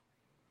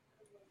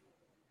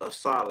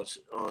Asada.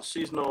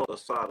 She's known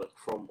as Asada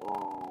from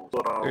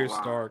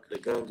Stark, the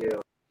Gun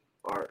Gale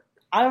art.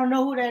 I don't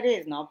know who that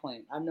is. No, I'm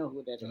playing. I know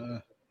who that is.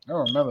 I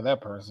don't remember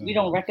that person. We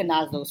don't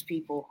recognize those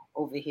people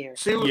over here.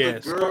 She was the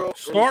girl.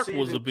 Stark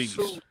was a beast.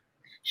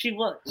 She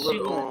was.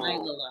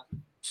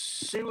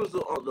 She was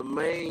the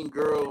main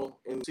girl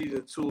in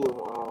season 2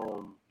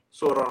 of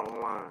Sword Art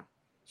Online.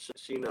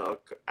 Shino.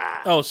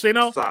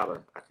 Sino.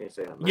 Sada. I can't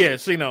say her name. Yeah,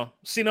 Sino.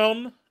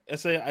 Sinon.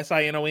 Sinon.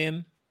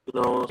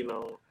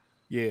 No.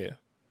 Yeah.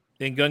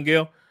 In Gun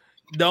Gale.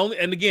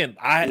 And again,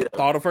 I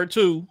thought of her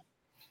too.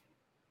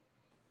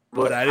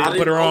 But I didn't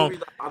put her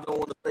on. I don't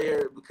want to say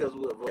her because of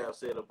what I've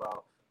said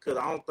about. Because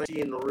I don't think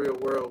she in the real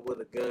world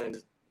with a gun.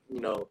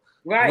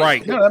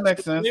 Right. No, that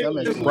makes sense.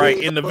 Right.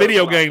 In the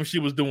video game, she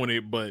was doing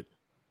it, but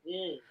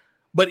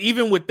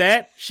even with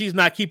that, she's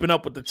not keeping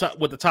up with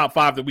the top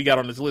 5 that we got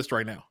on this list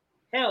right now.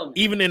 Hell no.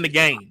 Even in the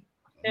game.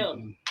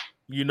 Hell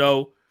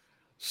no.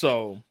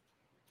 So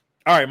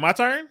all right, my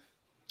turn.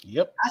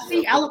 Yep. I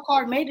see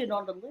Alucard made it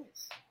on the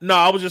list. No,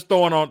 I was just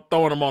throwing him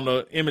on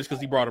the image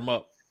because he brought him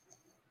up.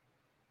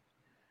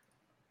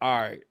 All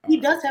right. He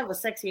does have a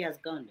sexy ass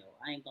gun though.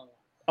 I ain't gonna lie.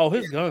 Oh,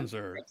 his guns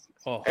are.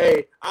 Oh.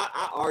 Hey,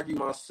 I argue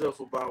myself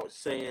about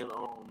saying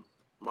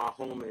my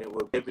homie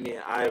with Ebony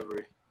and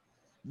Ivory.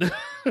 But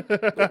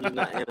he's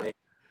not anime.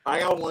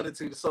 I wanted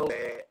to so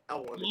bad. I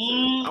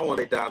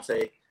wanted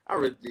Dante. I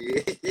really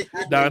did.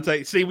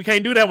 Dante. See, we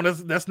can't do that one.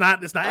 That's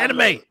not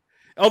anime.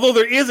 Although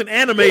there is an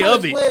anime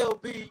of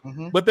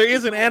it. But there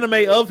is an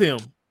anime of him.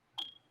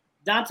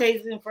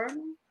 Dante's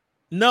Inferno?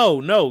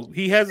 No.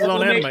 He has his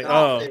own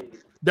anime.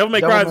 Devil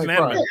May Cry is an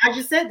anime. I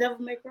just said Devil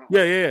May Cry.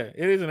 Yeah.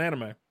 It is an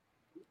anime.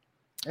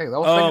 Hey, that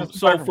was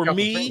so for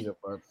me,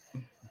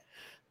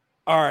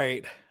 all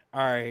right.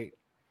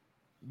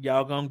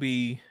 Y'all gonna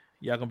be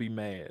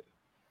mad.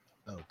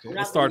 Okay.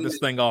 Let's start this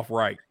thing off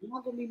right. I'm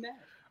not gonna be mad.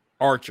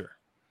 Archer.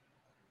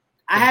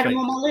 I had him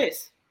on my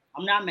list.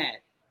 I'm not mad.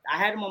 I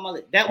had him on my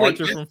list.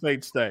 Archer from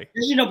Fate Stay.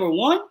 Is your number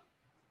 1?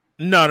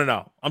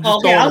 No. I'm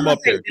just throwing him up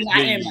there.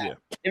 Yeah.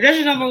 If that's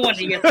your number 1,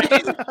 then yes, I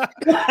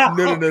am.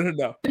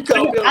 No.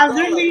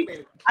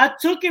 I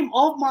took him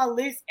off my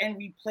list and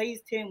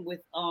replaced him with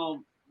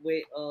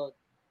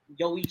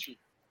Yoichi.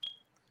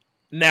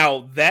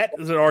 Now that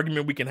is an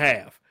argument we can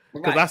have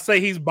because I say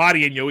he's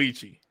bodying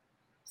Yoichi.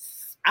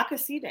 I can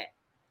see that.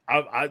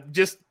 I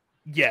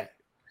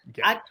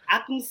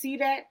can see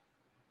that,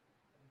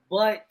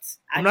 but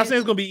I'm not saying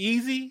it's gonna be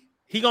easy.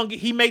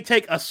 He may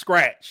take a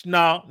scratch.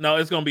 No,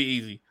 it's gonna be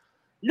easy.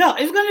 No,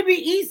 it's gonna be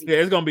easy. Yeah,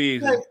 it's gonna be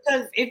easy.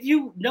 Because if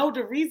you know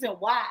the reason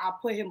why I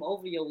put him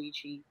over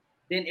Yoichi,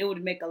 then it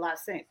would make a lot of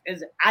sense.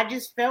 I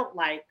just felt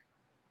like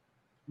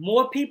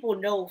more people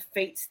know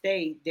Fate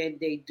Stay than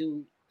they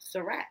do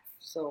Seraph.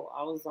 So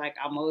I was like,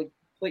 I'm gonna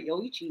put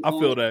Yoichi on. I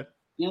feel that.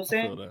 You know what I'm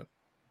saying? I feel that.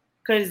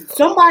 Because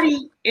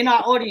somebody in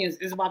our audience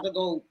is about to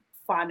go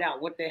find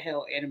out what the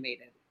hell anime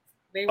that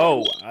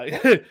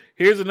is.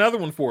 Here's another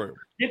one for him.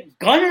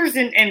 Gunners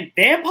and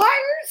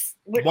vampires?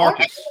 With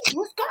Marcus.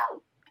 Let's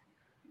go.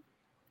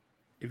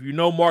 If you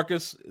know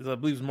Marcus, I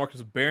believe it's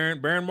Marcus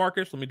Baron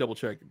Marcus. Let me double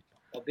check it.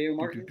 Baron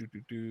Marcus?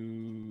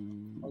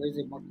 Or is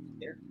it Marcus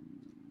there?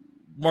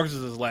 Marcus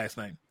is his last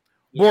name.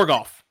 Yeah.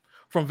 Morgoth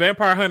from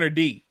Vampire Hunter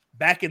D.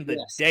 Back in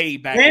the day.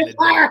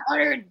 Vampire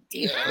Hunter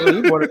D.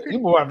 You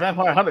brought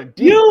Vampire Hunter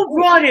D. You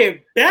brought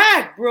it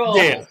back, bro.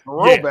 Yeah.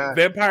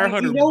 Vampire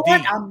Hunter D. You know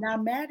what? I'm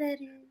not mad at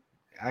it.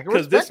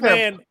 Because this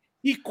man,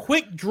 he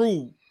quick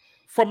drew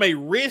from a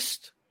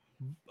wrist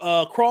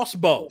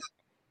crossbow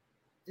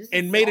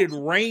and made it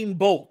rain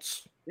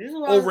bolts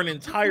over an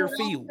entire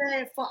field.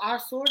 For our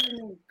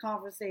swordsman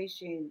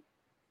conversation,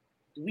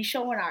 we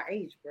showing our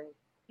age, bro.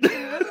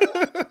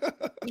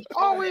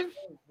 Always,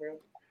 bro.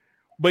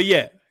 But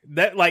yeah,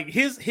 that like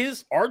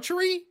his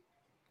archery,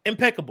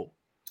 impeccable.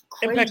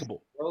 Crazy,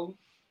 impeccable, bro.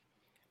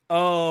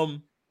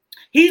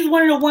 He's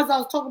one of the ones I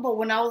was talking about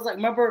when I was like,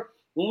 remember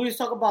when we was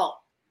talking about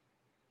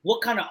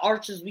what kind of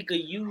archers we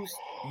could use?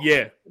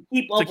 Yeah,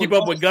 to keep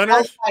up with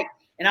gunners.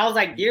 I was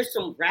like, there's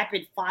some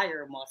rapid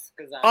fire must.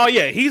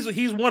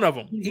 He's one of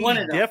them. He's one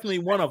of them. Definitely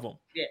one of them.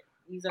 Yeah.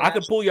 I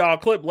could pull y'all a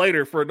clip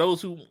later for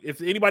those who,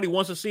 if anybody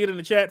wants to see it in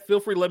the chat, feel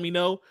free to let me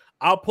know.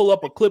 I'll pull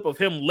up a clip of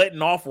him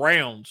letting off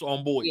rounds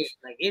on boys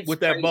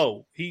with that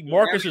bow.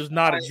 Marcus is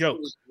not a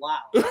joke. Wow.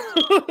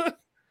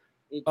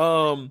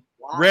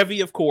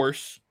 Revy, of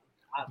course.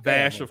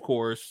 Vash, of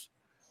course.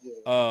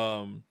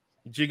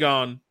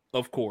 Jigon,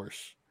 of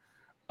course.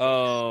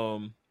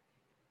 You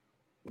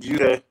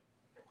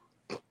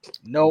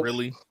no,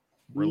 really?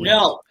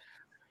 No.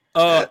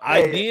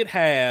 I did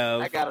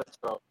have. I got a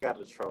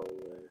troll.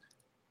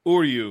 Who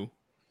are you?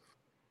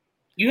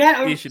 You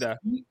had Ishida.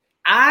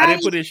 I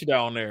didn't put Ishida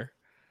on there.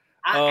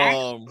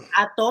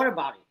 I thought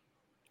about it.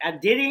 I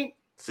didn't.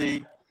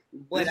 See,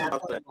 but I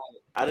thought about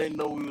it. I didn't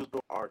know we was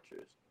doing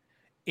archers.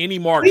 Any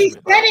marksman. We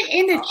said it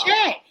in the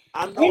chat.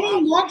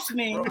 Any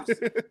marksman.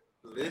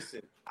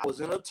 Listen, I was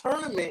in a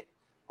tournament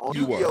on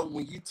Yu-Gi-Oh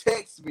when you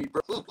text me,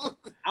 bro.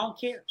 I don't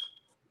care.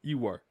 You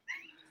were.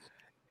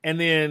 And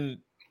then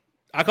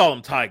I call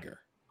him Tiger.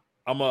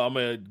 I'm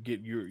gonna get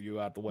you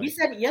out the way. You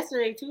said it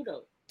yesterday too,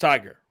 though.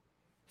 Tiger,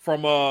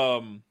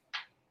 from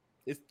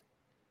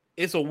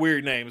it's a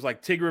weird name. It's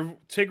like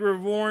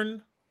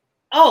Tigrevorn.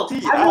 Oh, I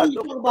know what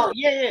you're talking about.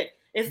 Yeah.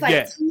 It's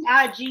like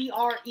Tigre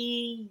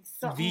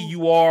something.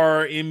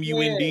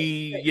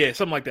 VURMUND. Yeah,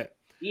 something like that.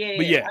 Yeah,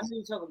 but yeah, I know what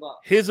you're talking about.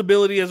 His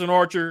ability as an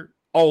archer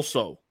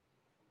also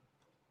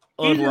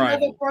He's another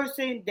unrivaled.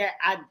 person that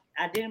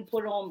I didn't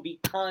put on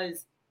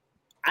because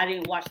I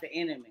didn't watch the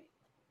anime.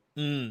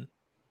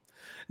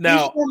 Now,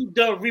 he's from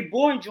the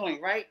Reborn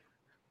joint, right?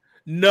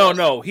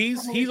 No,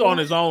 he's on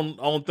his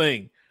own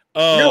thing.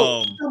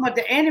 No, talking about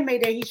the anime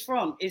that he's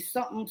from is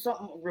something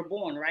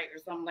Reborn, right, or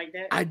something like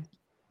that.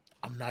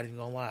 I'm not even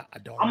gonna lie. I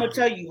don't. I'm gonna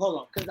tell you. Hold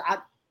on, because I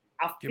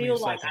feel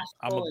like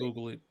I'm gonna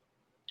Google it.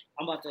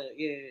 I'm about to.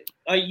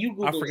 Yeah. You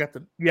Google. I forgot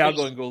the. Yeah, I'll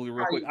go and Google it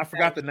real quick. I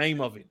forgot the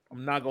name of it.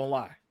 I'm not gonna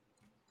lie.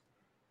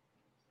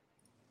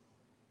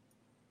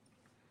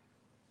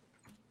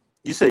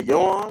 You said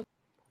Yoan?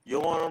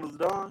 Yoan on the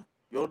Dawn?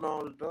 Yoan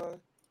on the Dawn?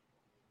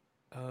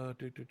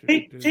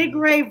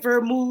 Tigray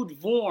Vermud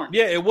Vorn.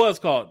 Yeah, it was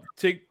called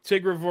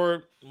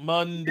Tigray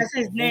Vermud. That's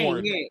his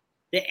name. Yeah.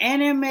 The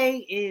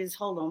anime is.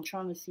 Hold on, I'm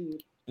trying to see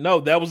it. No,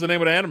 that was the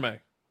name of the anime.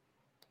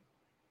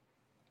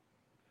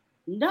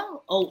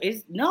 No. Oh,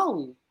 it's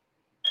no.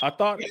 I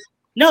thought.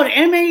 No, the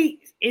anime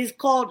is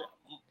called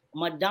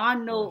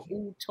Madano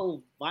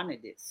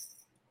Utovanidis.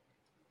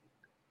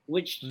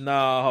 Which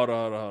No, hold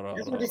on.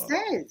 That's what it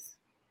says.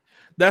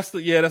 That's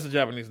the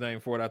Japanese name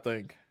for it, I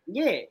think.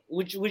 Yeah,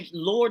 which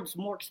Lords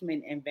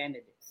Marksman and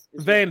Vandidus.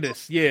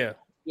 Vandis, yeah.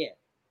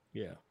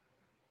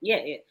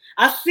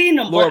 I've seen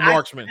them. Lord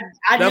Marksman.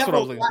 That's what I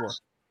was looking for.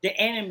 The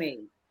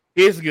anime.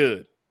 It's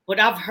good. But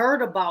I've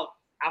heard about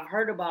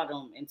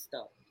them and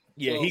stuff.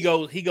 Yeah,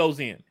 so, he goes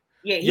in.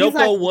 Yeah,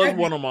 Yoko was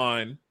one of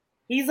mine.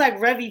 He's like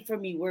Revy for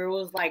me, where it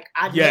was like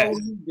I know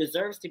he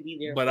deserves to be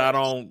there, but I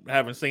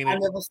haven't seen it. I've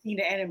never seen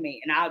the anime,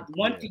 and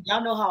one thing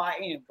y'all know how I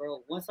am,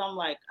 bro. Once I'm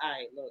like, all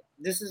right, look,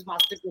 this is my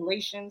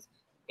stipulations.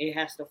 It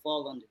has to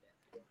fall under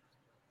that.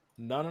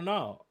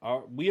 No.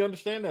 We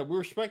understand that. We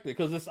respect it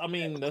because that's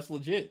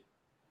legit.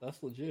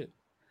 That's legit.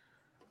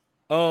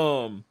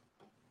 But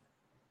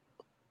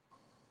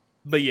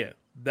yeah,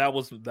 that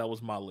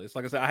was my list.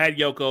 Like I said, I had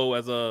Yoko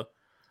as a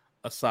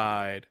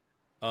side.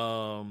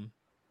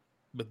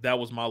 But that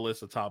was my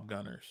list of top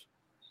gunners.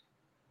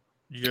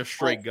 Just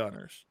straight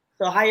gunners.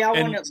 So how y'all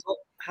want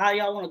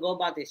to go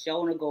about this?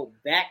 Y'all want to go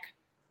back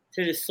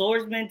to the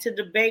swordsman to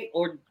debate,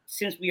 or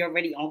since we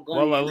already on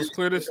gun? Well, let's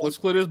clear this. Let's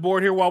clear this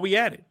board here while we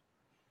at it.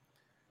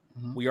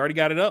 Mm-hmm. We already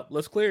got it up.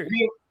 Let's clear it.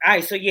 All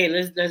right. So yeah,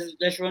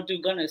 let's run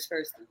through gunners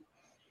first. Then.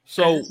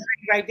 So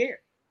right there.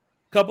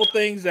 Couple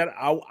things that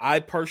I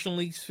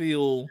personally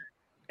feel,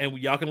 and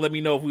y'all can let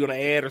me know if we're gonna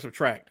add or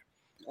subtract.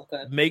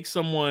 Okay. Make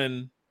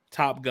someone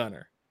top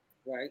gunner.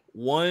 Right.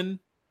 One,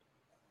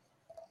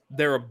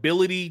 their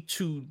ability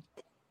to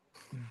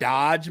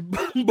dodge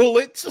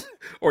bullets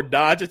or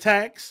dodge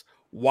attacks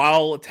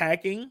while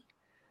attacking.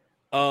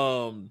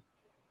 Of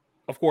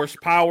course,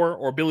 power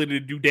or ability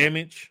to do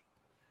damage.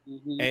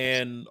 Mm-hmm.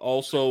 And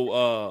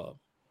also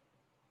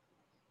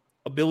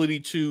ability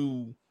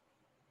to,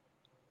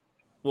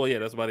 well, yeah,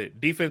 that's about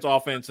it. Defense,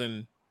 offense,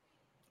 and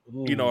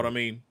you know what I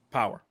mean?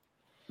 Power.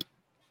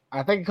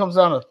 I think it comes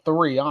down to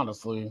 3,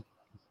 honestly.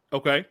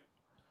 Okay.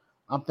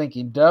 I'm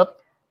thinking Death,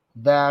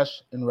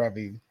 Vash, and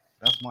Revy.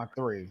 That's my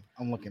 3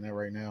 I'm looking at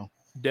right now.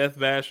 Death,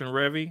 Vash, and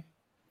Revy.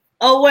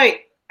 Oh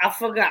wait, I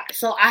forgot.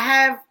 So I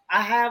have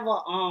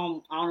a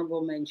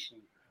honorable mention.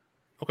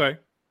 Okay.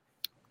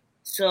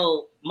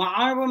 So my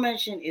honorable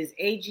mention is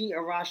A.G.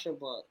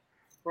 Arashaba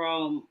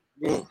from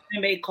this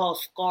anime called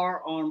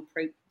Scar on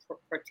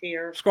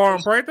Praetor. Scar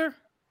on Praetor?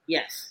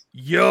 Yes.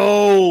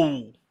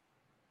 Yo.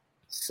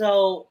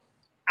 So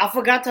I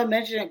forgot to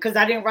mention it because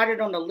I didn't write it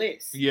on the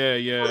list. Yeah.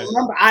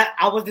 Remember,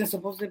 I wasn't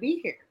supposed to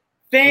be here.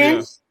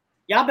 Fans,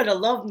 y'all better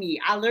love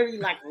me. I literally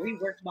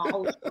reworked my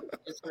whole script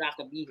just so I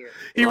could be here.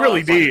 He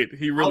really did.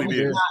 He really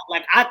did.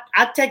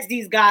 I text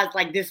these guys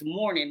this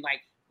morning,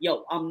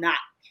 yo, I'm not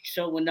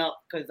showing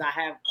up because I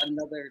have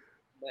another.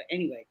 But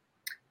anyway,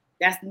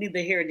 that's neither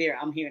here nor there.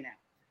 I'm here now.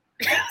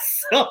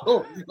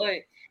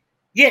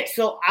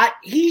 So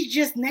he's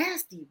just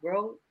nasty,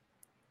 bro.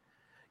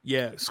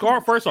 Yeah,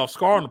 Scar. First off,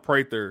 Scar on the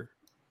Praetor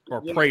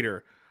or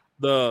Praetor.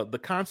 The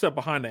concept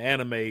behind the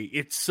anime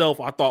itself,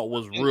 I thought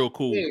was real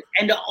cool.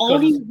 And the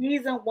only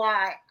reason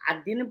why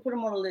I didn't put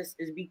him on the list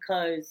is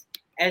because,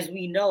 as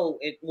we know,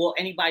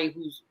 anybody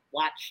who's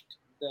watched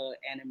the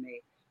anime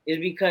is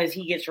because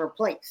he gets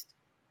replaced.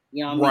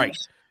 You know what I mean?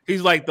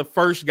 He's like the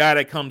first guy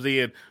that comes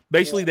in.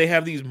 Basically, they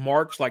have these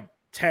marks, like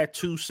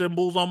tattoo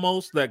symbols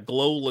almost, that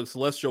glow like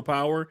celestial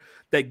power,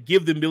 that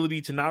give the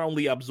ability to not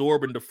only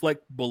absorb and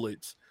deflect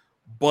bullets,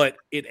 but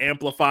it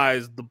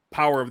amplifies the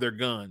power of their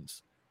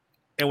guns.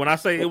 And when I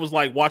say it was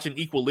like watching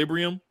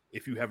Equilibrium,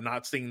 if you have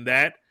not seen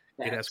that,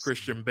 it has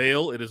Christian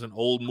Bale. It is an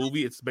old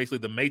movie. It's basically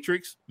The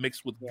Matrix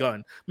mixed with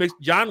gun. Mixed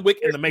John Wick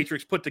and The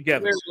Matrix put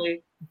together.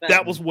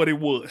 That was what it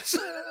was.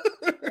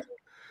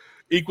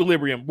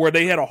 Equilibrium, where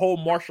they had a whole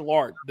martial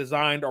art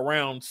designed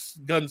around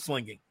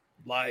gunslinging.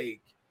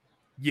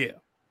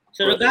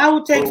 So the guy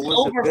who takes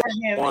over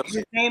from him,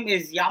 his name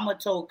is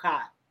Yamato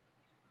Kai.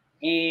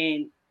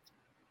 And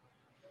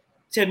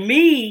to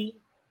me,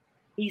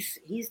 he's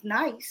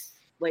nice,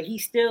 but he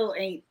still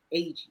ain't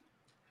aging.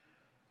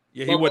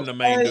 Yeah, he wasn't the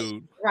main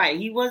dude. Right,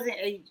 he wasn't.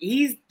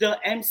 He's the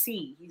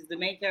MC. He's the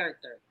main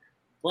character.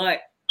 But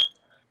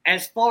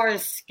as far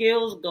as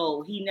skills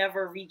go, he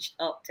never reached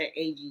up to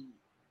AG.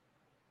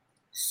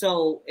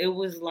 So it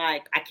was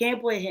like I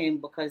can't put him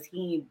because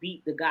he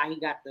beat the guy he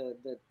got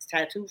the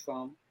tattoo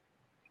from,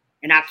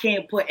 and I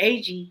can't put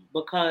AG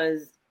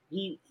because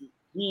he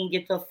didn't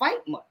get to fight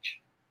much.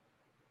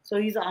 So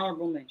he's an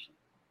honorable mention.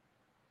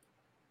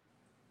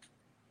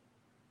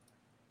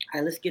 All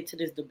right, let's get to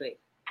this debate.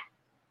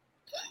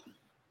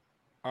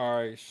 All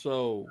right,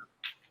 so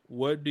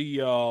what do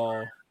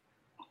y'all?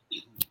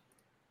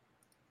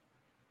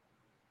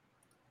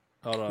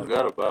 Hold on.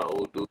 Forgot about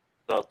old dude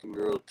talking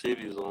girl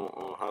titties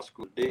on High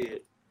School Dead.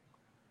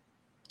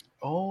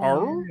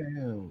 Oh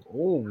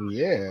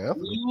yeah.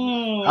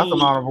 That's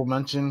an honorable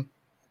mention.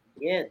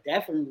 Yeah,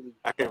 definitely.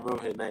 I can't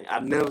remember his name.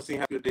 I've never seen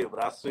High School Dead,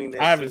 but I've seen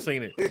that. I haven't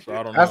seen it, so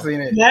I don't know. I've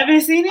seen it. You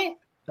haven't seen it?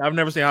 I've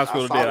never seen High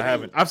School Dead. I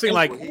haven't. I've seen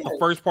like the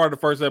first part of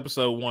the first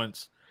episode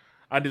once.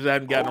 I just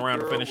haven't gotten around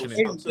to finishing it.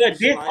 It's good.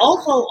 There's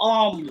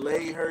also he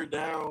laid her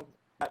down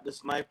at the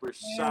sniper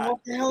shot.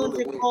 What the hell is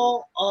it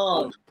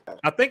called?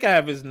 I think I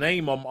have his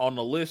name on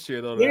the list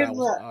here though.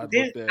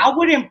 I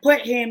wouldn't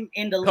put him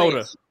in the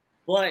list.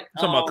 But you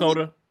talking about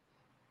Coda?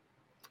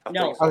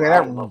 No.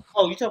 Okay,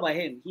 oh, you talking about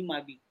him? He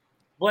might be.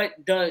 But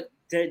the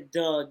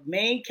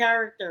main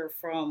character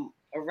from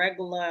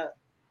Irregular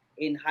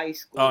in high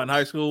school. Oh, in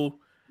high school.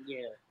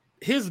 Yeah.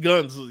 His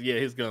guns. Yeah,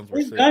 his guns were.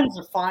 His guns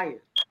are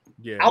fire.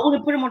 Yeah. I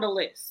wouldn't put him on the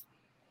list,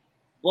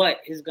 but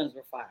his guns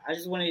were fire. I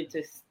just wanted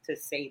to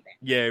say that.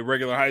 Yeah,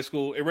 irregular high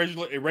school,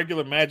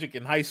 irregular magic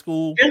in high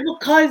school.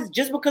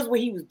 Just because what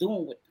he was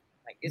doing with them,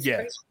 like it's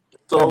crazy.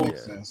 So that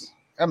makes sense.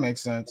 That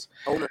makes sense.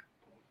 I want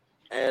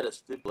to add a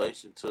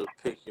stipulation to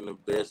picking the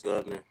best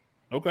gunner.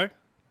 Okay.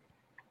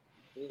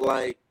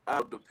 Like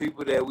out of the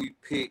people that we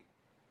pick,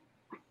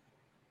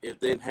 if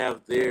they didn't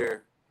have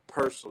their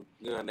personal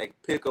gun, they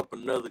pick up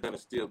another gun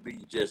and still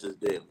be just as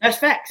deadly. That's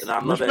facts. And I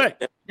know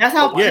that's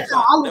how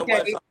I look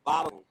at it.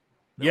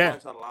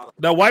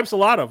 That wipes a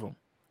lot of them.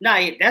 Nah,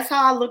 that's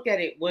how I look at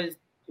it. That's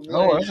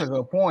a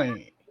good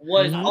point.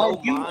 Are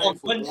you a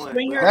gun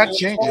slinger? That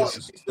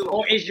changes.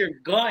 Or is your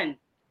gun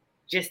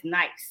just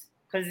nice?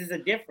 Because there's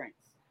a difference.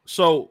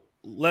 So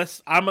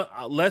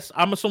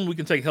I'm assuming we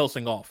can take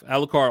Helsing off,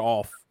 Alucard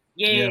off.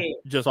 Yeah,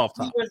 just off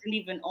top. He wasn't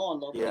even on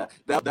though. Yeah,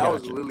 that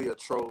was really a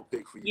troll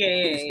pick for you.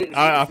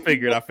 Yeah. I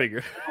figured.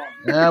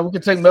 Yeah, we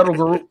can take Metal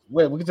Guru.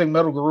 Wait, we can take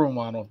Metal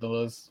Garurumon off the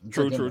list.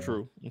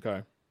 True.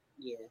 Okay.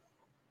 Yeah.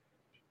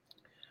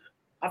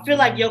 I feel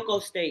like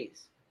Yoko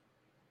stays.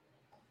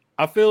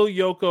 I feel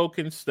Yoko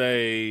can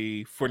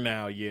stay for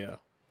now. Yeah,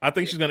 I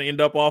think she's gonna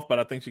end up off, but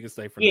I think she can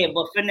stay for now. Yeah,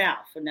 but for now.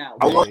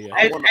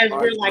 As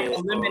we're like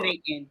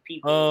eliminating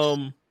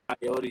people.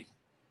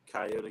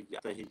 Coyote, I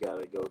think he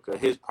gotta go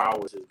because his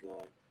power is his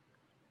gun.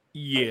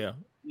 Yeah.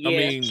 I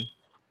mean,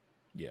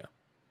 yeah.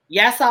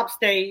 Yasop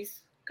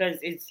stays because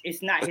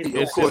it's not his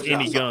gun. It's just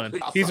any gun.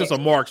 He's just a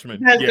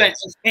marksman.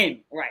 It's just him,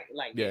 right?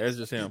 Like it's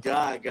just him.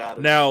 God.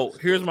 Now,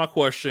 here's my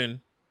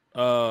question.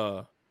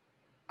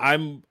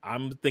 I'm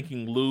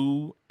thinking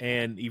Lou,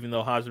 and even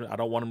though Hajime, I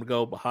don't want him to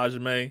go, but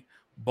Hajime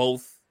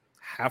both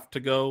have to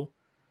go.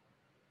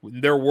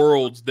 In their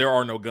worlds, there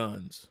are no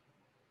guns.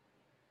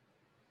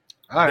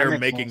 They're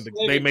making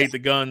they made the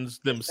guns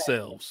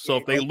themselves. So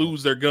if they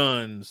lose their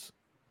guns,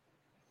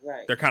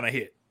 they're kind of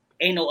hit.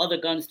 Ain't no other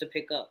guns to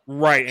pick up.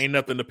 Right, ain't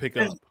nothing to pick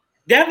up.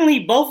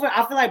 Definitely both.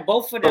 I feel like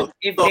both of them.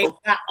 If they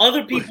got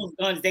other people's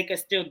guns, they can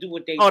still do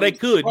what they. Oh, they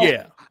could,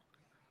 yeah.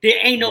 There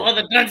ain't no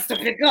other guns to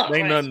pick up. There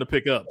ain't nothing to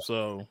pick up.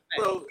 So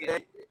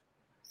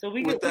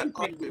we with that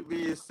argument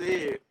being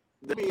said,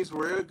 that means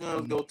rare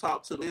guns go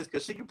top to the list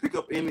because she can pick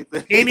up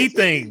anything.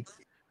 Anything.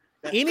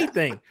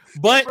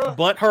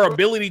 But her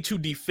ability to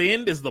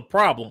defend is the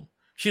problem.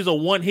 She's a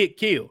one-hit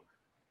kill.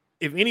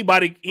 If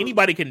anybody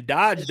can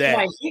dodge that,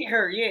 somebody hit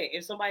her,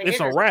 if somebody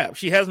it's a wrap.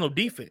 She has no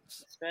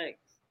defense.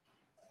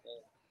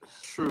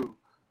 True.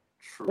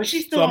 But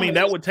she's still. So I mean,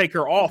 that would take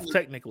her off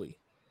technically.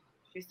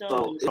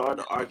 So it's hard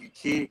to argue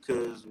Kid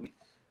because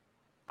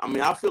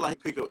I feel like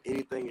he pick up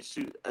anything and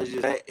shoot. It's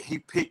just that he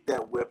picked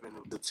that weapon,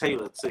 the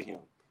tailor to him.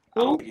 I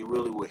don't think it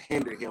really would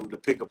hinder him to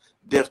pick up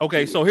death.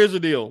 Okay, so here's the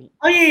deal.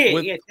 Oh yeah,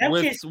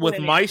 with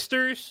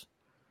Meisters.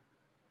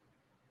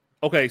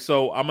 Okay,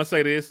 so I'm gonna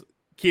say this: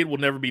 Kid will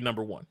never be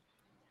number one.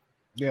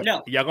 Yeah,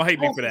 no, y'all gonna hate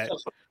me for that.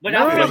 But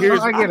I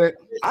get it.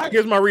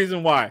 Here's my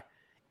reason why.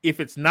 If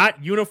it's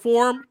not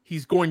uniform,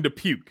 he's going to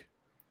puke.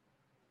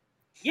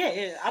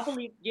 Yeah, I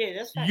believe. Yeah,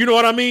 that's fine. You know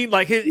what I mean?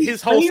 Like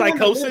his whole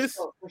psychosis.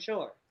 Though, for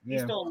sure.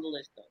 He's still on the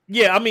list though.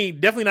 Yeah, I mean,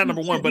 definitely not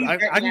number one, but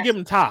I can give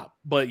him top.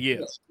 But yeah.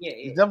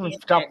 He's definitely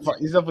top.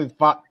 He's definitely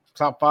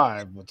top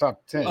 5 or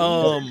top 10.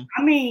 I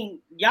mean,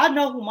 y'all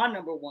know who my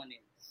number one is.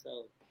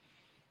 So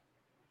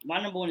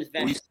my number one is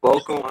Vanessa. We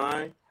spoke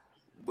online,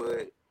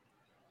 but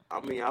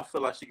I mean, I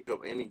feel like she could pick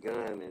up any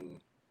gun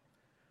and.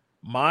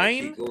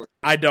 Mine,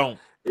 I don't.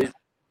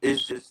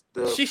 It's just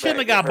she shouldn't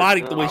have got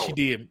bodied the way she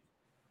did.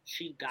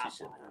 She got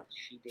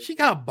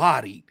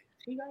bodied.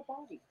 She got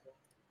bodied.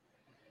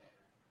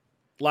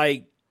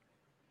 Like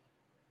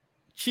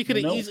she could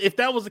have if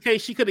that was the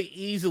case, she could have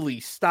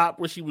easily stopped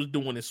what she was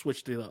doing and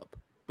switched it up.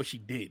 but she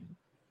didn't.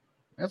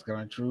 That's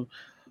kind of true.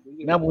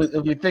 Now,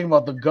 if you think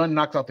about the gun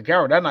knocks out the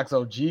coward, that knocks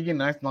out Jigen,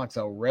 that knocks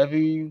out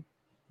Revy.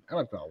 That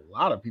knocks out a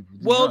lot of people.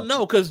 Well,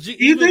 no, because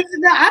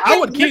I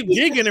would keep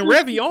Jigen and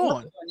Revy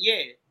on.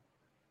 Yeah.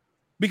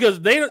 Because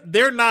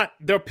they're not,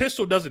 their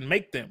pistol doesn't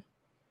make them.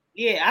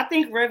 Yeah, I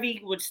think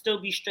Revy would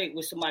still be straight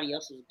with somebody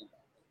else's gun.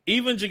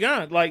 Even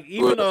Jigen,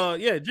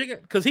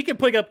 Jigen, because he can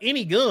pick up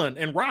any gun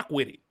and rock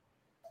with it.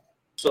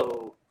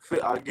 So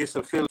I guess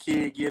a Philly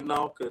kid getting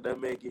off because that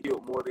man get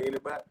killed more than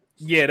anybody.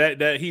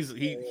 Yeah, he's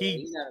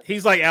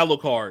like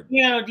Alucard.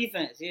 He ain't no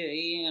defense. Yeah,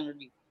 he ain't no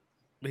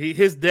defense.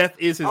 His death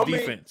is his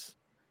defense.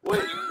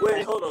 Wait,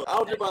 hold on. I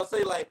was just about to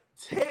say, like,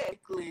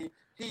 technically,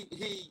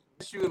 he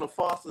puts you in a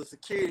foster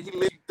security. He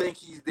let you think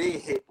he's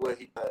dead. Well,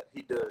 he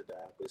does die,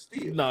 but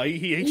still. No,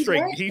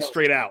 he's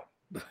straight out.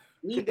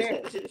 He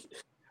dead.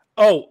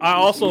 Oh, I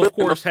also, of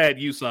course, had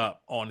Usopp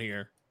on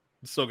here,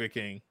 Soga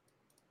King.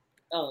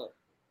 Oh,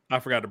 I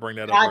forgot to bring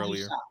that up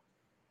earlier. Usopp.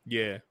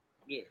 Yeah.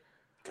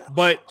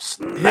 But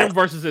him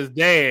versus his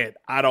dad,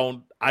 I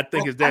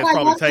think his dad's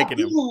probably taking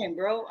him.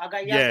 Bro. I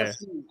got Usopp.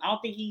 I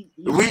don't think he's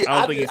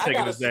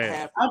taking his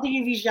dad. I don't think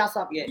he reached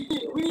Usopp yet.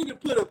 We need to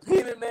put a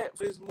pin in that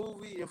for this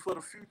movie and for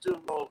the future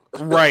of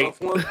right.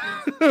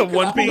 of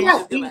One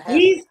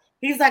Piece.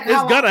 He's like, it's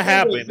gonna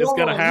happen. It's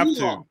gonna have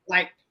to.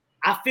 Like,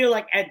 I feel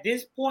like at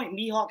this point,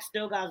 Mihawk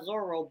still got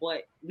Zoro,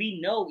 but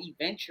we know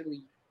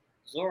eventually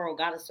Zoro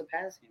got to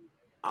surpass him.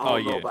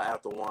 I don't know about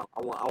after one. I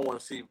want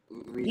to see.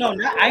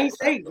 I ain't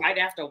say right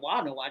after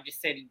Wano. I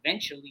just said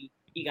eventually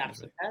he got to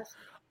surpass him.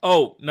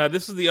 Oh, now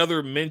this is the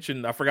other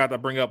mention I forgot to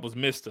bring up was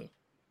Mista.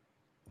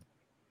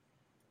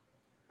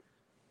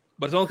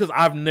 But it's only because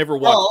I've never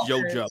watched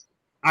JoJo.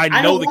 I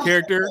know the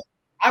character.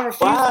 I refuse.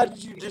 Why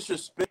did you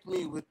disrespect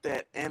me with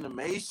that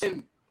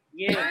animation?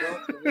 Yeah,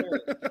 bro.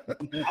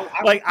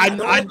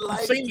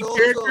 I've seen the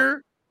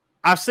character.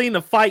 I've seen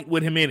the fight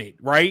with him in it,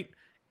 right?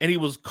 And he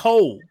was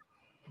cold,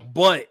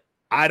 but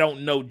I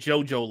don't know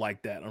JoJo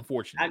like that,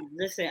 unfortunately.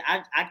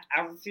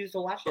 I refuse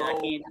to watch it. I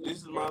can't. This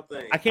is my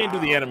thing. I can't do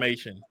the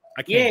animation.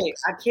 I can't.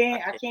 Yeah,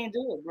 I can't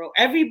do it, bro.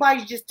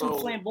 Everybody's just too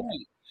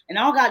flamboyant, and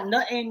I don't got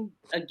nothing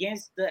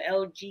against the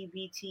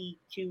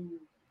LGBTQ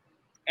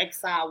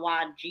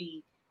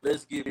XIYG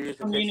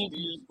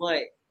community,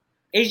 but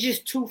it's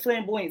just too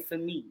flamboyant for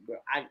me, bro.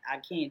 I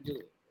can't do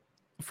it.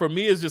 For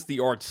me, it's just the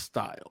art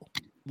style.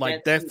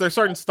 Like there's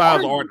certain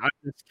styles of art I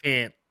just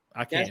can't.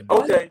 I can't.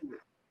 Okay.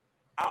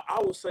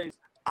 I would say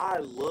I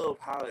love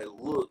how it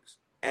looks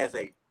as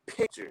a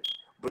picture,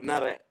 but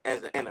not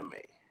as an anime.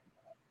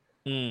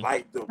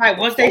 Like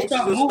once they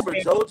start moving, for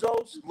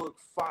JoJo's look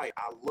fire.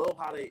 I love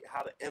how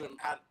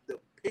the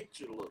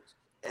picture looks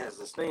as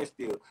a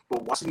standstill,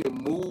 but watching it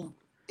move,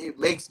 it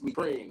makes me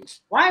cringe.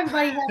 Why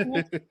everybody half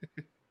naked?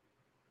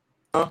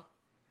 Huh?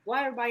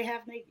 Why everybody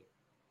half naked?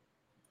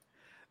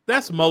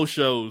 That's most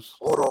shows.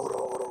 Hold on.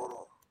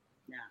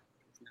 Nah,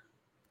 it's not.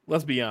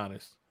 Let's be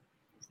honest.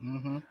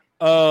 Mm-hmm.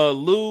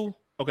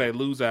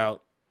 Lou's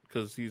out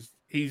because he's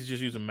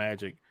just using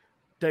magic.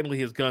 Technically,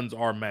 his guns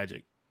are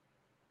magic.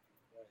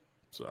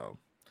 So,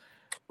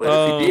 but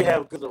if he did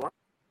have guns around,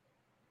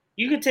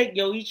 you could take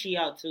Yoichi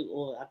out too,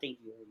 or I think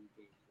you already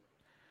did.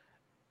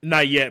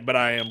 Not yet, but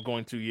I am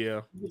going to.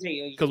 Yeah,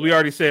 because we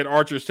already said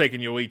Archer's taking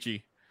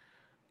Yoichi.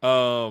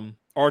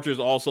 Archer's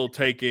also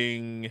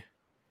taking.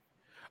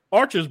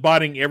 Archer's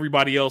botting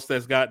everybody else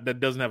that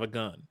doesn't have a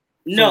gun.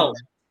 No,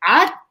 so,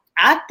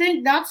 I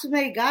think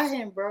Natsume got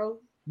him, bro.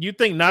 You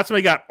think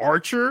Natsume got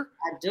Archer?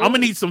 I do. I'm gonna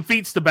need some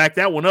feats to back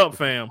that one up,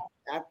 fam.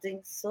 I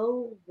think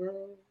so,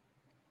 bro.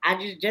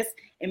 I just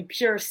in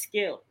pure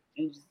skill,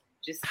 and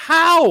just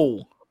how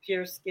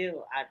pure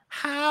skill.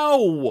 How?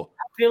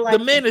 I feel like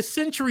the man is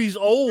centuries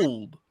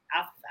old.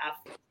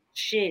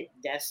 Shit.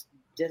 That's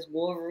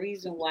one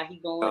reason why he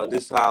going. Oh,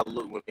 this is how I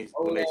look when they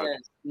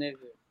nigga.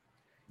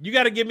 You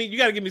gotta give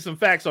me some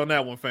facts on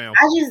that one, fam.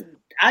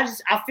 I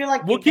feel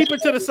like we'll keep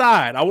it to the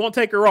side. I won't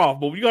take her off,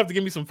 but you have to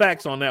give me some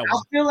facts on that one.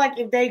 I feel like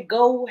if they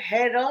go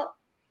head up,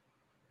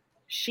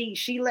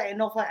 she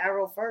letting off her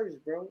arrow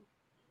first, bro.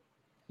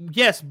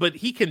 Yes, but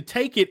he can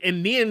take it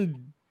and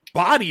then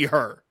body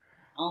her.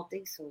 I don't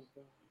think so,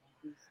 bro.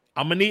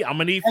 I'm gonna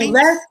need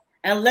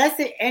unless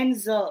it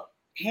ends up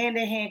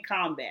hand-to-hand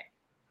combat.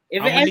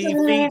 If I'm gonna need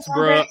feats,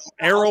 bro.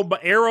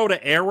 Arrow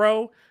to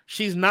arrow,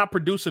 she's not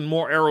producing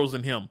more arrows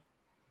than him.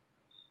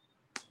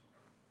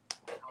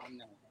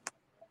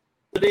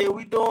 But then if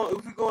we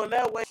going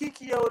that way,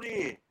 Kikyo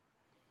then.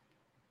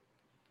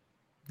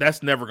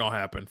 That's never gonna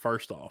happen.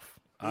 First off,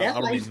 I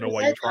don't even know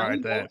why you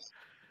tried that.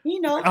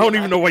 I don't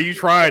even know why you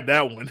tried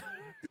that one.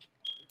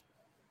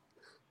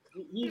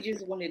 He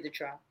just wanted to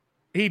try.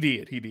 He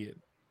did.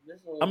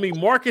 I mean,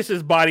 Marcus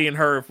is bodying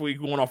her if we're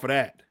going off of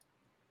that.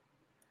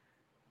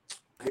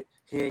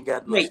 He ain't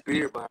got no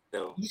spirit behind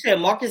though. You said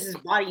Marcus is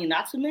bodying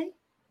Natsume?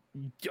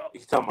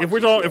 If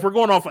we're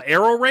going off of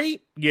arrow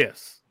rate,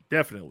 yes,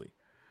 definitely.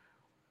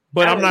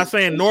 But I'm not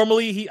saying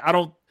normally I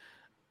don't.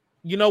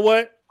 You know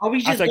what? I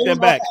take that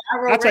back.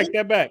 I take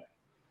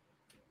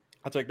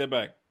that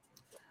back.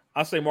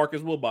 I say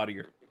Marcus will body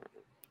her.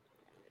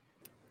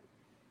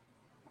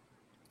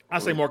 I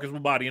say Marcus will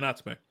body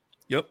Natsume.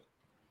 Yep.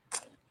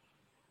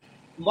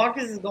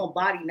 Marcus is gonna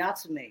body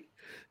Natsume.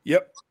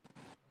 Yep.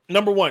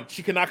 Number one,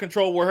 she cannot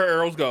control where her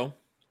arrows go,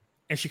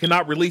 and she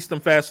cannot release them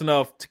fast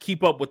enough to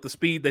keep up with the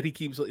speed that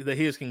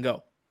his can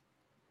go.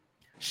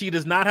 She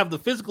does not have the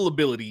physical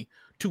ability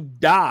to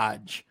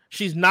dodge.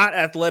 She's not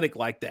athletic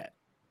like that.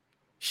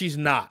 She's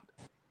not.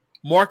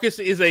 Marcus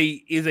is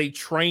a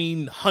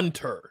trained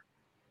hunter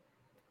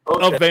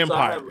of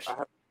vampires.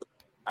 So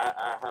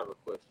I have a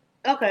question.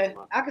 Okay,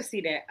 I can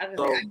see that. I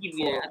can give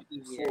you that.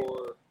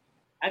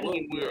 I can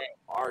give you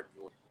that.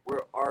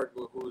 We're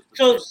arguing who's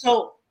the best.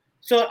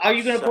 So are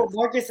you gonna put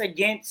Marcus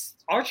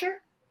against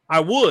Archer? I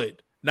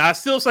would. Now I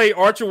still say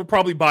Archer would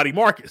probably body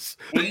Marcus.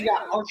 And you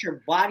got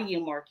Archer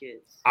bodying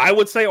Marcus. I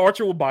would say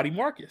Archer would body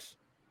Marcus.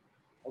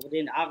 Well,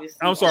 then obviously.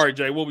 I'm sorry,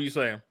 Jay. What were you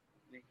saying?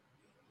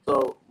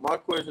 So my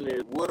question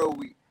is, what are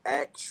we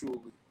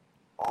actually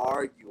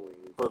arguing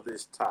for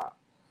this top?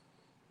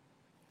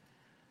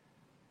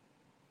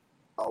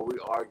 Are we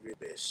arguing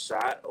best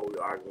shot? Are we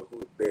arguing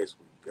who's best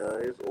with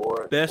guns?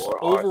 Or best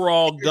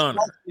overall gunner?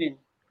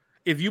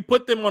 If you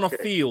put them on a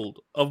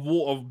field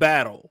of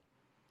battle,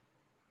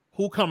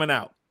 who coming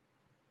out?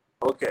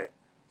 Okay,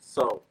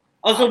 so.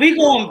 So we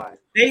going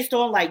based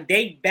on like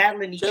they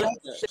battling each other.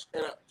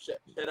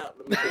 Shut up.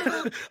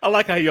 I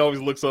like how he always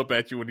looks up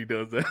at you when he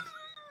does that.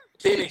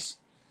 Finish.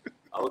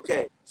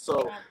 Okay,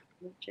 so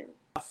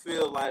I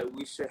feel like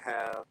we should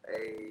have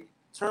a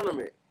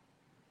tournament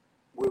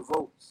with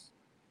votes.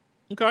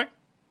 Okay.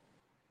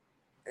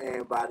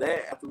 And by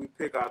that, after we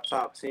pick our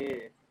top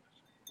 10,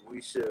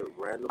 we should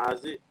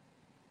randomize it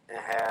and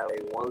have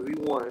a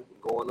 1v1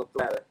 going up the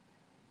ladder.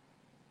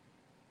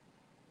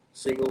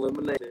 Single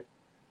elimination.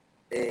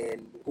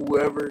 And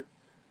whoever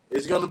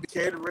is going to be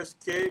character,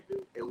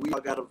 and we all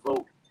got to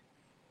vote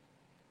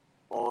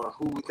on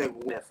who we think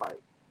will win that fight.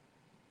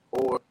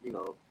 Or,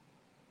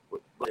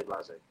 what did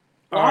I say?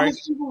 All right.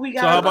 So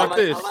how about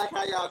this? I like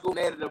how y'all go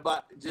at it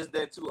about just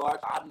that two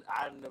arcs.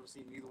 I've never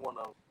seen neither one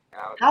of them.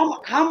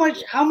 How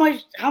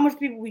much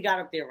people we got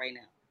up there right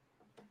now?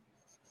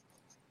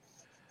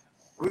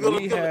 We're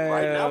gonna kill it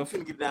right now. We're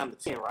gonna get down to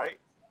 10, right?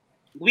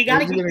 We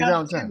gotta get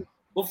down to 10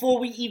 before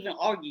we even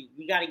argue.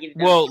 We gotta get it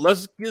down. Well,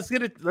 let's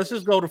get it. Let's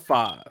just go to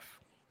 5.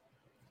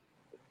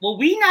 Well,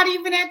 we not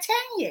even at 10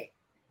 yet.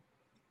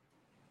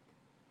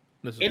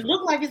 It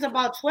looked like it's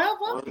about 12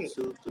 up here.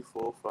 1, 2, 3,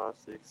 4, 5,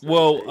 6.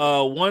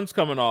 7, one's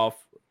coming off.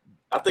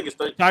 I think it's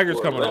 13. Tiger's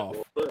coming off.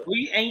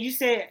 And you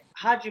said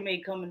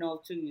Hajime coming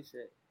off too. You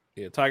said.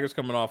 Yeah, Tiger's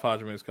coming off.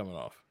 Hajime's coming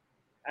off.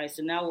 All right,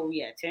 so now where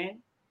we at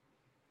 10?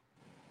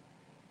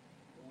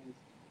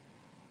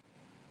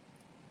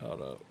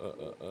 Hold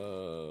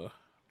up.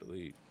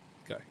 Delete.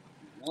 Okay.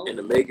 And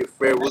to make it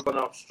fair, we're going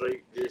off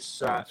straight this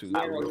shot. 2,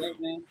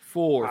 3,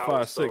 4,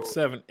 5, 6,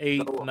 7,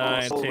 8,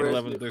 9, 10,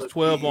 11. There's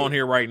 12 on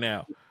here right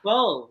now.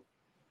 Whoa.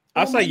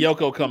 I say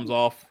Yoko comes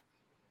off.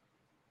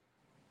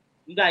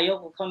 You got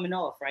Yoko coming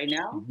off right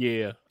now?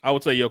 Yeah, I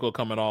would say Yoko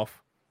coming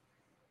off.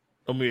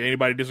 I mean,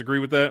 anybody disagree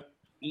with that?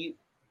 You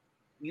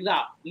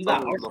got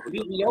Archer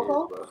beating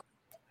Yoko?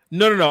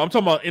 No. I'm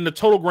talking about in the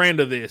total grand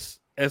of this.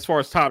 As far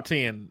as top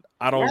 10,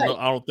 I don't know.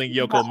 I don't think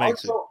Yoko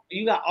makes it.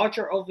 You got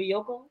Archer over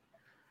Yoko?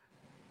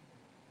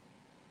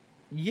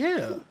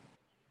 Yeah.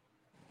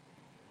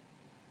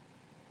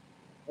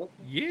 Okay.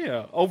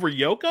 Yeah, over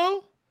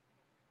Yoko?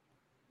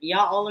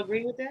 Y'all all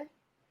agree with that?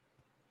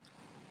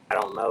 I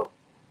don't know.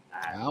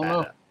 I don't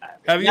know.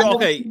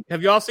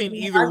 Have y'all seen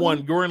either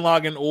one, Gurren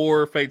Lagann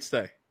or Fate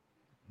Stay?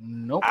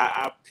 Nope.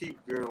 I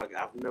peeped Gurren Lagann.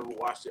 I've never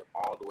watched it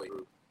all the way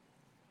through.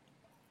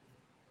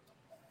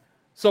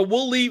 So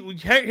we'll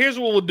leave. Here's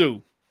what we'll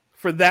do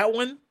for that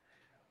one.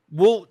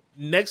 When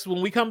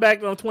we come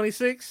back on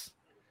 26,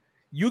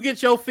 you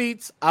get your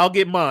feats, I'll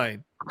get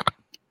mine.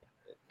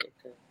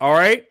 All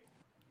right.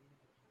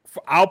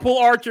 I'll pull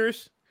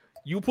Archers.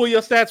 You pull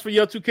your stats for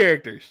your two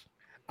characters.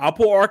 I'll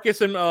pull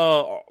Arcus and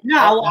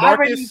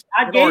Marcus.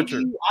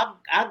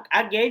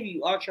 I gave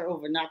you Archer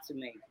over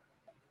Natsume.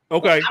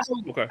 Okay.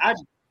 I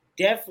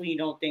definitely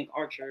don't think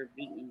Archer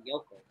beating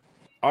Yoko.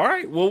 All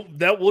right. Well,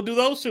 we'll do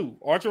those two.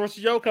 Archer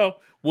versus Yoko.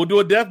 We'll do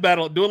a death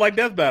battle. Do it like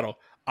death battle.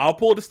 I'll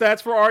pull the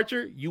stats for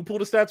Archer. You pull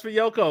the stats for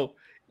Yoko,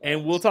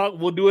 and we'll talk.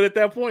 We'll do it at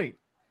that point.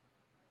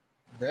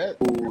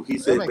 He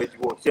said, "Bet you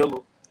won't kill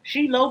him."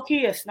 She low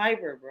key a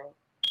sniper, bro.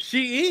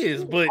 She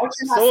is, but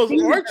so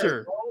is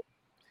Archer.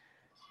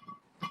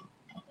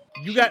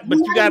 You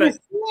gotta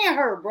seeing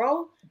her,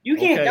 bro. You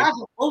can't dodge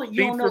a bullet.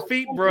 Feet for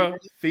feet, bro.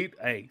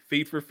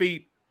 Feet for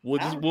feet.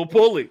 We'll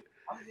pull it.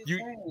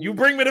 You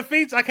bring me the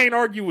feats, I can't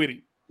argue with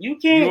it. You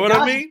can't. You know what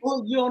I mean?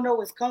 You don't know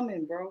what's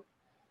coming, bro.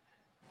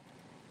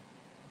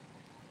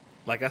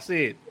 Like I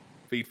said,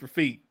 feet for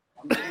feet.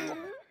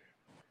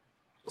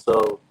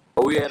 So,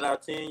 are we at our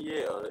 10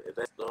 yet? Or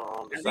that's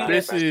the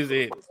this is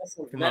it,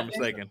 if I'm not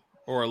mistaken.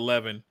 Or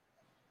 11.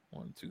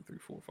 1, 2, 3,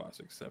 4, 5,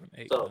 6, 7,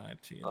 8, 9,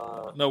 10.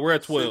 No, we're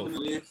at 12.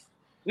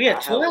 We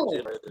at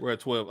 12. We're at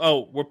 12.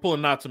 Oh, we're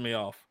pulling Natsume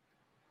off.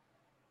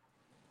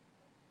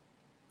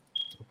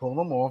 Pull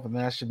them off, and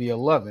that should be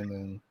 11.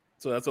 And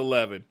so that's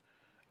 11.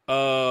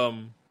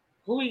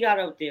 Who we got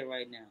up there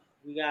right now?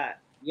 We got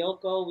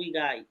Yoko. We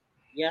got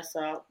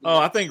K.I.S.S.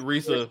 I think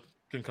Risa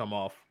can come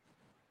off.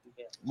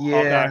 Yeah.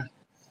 Okay.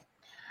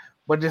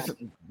 But just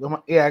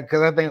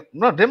because I think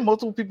didn't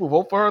multiple people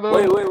vote for her though?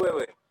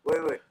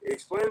 Wait.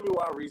 Explain to me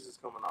why Risa's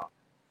coming off.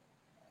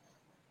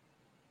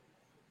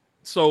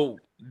 So,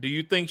 do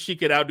you think she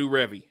could outdo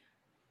Revy?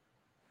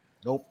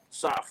 Nope.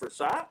 Shot for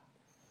shot?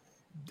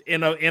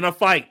 In a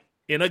fight,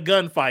 in a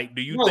gunfight,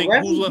 do you think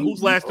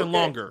who's lasting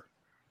longer?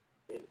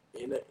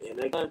 In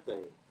a gun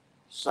thing,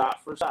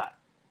 shot for shot,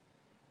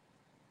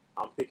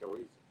 I'm picking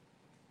Risa.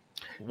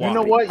 Why? You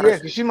know what? Yeah,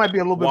 because she might be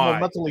a little bit more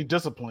mentally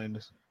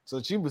disciplined,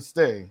 so she would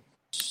stay.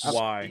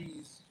 Why?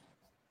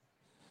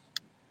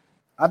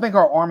 I think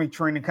her army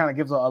training kind of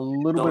gives her a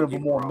little bit of a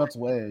more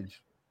mental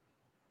edge.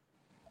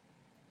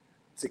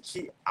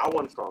 I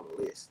want her on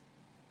the list.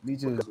 Me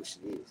too. Because who she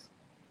is.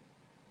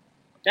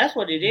 That's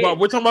what it is. But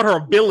we're talking about her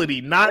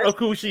ability, not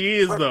who she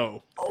is,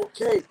 though.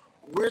 Okay,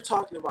 we're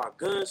talking about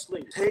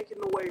gunslinging,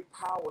 taking away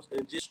powers,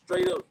 and just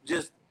straight up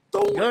just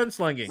throwing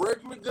gunslinging.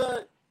 Regular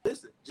gun.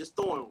 Listen, just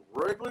throwing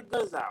regular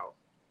guns out.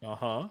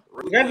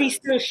 Revy's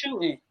still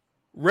shooting.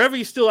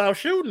 Revy's still out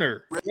shooting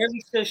her.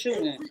 Revy's still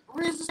shooting.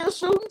 Revy's still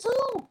shooting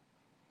too,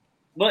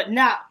 but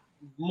not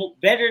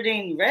better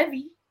than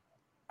Revy.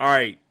 All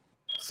right,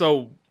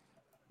 so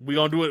we're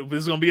gonna do it. This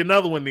is gonna be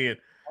another one then.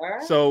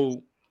 Right.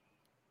 So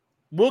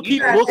we'll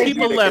keep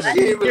 11.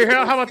 Here,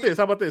 how about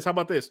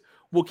this?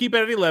 We'll keep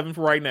it at 11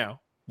 for right now.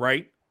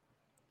 Right?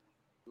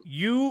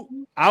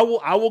 I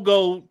will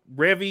go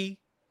Revy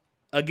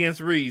against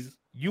Reese.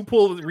 You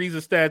pull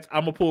Reese's stats.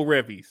 I'm gonna pull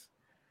Revy's.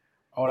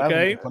 Oh, that's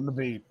okay. Fun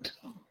debate.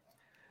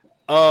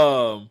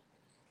 I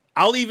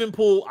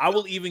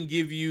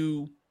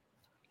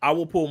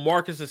will pull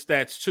Marcus's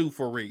stats too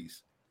for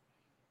Reese.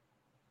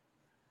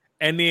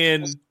 And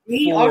then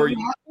for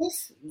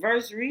Marcus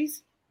versus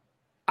Reese?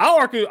 I'll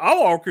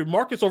argue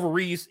Marcus over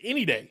Reese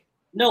any day.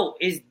 No,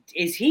 is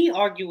he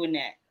arguing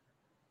that?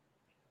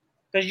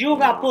 Because you don't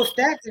got to pull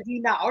stats if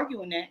he's not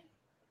arguing that.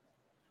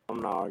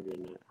 I'm not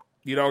arguing that.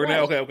 You don't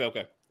argue that?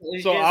 Okay.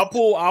 So I'll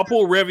pull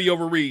Revy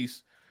over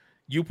Reese.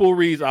 You pull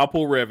Reese, I'll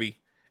pull Revy.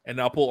 And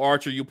I'll pull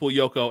Archer, you pull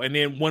Yoko. And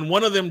then when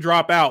one of them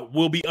drop out,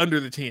 we'll be under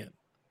the 10.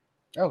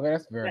 Okay,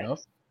 that's fair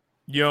enough.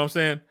 You know what I'm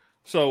saying?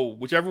 So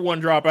whichever one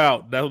drop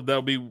out,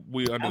 that'll be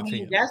we under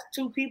 10. That's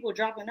 2 people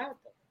dropping out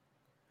though.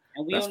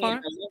 And we only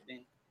have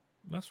 11.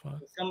 That's fine.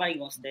 So somebody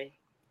gonna stay.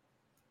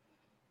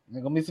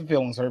 There's gonna be some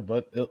feelings hurt,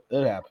 but it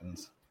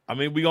happens. I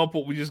mean, we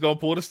just gonna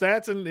pull the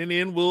stats and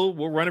then we'll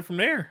run it from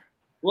there.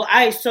 Well, all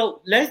right,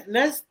 so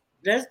let's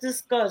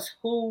discuss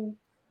who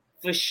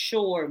for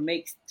sure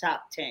makes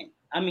top 10.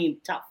 I mean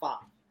top 5.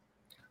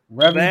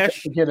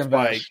 Vash,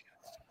 Spike.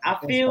 I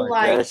feel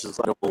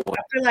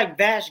like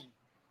Vash.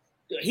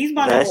 He's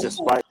my Vash and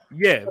Spike.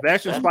 Yeah,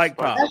 Vash and Spike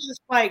top. Vash and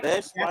Spike.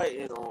 Vash, Spike,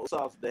 and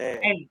Soft's dad.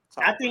 And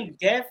I think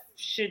Def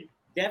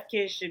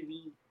Kid should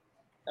be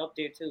up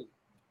there too.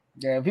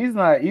 Yeah, if he's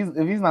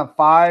not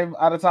 5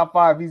 out of top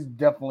 5, he's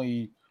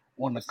definitely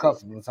on the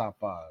cusp of the top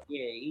 5.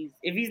 Yeah,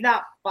 if he's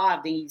not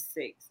 5, then he's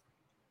 6.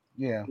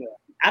 Yeah.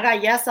 I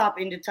got K.I.S.S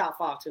in the top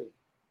 5 too.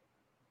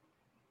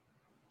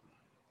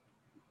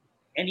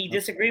 Any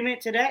disagreement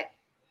to that?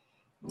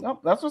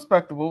 Nope, that's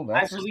respectable.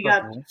 That's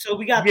respectable.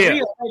 We got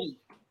 3 already.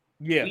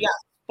 Yeah. We got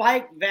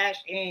Spike, Vash,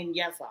 and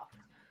K.I.S.S.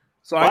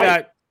 So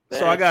I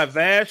got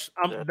Vash.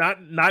 I'm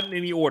not in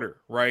any order,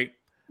 right?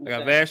 Okay. I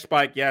got Vash,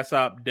 Spike,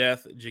 K.I.S.S,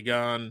 Death,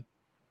 Jigan,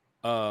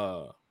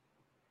 and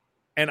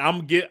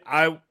Jigan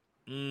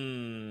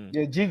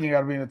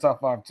got to be in the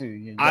top 5 too.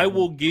 Yeah, I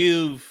will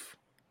give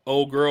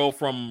old girl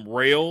from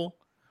Rail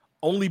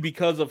only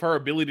because of her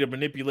ability to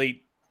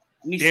manipulate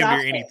damn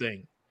near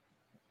anything.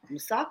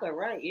 Misaka,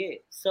 right? Yeah.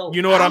 So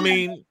you know what I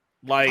mean?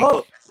 Like,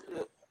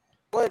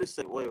 wait a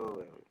second. Wait.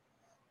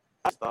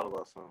 I just thought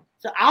about something.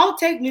 So I'll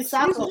take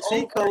Misaka. She's a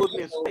cheat code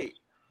in this fight.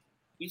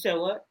 You said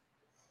what?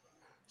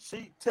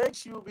 She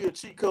would be a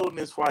cheat code in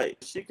this fight.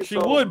 She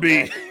would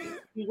be.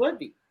 She would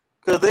be.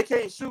 Because they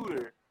can't shoot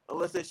her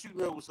unless they shoot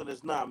her with something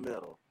that's not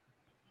metal.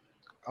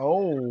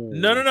 Oh.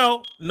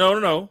 No.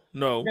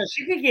 No,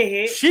 she can get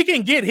hit. She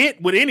can get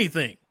hit with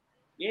anything.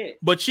 Yeah.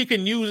 But she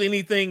can use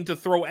anything to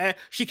throw at.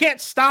 She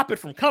can't stop it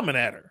from coming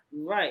at her.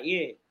 Right,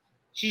 yeah.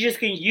 She just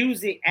can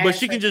use it but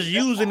she can just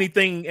use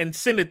anything and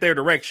send it their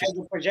direction. As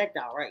a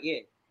projectile, right, yeah.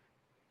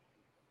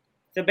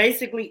 So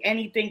basically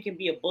anything can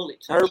be a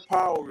bullet. Her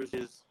power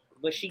is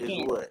but she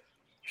can't. What?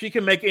 She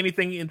can make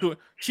anything into it.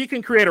 She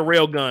can create a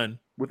rail gun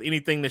with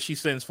anything that she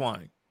sends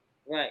flying.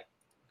 Right.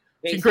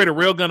 Basically, she can create a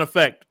rail gun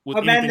effect with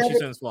anything she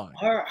sends flying.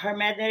 Her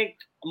magnetic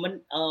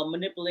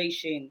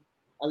manipulation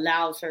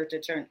allows her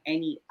to turn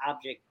any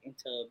object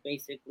into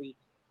basically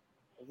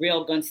a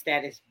rail gun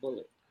status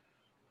bullet.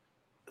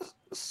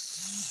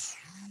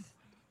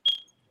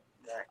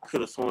 I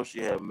could have sworn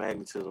she had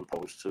magnetism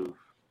powers too.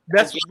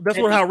 That's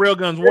how rail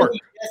guns work.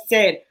 Just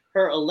said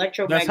her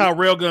electromagnetic. That's how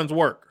rail guns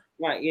work.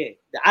 Right. Yeah.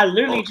 I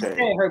literally just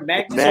said her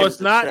magnetism. So it's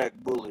not.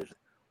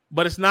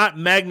 But it's not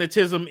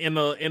magnetism in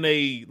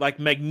a like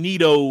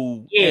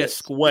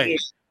Magneto-esque way.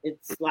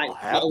 It's like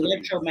the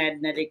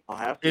electromagnetic.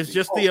 It's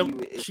just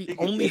she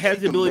only has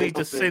the ability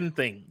to send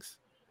things.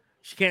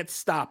 She can't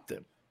stop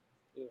them.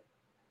 Yeah.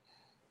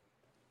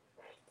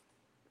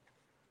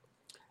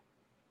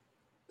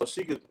 But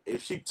she could,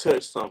 if she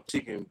touched something,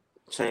 she can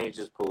change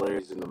its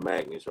polarities into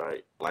magnets,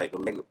 right? Like the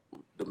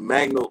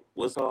magnet.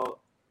 What's called?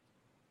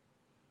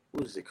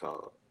 What is it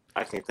called?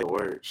 I can't think of the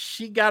word.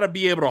 She got to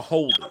be able to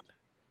hold it.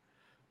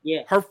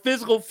 Yeah.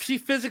 She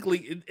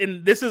physically,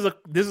 and this is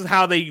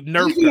how they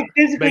nerf her.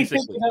 Physically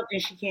pick it up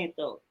and she can't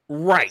throw it.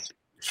 Right.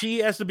 She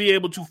has to be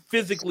able to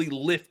physically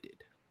lift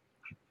it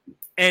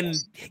and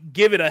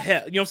give it a you know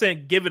what I'm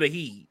saying? Give it a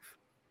heave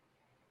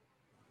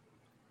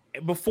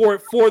before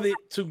for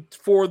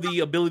the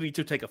ability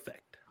to take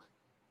effect.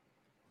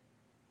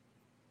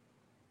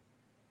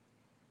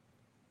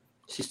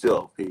 She's still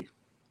OP.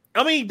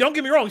 I mean, don't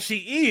get me wrong, she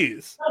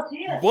is. Oh,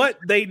 yeah. But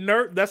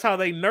that's how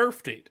they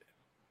nerfed it.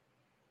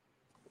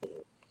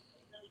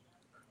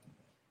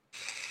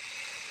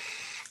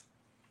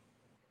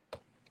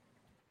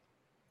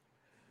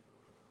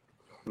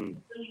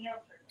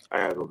 I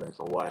gotta go back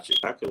and watch it.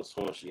 I could have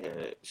sworn she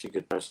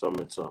could turn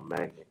something into a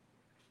magnet.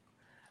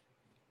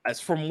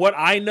 As from what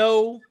I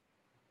know,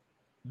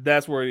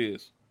 that's where it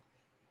is.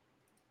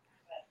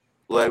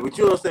 Like, but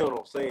you understand what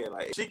I'm saying?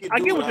 Like, she could do I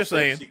get what you're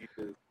saying.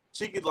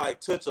 She could like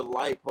touch a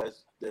light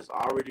that's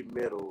already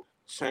metal,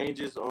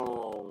 changes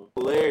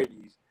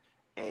polarities,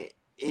 and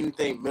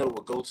anything metal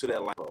will go to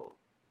that light bulb.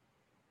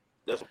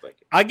 That's what I'm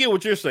thinking. I get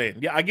what you're saying.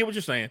 Yeah, I get what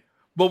you're saying.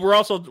 But we're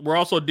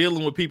also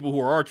dealing with people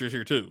who are archers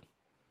here too.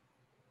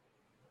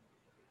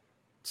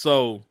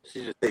 So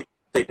she just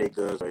take their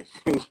guns,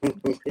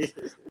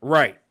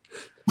 right.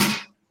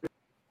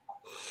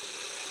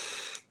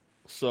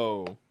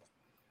 So,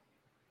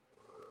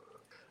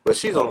 but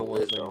she's on the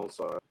list. I'm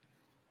sorry.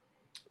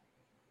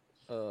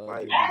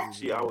 Like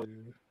she always.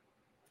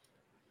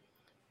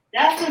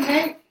 That's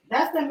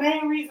the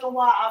main reason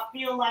why I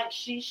feel like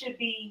she should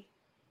be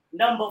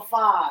number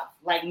 5.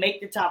 Like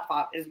make the top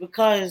 5 is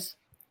because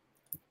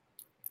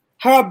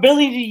her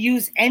ability to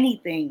use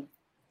anything.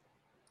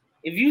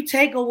 If you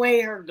take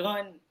away her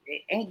gun,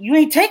 you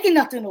ain't taking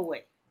nothing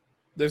away.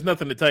 There's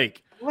nothing to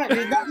take. Right,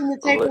 there's nothing to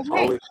take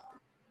away.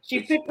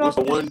 She picked up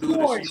the one dude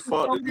that she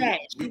fought to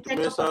beat the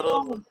mess out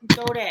of. She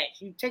throw that.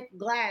 She take the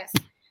glass,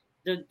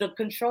 the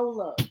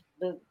controller,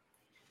 the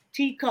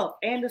teacup,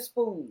 and the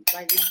spoon.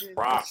 Like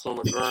rocks on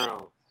the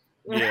ground.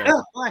 Yeah,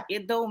 like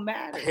it don't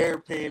matter. A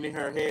hairpin in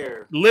her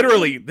hair.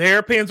 Literally, the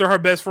hairpins are her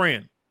best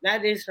friend.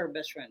 That is her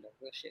best friend, though.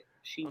 Real shit.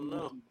 I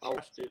know. I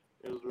watched it.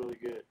 It was really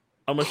good.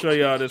 I'm gonna show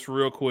y'all this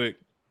real quick.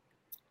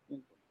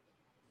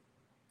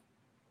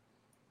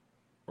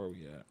 Where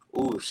we at?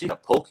 Ooh, she a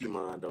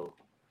Pokemon though.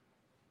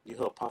 You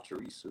her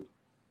Pachirisu.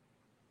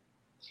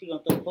 She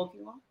gonna throw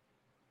Pokemon?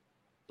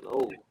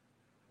 No.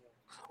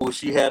 Ooh,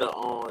 she had a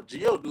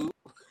Geodude.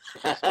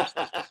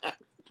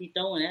 Keep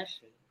throwing that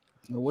shit.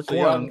 Which so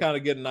one? y'all can kind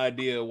of get an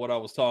idea of what I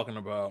was talking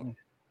about.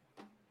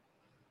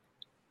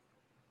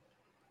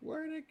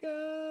 Where'd it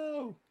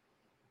go?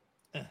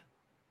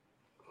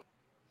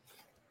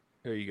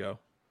 There you go.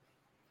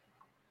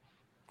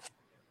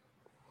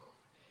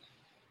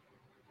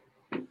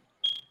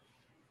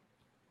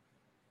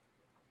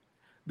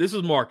 This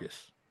is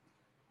Marcus.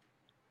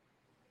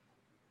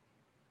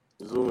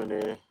 Zooming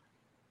in.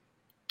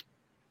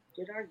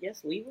 Did our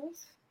guest leave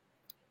us?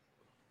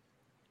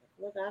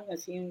 Look, I haven't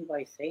seen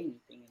anybody say anything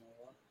in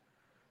a while.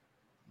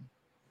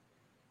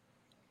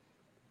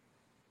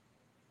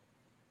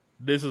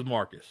 This is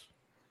Marcus.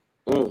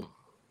 Mm.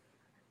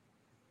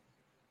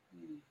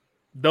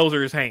 Those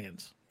are his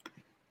hands.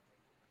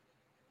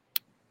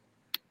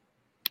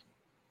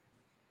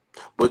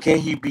 But can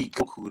he beat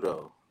Goku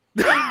though?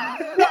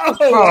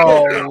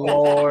 Oh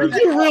Lord!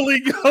 Did you really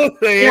go Get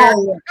there? out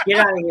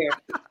of here!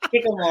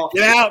 Kick him off.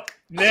 Get out.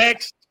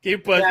 Next.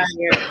 Keep pushing.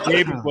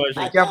 Keep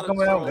pushing. Kept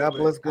coming out. God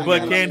bless. Good.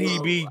 But can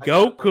he be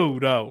Goku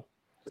though?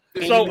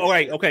 So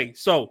okay.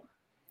 So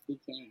he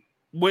can.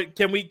 What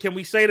can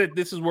we say that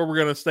this is where we're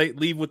gonna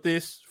leave with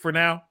this for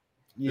now?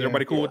 Yeah. Is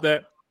everybody cool with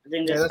that? I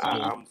think that's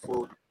I'm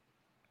full.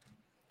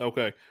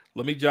 Okay,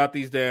 let me jot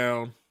these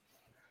down.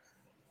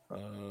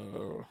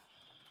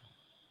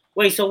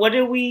 Wait, so what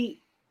did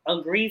we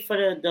agree for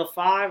the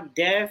 5?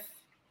 Def,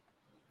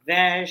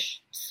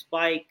 Vash,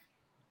 Spike,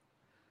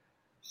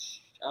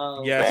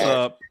 Yes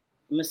up,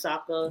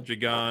 Misaka,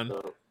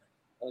 Jigan.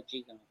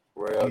 Jigan.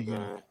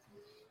 Railgun.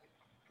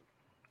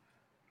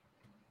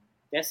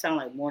 That sounds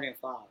like more than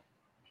 5.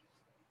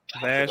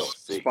 Vash,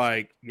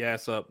 Spike,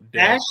 Yes up,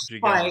 Def, Vash, Jigan.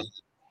 Spike.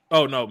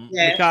 Oh no,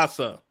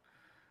 Mikasa.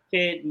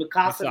 Kid,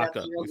 Mikasa, that's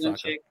the real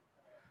chick.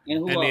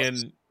 And who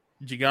else? Then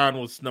Jigan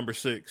was number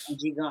 6. And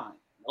Jigan.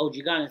 Oh,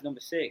 Jigan is number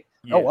 6.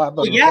 Yeah. Oh, I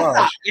thought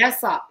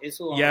Yasop is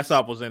who.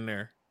 Yasop was in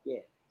there. Yeah.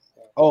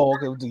 So. Oh,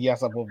 okay. We'll do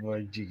Yasop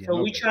over Jigan.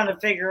 So we trying to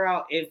figure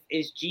out if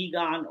it's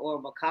Jigan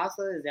or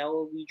Mikasa. Is that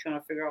what we trying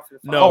to figure out for the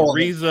 5? No,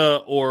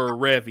 Riza or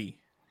Revi.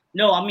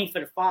 No, I mean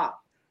for the 5.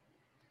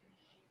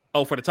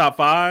 Oh, for the top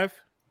 5?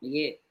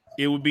 Yeah.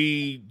 It would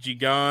be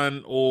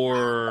Jigan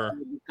or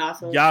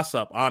Mikasa?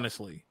 Yasop,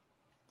 honestly.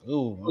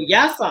 Ooh, okay.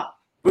 Yasop.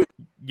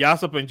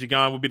 Yasop and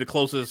Jigan would be the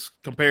closest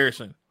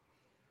comparison.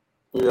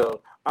 Yeah,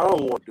 I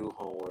don't want to do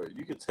homework.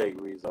 You can take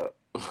Reza.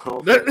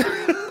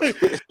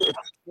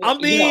 I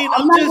mean,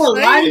 I'm not just gonna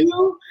lie to saying.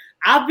 you.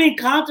 I've been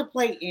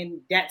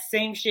contemplating that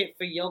same shit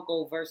for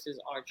Yoko versus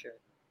Archer.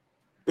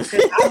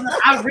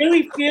 I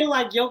really feel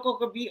like Yoko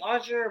could beat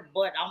Archer,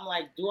 but I'm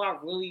like, do I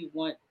really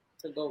want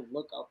to go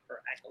look up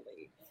her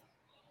accolades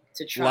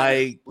to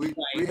try? We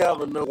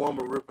have enough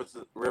woman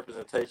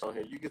representation on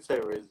here. You can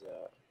take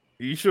Reza.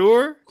 You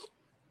sure?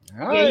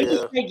 All right. Yeah, you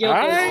can take Yoko.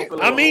 All right.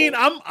 I mean,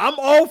 I'm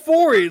all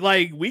for it.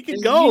 Like, we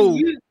could go.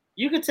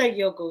 You could take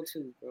Yoko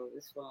too, bro.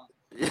 It's fine.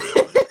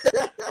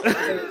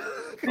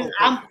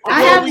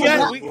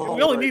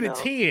 We only need a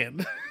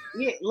 10.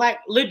 Yeah, like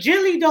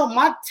legitimately though,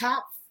 my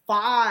top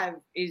 5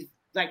 is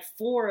like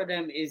 4 of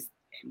them is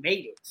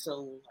made it.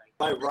 So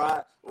like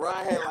Rod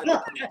had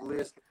like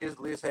his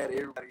list had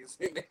everybody's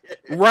in there.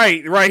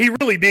 Right. He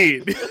really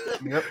did.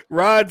 Yep.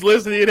 Rod's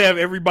list did have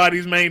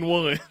everybody's main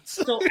ones.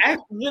 So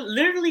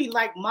literally,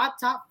 like my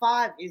top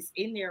 5 is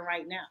in there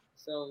right now.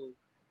 So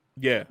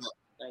yeah,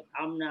 like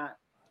I'm not.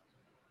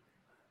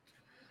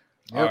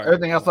 Right.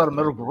 Everything outside of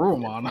Medical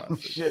Room on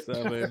shit.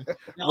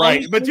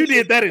 Right, but you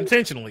did that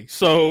intentionally,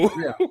 so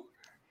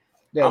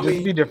yeah, just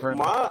to be different.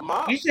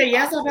 You say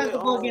yes, I have to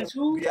go against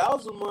who?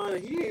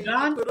 Yalzaman, he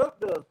ain't put up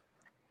there.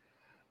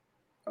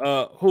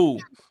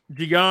 Who?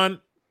 Jigan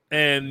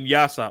and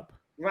Yasop.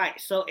 Right.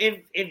 So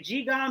if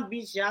Jigan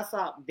beats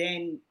Yasop,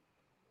 then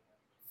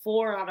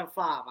 4 out of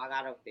 5 I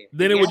got up there.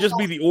 Then it would just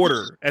be the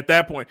order at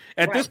that point.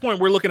 At this point,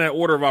 we're looking at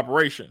order of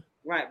operation.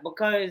 Right,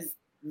 because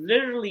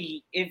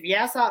literally, if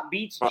Yasop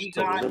beats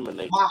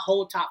Jigan, my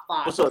whole top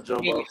 5. What's up,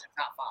 Jumbo? Top 5.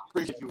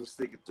 Appreciate you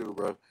sticking through,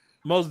 bro.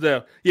 Most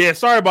deaf. Yeah,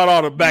 sorry about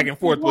all the back and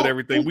forth with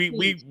everything.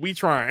 We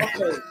trying.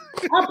 Okay.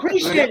 I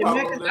appreciate it,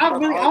 man. Cause I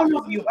don't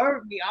know if you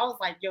heard me. I was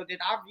like, yo, did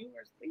our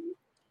viewers leave?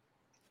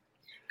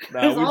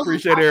 No, we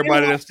appreciate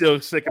everybody that's still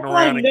sticking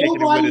around and kicking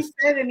it with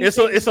us.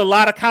 It's a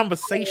lot of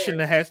conversation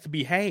that has to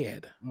be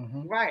had.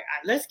 Mm-hmm. Right.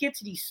 Let's get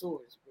to these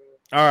swords, bro.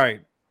 All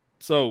right.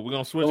 So we're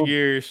gonna switch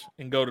gears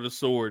and go to the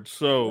swords.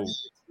 So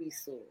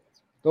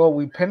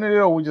we pinning it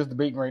or we just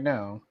debating right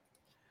now?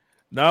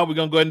 No, we're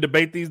gonna go ahead and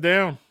debate these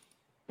down.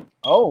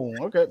 Oh,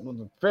 okay.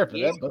 Well, fair for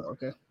that, but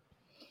okay.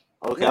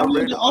 Okay,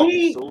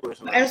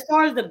 as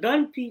far as the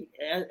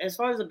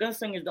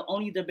gunslingers, the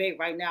only debate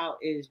right now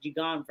is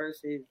Jigan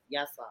versus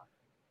Yasop,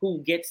 who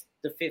gets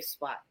the 5th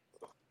spot.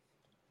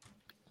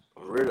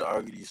 I'm ready to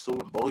argue these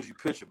swords. Boji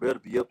picture better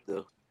be up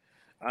there.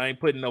 I ain't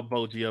putting no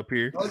Boji up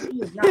here.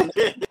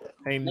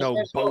 Ain't no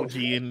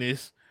Boji in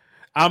this.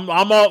 I'm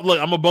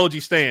a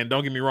Boji stan.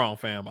 Don't get me wrong,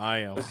 fam. I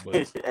am.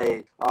 But...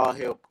 hey, all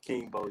hail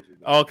King Boji.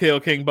 All hail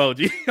King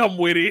Boji. I'm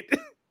with it.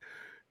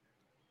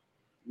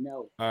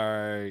 No. All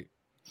right.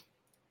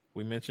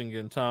 We mentioned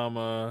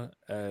Gintama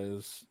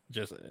as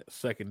just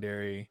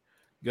secondary.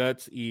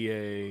 Guts,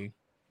 EA,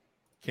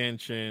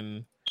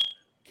 Kenshin,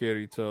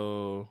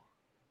 Kirito,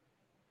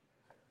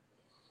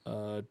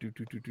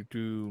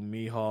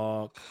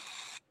 Mihawk.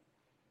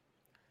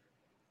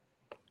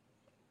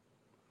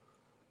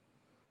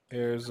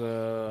 There's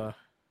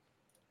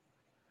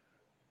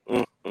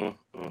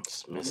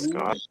Miss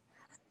Scott.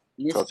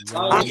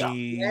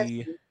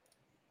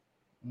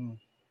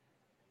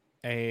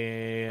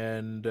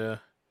 And I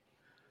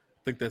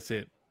think that's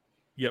it.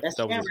 Yep, that's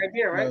that was right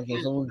there, right?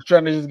 Yeah, so we're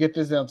trying to just get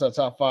this down to the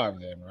top 5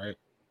 then, right?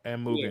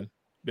 And Mugen. Yeah.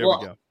 There we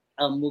go.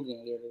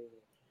 Mugen, yeah.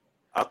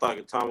 I thought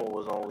Gintama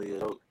was only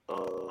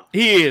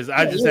he is.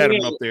 I just had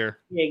him up there.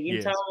 Yeah,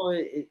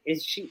 Gintama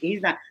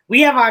he's not.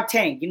 We have our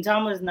 10.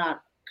 Gintama is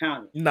not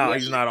counted. No,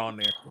 he's not on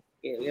there.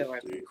 Yeah, we have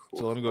our 10.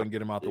 So let me go ahead and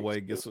get him out the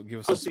way. Give us some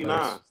space.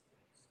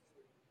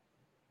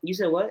 You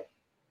said what?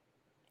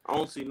 I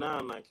don't see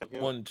 9 like him.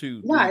 1,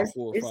 2, 3,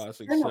 4, 5,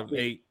 6, 7,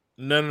 8.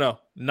 No.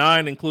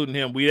 9 including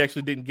him. We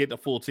actually didn't get the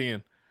full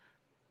 10.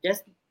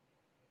 Yes.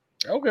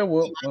 Okay,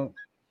 well.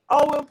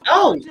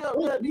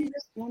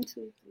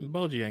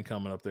 Boji ain't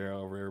coming up there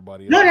over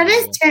everybody else. No, that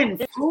is 10,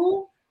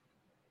 fool.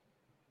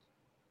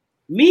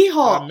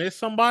 Mihawk. I missed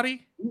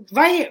somebody?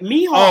 Right here.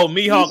 Mihawk. Oh,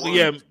 Mihawk.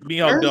 Yeah,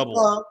 Mihawk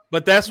double.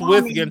 But that's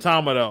with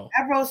Gintama, though.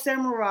 Afro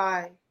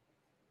Samurai.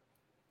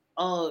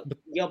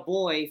 Your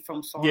boy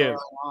from Sword Art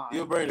Online.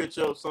 You bring it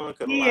up, son.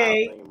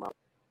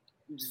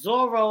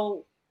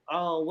 Zoro.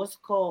 What's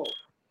it called?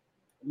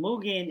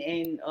 Mugen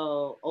and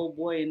old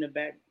boy in the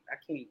back. I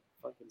can't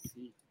fucking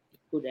see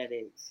who that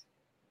is.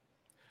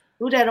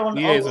 Who that on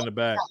the? He is in the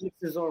back.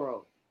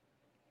 Zoro.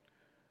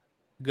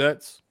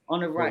 Guts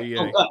on the right.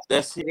 Guts.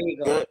 That's it. There you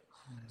go. Guts.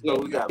 So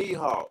we got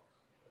Mihawk,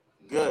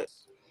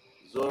 Guts,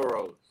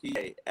 Zoro,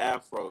 Hiei,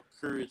 Afro,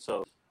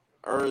 Kirito,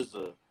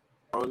 Urza,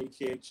 Oni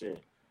Kenshin.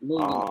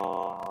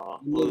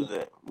 What is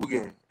that?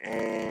 Mugen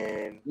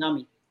and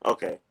Nami.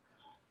 Okay.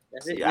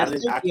 That's it.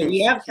 We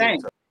have 10.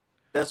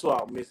 That's why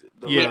I miss it.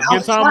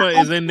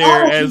 Gintama is in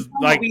there as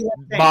like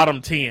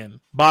bottom 10,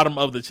 bottom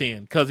of the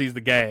 10, because he's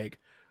the gag.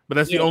 But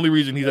that's the only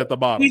reason he's at the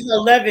bottom. He's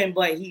 11,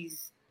 but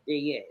he's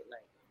like.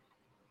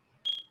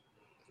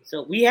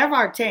 So we have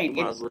our 10.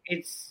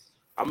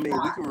 I mean,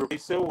 we can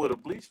replace him with a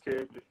Bleach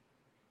character.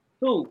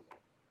 Who?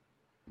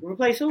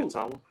 Replace who?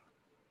 Tom.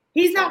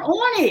 He's not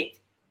on it.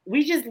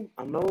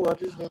 I know.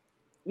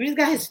 We just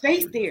got his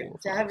face there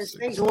to have his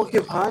face.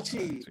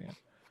 Kenpachi.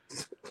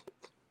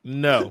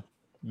 No.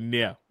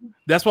 Yeah.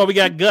 That's why we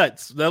got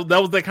Guts. That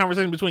was that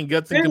conversation between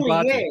Guts and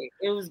Kenpachi. Yeah,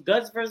 it was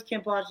Guts versus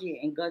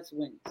Kenpachi, and Guts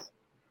wins.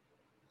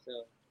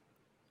 So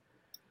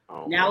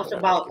now it's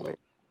about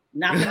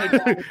knocking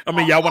it down. I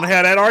mean, y'all want to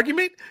have that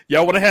argument?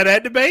 Y'all want to have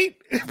that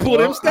debate? Pull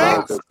them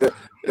stats?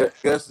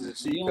 Guts is a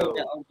cheat code.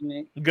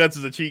 Guts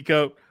is a cheat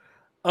code.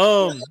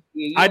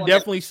 I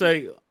definitely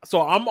say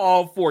so. I'm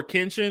all for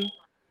Kenshin.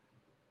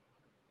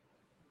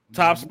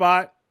 Top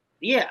spot.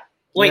 Yeah.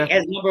 Wait,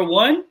 as number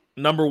one?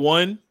 Number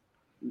one.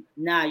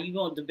 Nah, you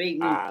gonna debate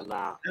me?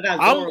 Nah.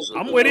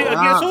 I'm with it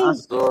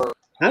against who?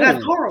 I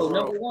got Zoro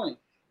number one.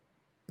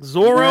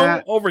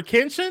 Zoro over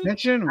Kenshin?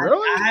 Kenshin,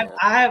 really?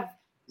 I have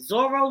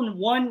Zoro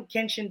 1,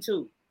 Kenshin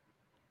 2.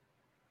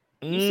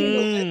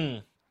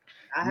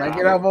 I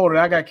get outvoted.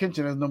 I got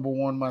Kenshin as number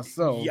one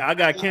myself. Yeah, I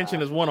got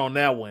Kenshin as one on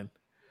that one.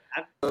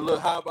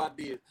 Look, how about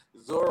this?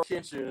 Zoro,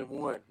 Kenshin, and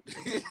one.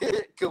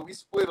 Cause we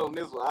split on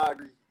this one. I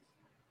agree.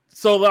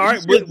 So all right,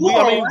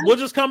 we'll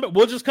just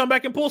come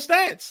back and pull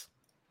stats.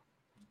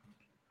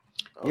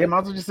 Yeah, might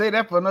as well just say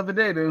that for another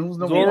day. Then who's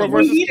number Zoro one?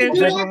 versus Kenshin? Kenshin?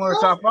 Both in the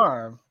top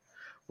five.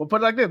 We'll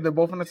put it like this: they're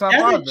both in the top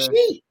That's five. a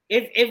cheat.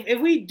 If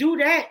we do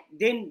that,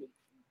 then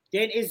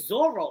it's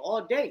Zoro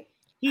all day.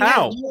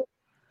 How?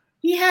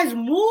 He has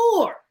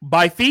more.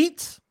 By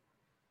feats?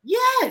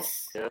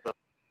 Yes. Yeah.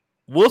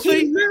 We'll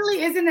see. He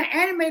literally is in an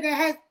anime that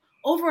has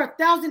over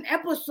 1,000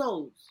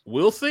 episodes.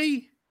 We'll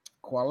see.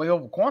 Quality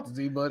over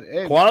quantity, but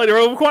hey. Quality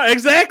over quantity.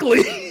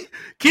 Exactly.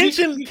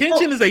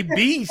 Kenshin is a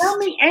beast. Tell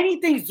me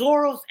anything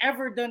Zoro's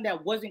ever done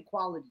that wasn't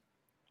quality.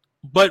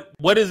 But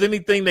what is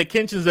anything that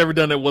Kenshin's ever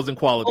done that wasn't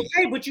quality?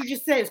 Okay, but you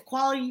just said it's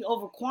quality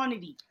over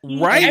quantity.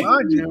 Right.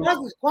 Everything he does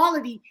is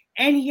quality,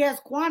 and he has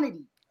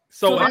quantity.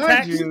 So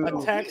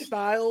attack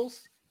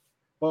styles.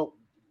 Well,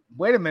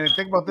 wait a minute.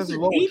 Think about this as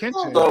well with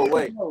Kenshin. So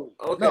wait.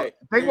 Okay. No,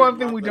 think about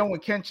the thing we done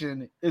with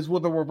Kenshin is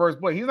with the reverse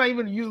blade. He's not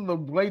even using the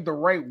blade the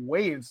right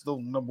way. It's still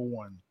number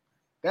one.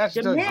 That's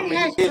the just man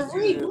has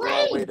 3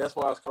 blades. That's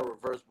why it's called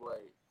reverse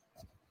blade.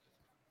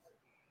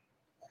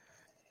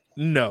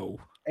 No.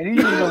 And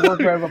he's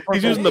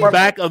using the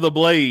back of the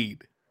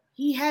blade.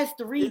 He has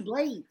 3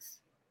 blades.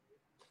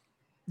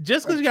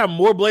 Just because you got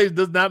more blades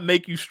does not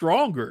make you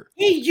stronger.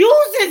 He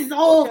uses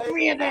all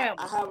 3 of them.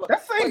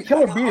 That's saying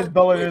Killer B is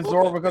better than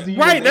Zoro because he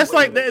that's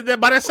like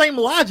by that same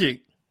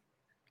logic.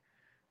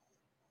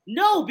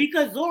 No,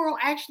 because Zoro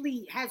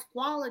actually has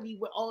quality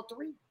with all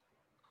 3.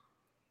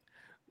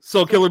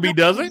 So Killer B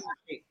doesn't?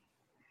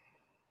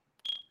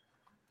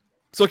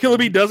 So Killer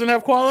B doesn't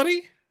have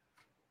quality?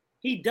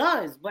 He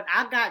does, but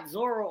I got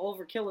Zoro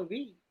over Killer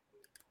B.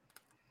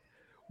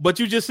 But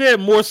you just said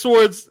more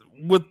swords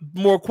with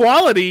more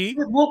quality.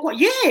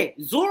 Yeah,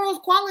 Zoro's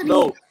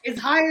quality is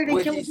higher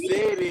than Killer B. What he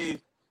said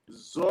is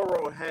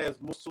Zoro has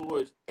more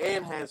swords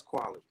and has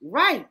quality.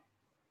 Right.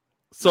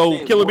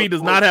 So Killer B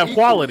does not have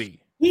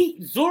quality.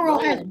 Zoro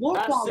has more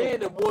quality. Not saying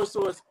that more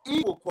swords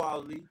equal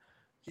quality.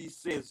 He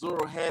said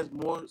Zoro has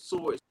more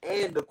swords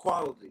and the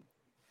quality.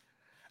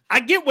 I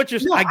get what you're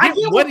saying. I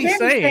get what he's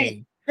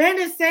saying. Ben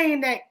is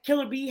saying that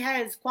Killer B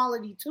has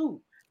quality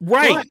too.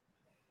 Right. But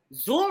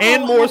Zoro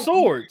and more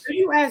swords. If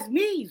you ask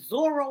me,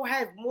 Zoro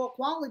has more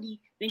quality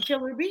than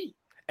Killer B.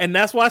 And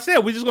that's why I said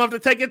we're just going to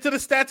have to take it to the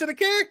stats of the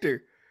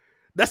character.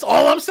 That's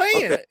all I'm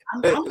saying.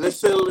 Okay. Let's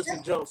settle this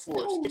in Jump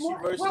Force.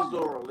 Kenshin versus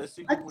Zoro. Let's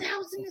see.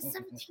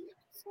 1,017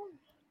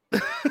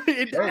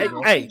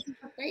 Hey,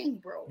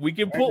 we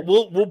can pull.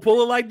 We'll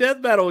pull it like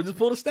Death Battle and just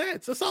pull the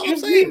stats. That's all I'm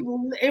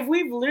saying. If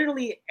we've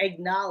literally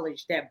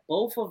acknowledged that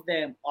both of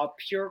them are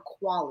pure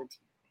quality,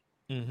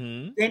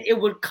 then it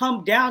would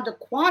come down to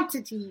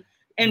quantity.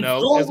 And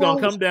no, it's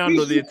going to come down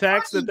to the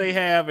attacks that they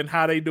have and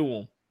how they do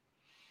them.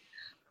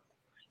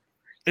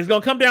 It's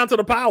going to come down to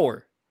the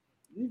power.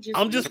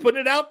 I'm just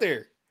putting it out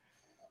there.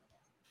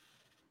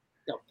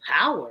 The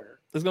power.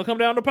 It's going to come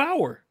down to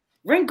power.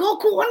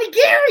 Rengoku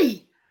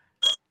Onigiri.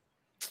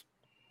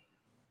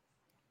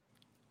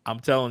 I'm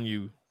telling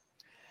you.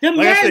 The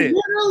man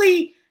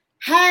literally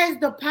has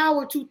the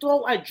power to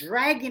throw a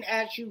dragon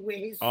at you with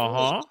his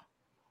sword.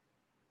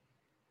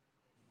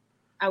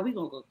 We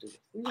gonna go through this.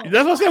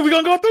 That's what I said. We're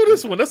gonna go through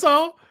this one. That's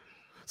all.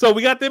 So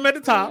we got them at the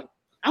top.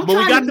 But we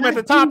got them at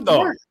the top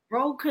though.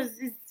 Bro, because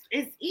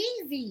it's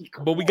easy.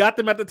 But we got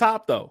them at the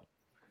top though.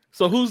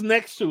 So who's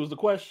next to is the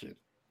question.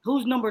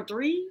 Who's number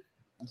 3?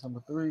 That's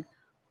number 3.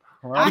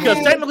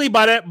 Because technically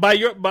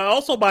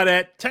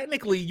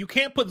technically you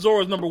can't put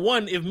Zoro as number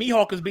 1 if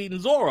Mihawk is beating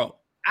Zoro.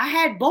 I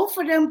had both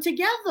of them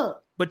together.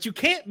 But you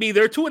can't be.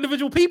 They're 2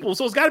 individual people,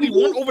 so it's got to be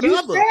one over the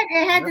other. You said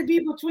it had to be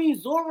between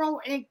Zoro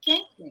and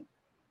Kenshin.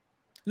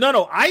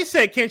 No. I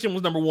said Kenshin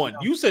was number 1.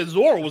 You said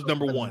Zoro was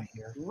number 1.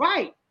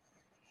 Right.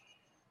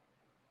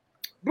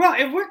 Bro,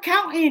 if we're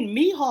counting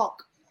Mihawk,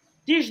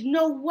 there's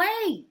no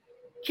way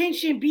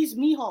Kenshin beats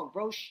Mihawk,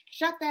 bro.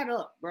 Shut that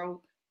up,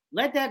 bro.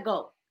 Let that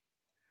go.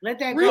 Let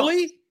that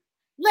really? go.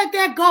 Let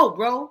that go,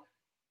 bro.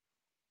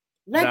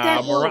 Let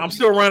that go. I'm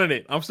still running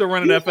it. I'm still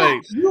running that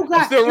fade.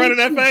 I'm still running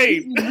that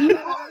fade.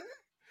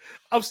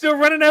 I'm still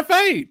running that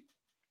fade.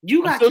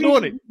 I'm still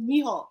doing it.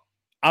 Mihawk.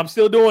 I'm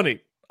still doing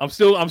it. I'm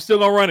still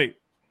gonna run it.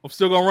 I'm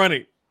still gonna run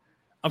it.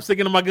 I'm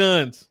sticking to my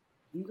guns.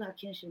 You got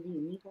Kenshin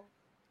beating Mihawk?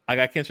 I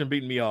got Kenshin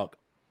beating Mihawk.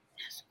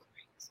 That's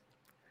crazy.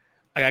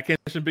 I got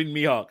Kenshin beating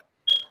Mihawk.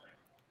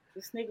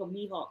 This nigga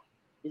Mihawk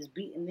is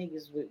beating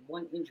niggas with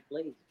 1-inch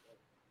blades. Bro.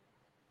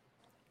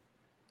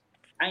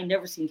 I ain't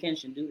never seen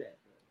Kenshin do that.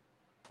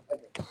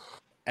 Bro.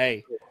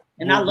 Hey,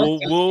 and I love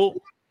Kenshin.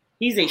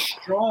 He's a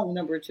strong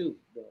number 2,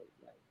 bro.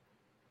 Like,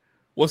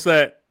 what's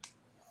that?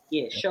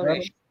 Yeah, show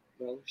that shit,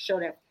 bro. Show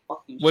that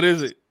fucking What shit.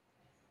 is it?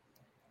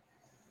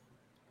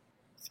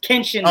 It's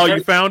Kenshin. Oh,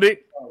 you found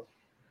it?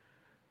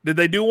 Did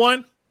they do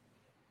one?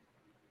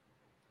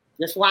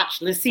 Let's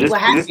watch. Let's see what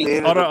happens.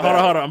 Hold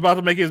on. I'm about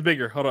to make his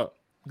bigger. Hold up.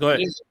 Go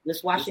ahead.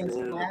 Let's watch it.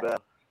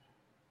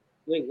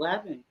 Wait, what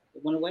happened?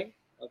 It went away?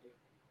 Okay.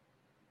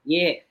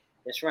 Yeah,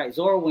 that's right.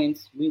 Zoro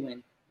wins. We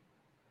win.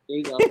 There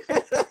you go.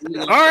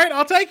 All right,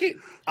 I'll take it.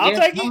 I'll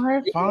take it. All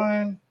right,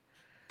 fine.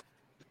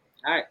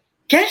 All right.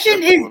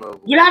 Kenshin is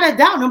without a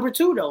doubt number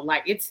 2 though.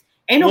 Like it's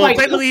ain't nobody. Well,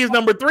 technically he's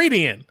number 3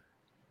 then.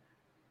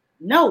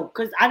 No,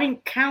 because I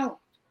didn't count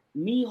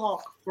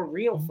Mihawk for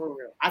real.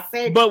 I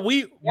said, but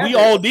we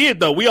all did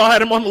though. We all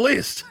had him on the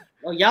list.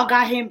 Oh, y'all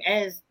got him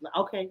as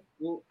okay.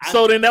 Well,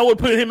 so then that would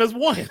put him as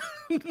 1. All right,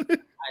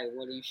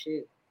 well then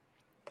shit.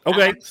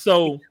 Okay,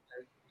 so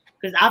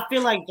because I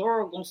feel like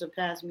Zoro gonna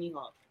surpass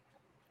Mihawk.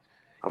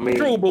 I mean,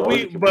 true, but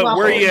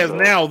where he is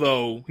now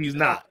though, he's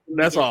not.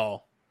 That's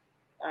all.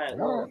 All right,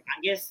 well,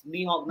 I guess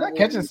Mihawk. That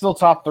Kenshin's still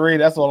top 3.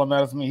 That's all that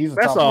matters to me. He's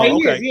that's top all.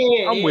 3. Okay,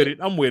 yeah.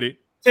 I'm with it.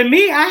 To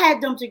me, I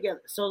had them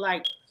together. So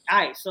like, all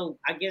right, so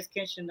I guess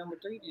Kenshin number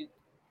 3 then.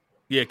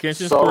 Yeah,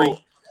 Kenshin's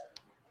 3.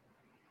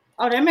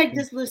 Oh, that make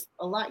this list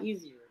a lot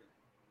easier.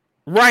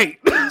 Right.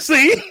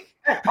 See?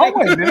 Oh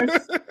wait,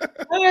 Dennis.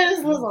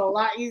 This was a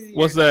lot easier.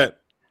 What's that?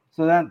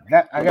 So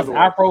that I guess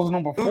Afro's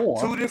number 4.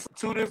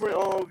 Two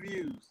different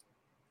views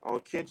on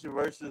Kenshin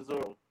versus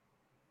Zoro.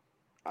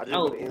 I just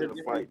want to end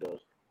the fight though.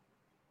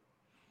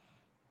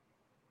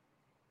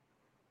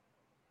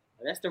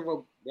 That's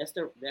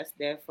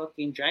that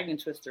fucking dragon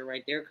twister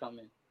right there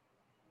coming.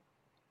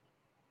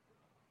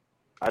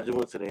 I just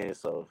went to the end,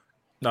 so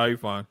no, you're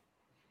fine.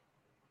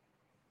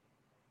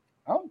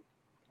 Oh,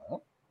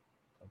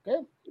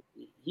 okay.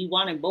 He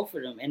wanted both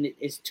of them, and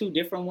it's 2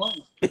 different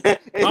ones.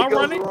 I'll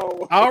run it.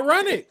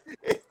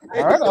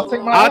 All right, I'll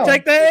take my. I'll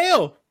take that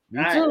L.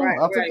 Me too.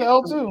 I'll take the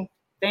L too.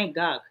 Thank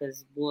God,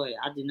 because boy,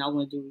 I did not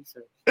want to do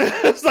research.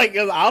 It's like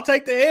I'll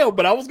take the L,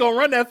 but I was gonna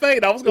run that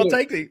fade. I was gonna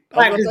take it.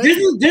 Like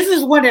this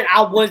is one that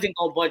I wasn't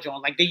gonna budge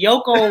on. Like the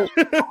Yoko,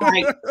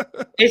 like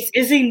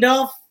it's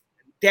enough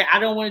that I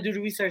don't want to do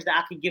the research that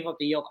I could give up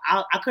the Yoko.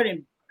 I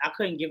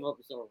couldn't give up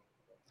Zoro.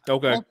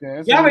 Okay.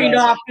 You already know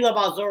how I feel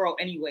about Zoro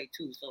anyway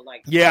too. So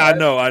like, yeah, I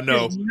know.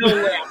 There's no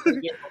way I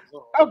could give up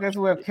Zoro. Okay,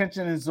 so we have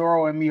Kenshin and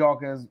Zoro and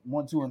Mihawk as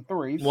 1, 2, and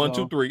 3. 1,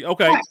 2, 3.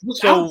 Okay. Right,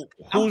 so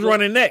who's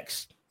running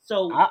next?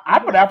 So I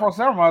put Afro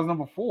Samurai as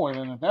number 4.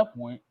 Then at that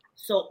point.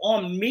 So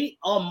on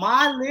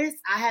my list,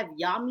 I have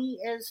Yami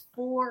as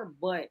 4,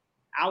 but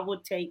I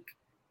would take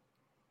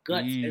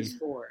Guts as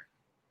 4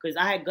 because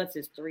I had Guts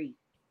as 3.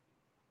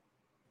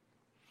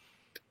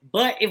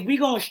 But if we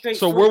going straight,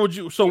 so where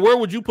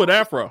would you put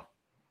Afro?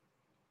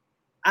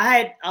 I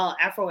had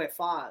Afro at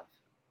 5.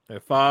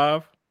 At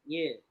 5?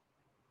 Yeah.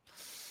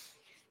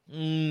 I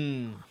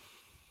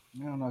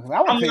don't know.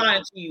 I'm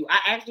lying to you. I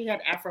actually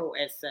had Afro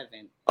at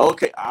 7.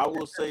 Okay, I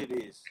will say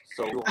this.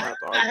 So we don't have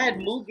to argue. I had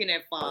Mugen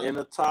at 5. In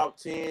the top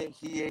 10,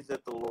 he is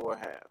at the lower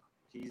half.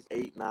 He's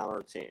 8, 9,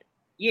 or 10.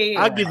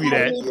 Yeah. I'll give you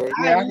that.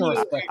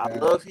 I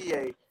love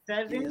Hiei.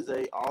 7. He is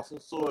an awesome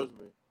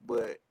swordsman,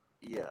 but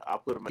yeah, I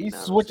put him at 9. He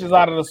switches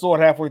out of the sword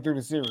halfway through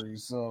the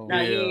series. So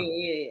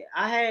yeah.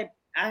 I had.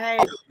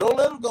 Don't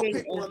let him go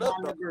pick one up.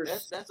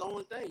 That's the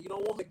only thing. You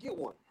don't want to get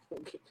one.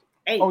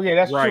 Hey, oh yeah,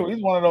 that's true.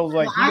 He's one of those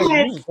like. I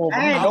had as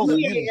my number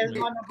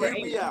 8.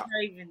 He's not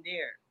even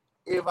there.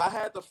 If I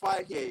had to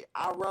fight Hiei,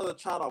 I'd rather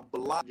try to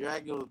block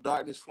Dragon with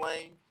Darkness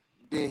Flame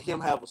than him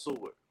have a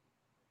sword.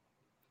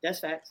 That's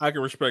facts. I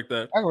can respect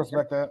that.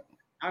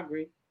 I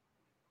agree.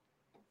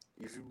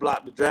 If you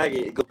block the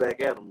dragon, it go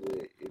back at him.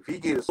 If he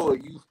get a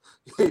sword, you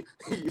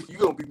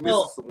gonna be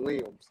missing some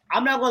limbs.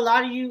 I'm not gonna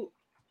lie to you.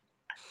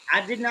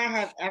 I did not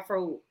have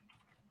Afro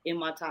in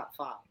my top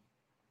 5.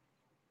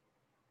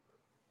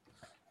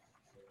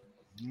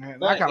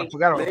 Man, I kind of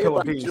forgot about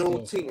Killer Bees.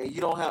 Juneteenth, and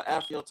you don't have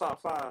Afro in your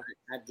top 5.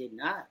 I did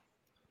not.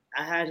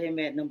 I had him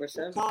at number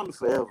 7. Time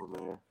forever,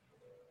 man.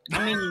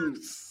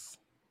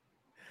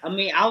 I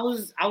mean, I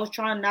was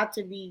trying not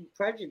to be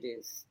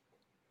prejudiced.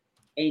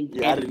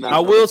 And I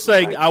will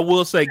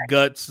say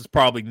Guts is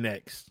probably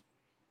next.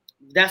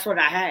 That's what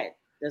I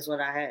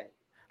had.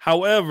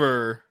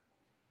 However,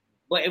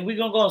 but if we're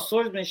gonna go on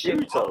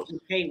swordsmanship, I'm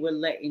okay with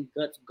letting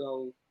Guts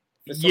go.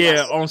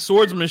 Yeah, on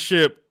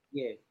swordsmanship.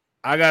 Yeah,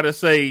 I gotta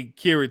say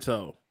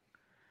Kirito.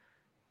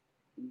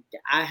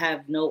 I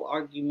have no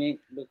argument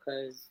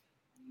because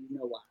You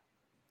know why?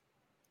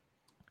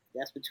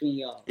 That's between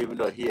y'all. Even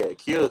though he had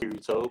killed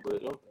Kirito,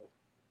 but okay.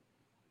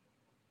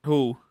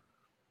 Who?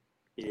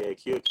 He had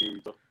killed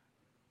Kirito.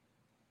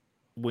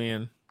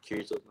 When?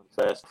 Kirito's not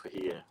fast for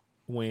here.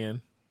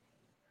 When?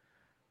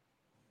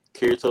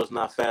 Kirito's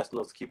not fast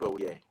enough to keep up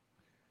with Hiei.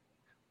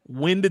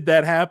 When did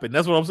that happen?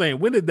 That's what I'm saying.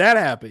 When did that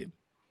happen?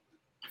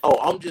 Oh,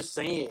 I'm just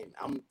saying.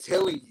 I'm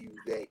telling you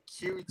that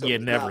Kirito. Yeah,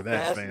 is never not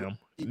that, fast fam. enough to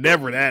keep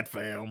Never up that,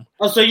 fam.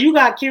 Oh, so you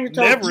got Kirito?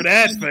 Never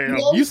that, fam.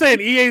 You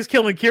saying EA's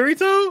killing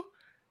Kirito?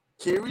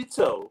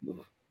 Kirito.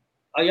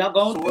 Are y'all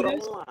going Sword through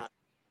this? Online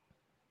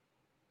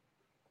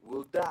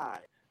will die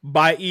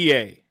By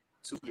EA.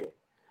 to Hiei.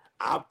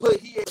 I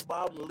put Hiei at the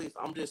bottom of the list.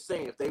 I'm just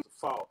saying if they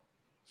fought,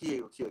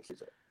 Hiei will kill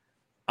Kirito.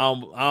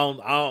 I'm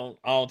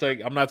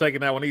not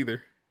taking that one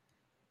either.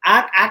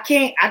 I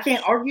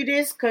can't argue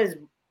this because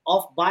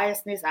off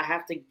biasness, I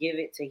have to give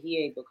it to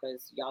Hiei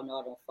because y'all know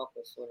I don't fuck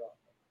with Sword Art.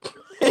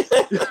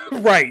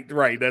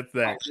 Right. That's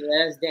that.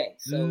 That's that.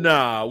 So.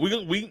 Nah,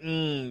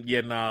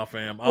 nah,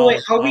 fam. I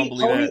Wait, don't believe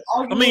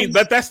that. I mean,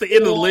 that's the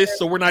end of the list,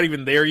 so we're not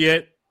even there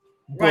yet.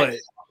 Right.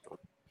 But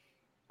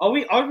are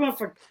we arguing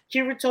for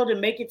Kirito to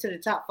make it to the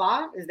top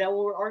 5? Is that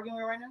what we're arguing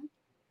right now?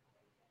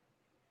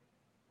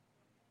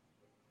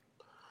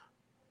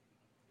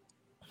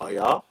 Oh,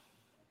 y'all?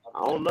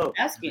 I don't know.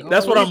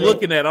 That's what I'm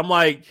looking at. I'm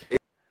like,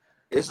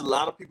 it's a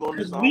lot of people on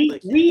this.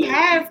 We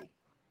have.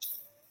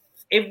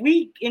 If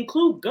we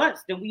include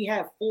Guts, then we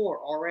have 4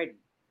 already.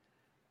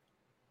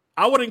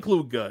 I would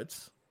include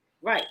Guts.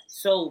 Right.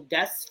 So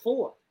that's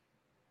 4.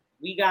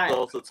 We got.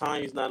 So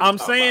Titania's not. I'm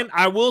saying 5.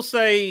 I will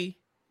say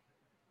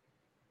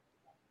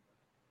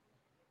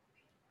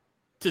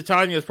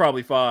Titania's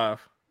probably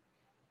 5.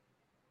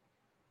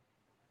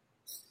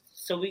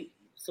 So we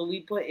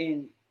put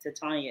in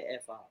Titania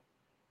at 5.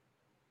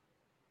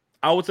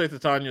 I would say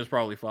Titania's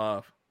probably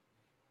 5.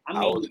 I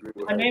mean,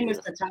 her name is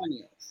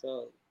Titania,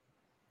 so.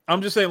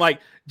 I'm just saying,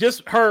 like,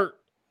 just her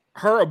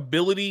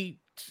ability,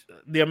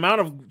 the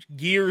amount of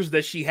gears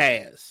that she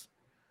has,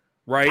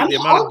 right? I mean, the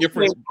amount of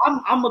different.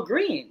 I'm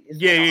agreeing.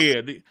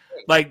 Yeah.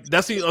 Like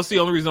that's the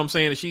only reason I'm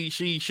saying that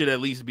she should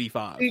at least be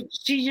 5.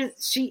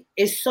 She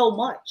is so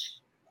much.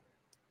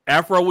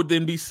 Afro would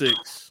then be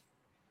 6.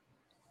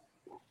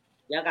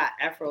 Y'all got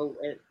Afro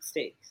at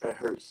 6. That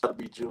hurts. That'd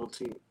be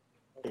Juneteenth,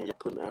 and you're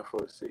putting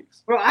Afro at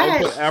 6. Bro,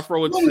 I would put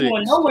Afro at 6. I don't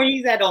even know where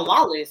he's at on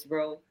my list,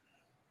 bro.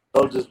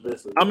 I'm just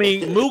messing. I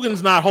mean,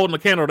 Mugen's not holding a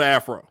candle to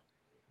Afro.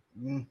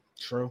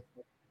 True.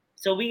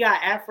 So we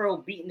got Afro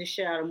beating the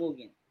shit out of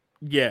Mugen.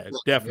 Yeah,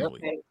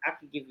 definitely. Okay, I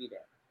can give you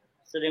that.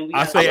 So then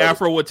I say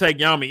Afro would take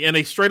Yami in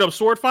a straight up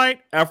sword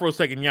fight. Afro's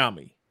taking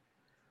Yami.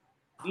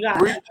 You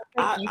got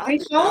I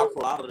think so?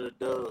 Afro out of the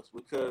dubs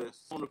because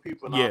some of the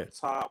people on the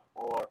top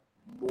are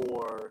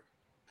more.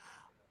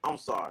 I'm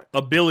sorry.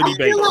 Ability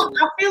based.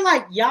 I feel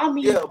like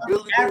Yami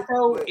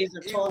Afro is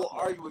a toss.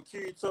 Argue with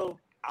Kirito.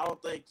 I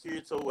don't think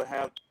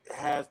Kirito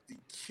has the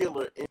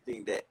killer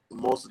instinct that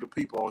most of the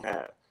people don't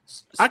have.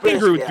 I can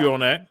agree with you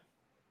on that.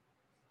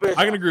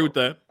 I can agree with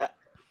that.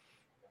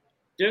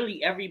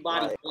 Literally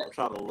everybody. Right, I'm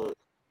trying to look.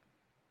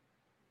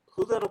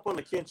 Who's that up on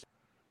the kitchen?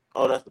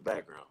 Oh, that's the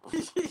background.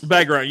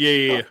 Background,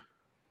 yeah.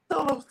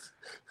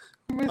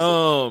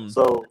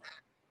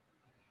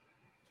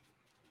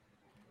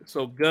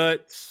 So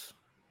Guts.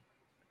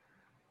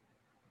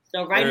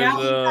 So right now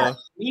we got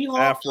Mihawk,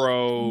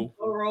 Afro,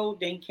 Zoro,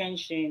 then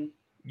Kenshin,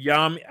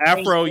 Yami,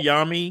 Afro,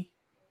 Yami,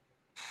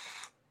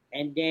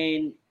 and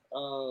then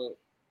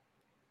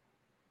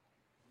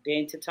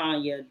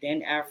Titania,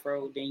 then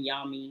Afro, then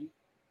Yami.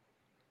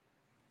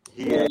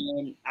 Yeah.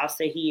 Then I'll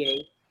say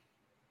Hiei.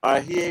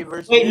 Hiei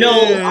versus. Wait, no,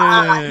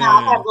 I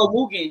gotta go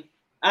Mugen.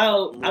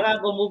 I gotta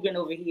go Mugen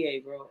over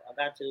Hiei, bro. I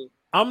got to.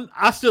 I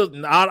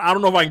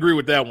don't know if I agree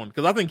with that one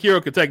because I think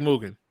Kiro could take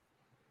Mugen.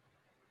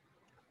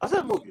 I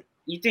said Mugen.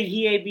 You think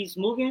Hiei beats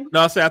Mugen?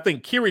 No, I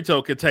think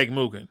Kirito could take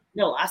Mugen.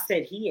 No, I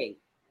said Hiei.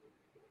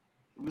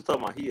 We were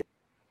talking about Hiei.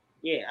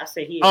 Yeah, I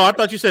said Hiei. Oh, I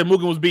thought you said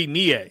Mugen was beating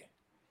EA.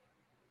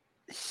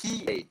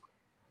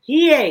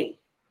 Hiei.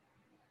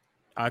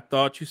 I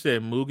thought you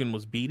said Mugen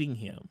was beating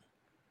him.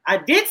 I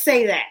did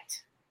say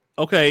that.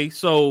 Okay,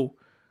 so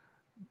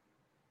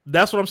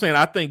that's what I'm saying.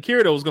 I think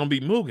Kirito was going to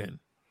beat Mugen.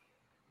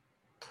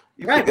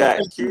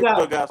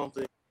 Kirito got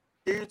something.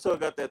 Kirito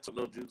got that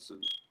no jutsu.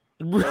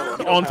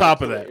 On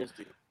top of that.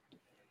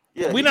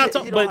 Yeah, we're not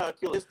talking, but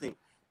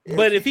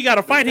if he got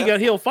to fight,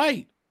 he'll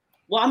fight.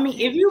 Well, I mean,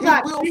 if you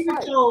got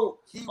Kirito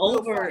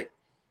over,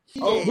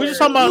 we're just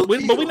talking about,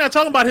 but we're not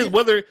talking about his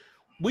whether.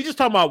 We just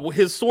talking about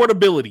his sword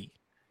ability.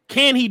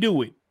 Can he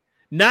do it?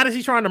 Not as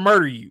he's trying to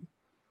murder you.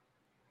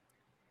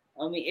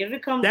 I mean, if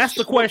it comes, that's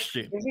the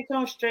question. If it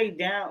comes straight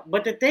down,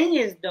 but the thing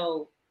is,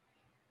 though,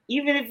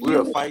 even if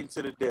we're fighting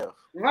to the death,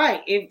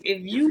 right? If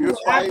you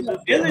fighting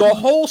the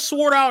whole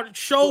Sword Out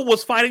show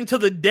was fighting to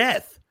the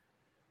death.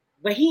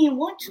 But he didn't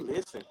want to.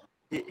 Listen,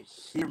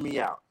 hear me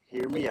out.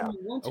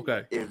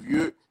 Okay. If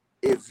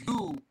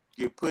you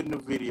get put in a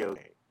video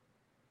game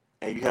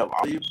and you have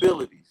all the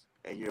abilities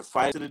and you're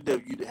fighting to the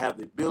death, you have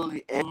the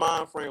ability and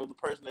mind frame of the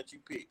person that you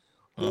pick.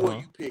 Who are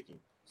you picking?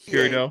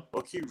 Kirito.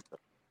 Or Kirito.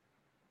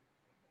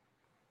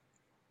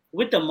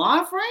 With the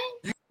mind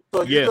frame?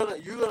 So you're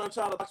gonna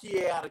try to talk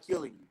Hiei out of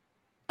killing you.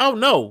 Oh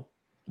no.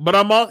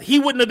 But he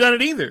wouldn't have done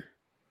it either.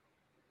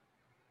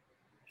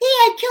 He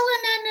ain't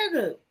killing that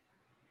nigga.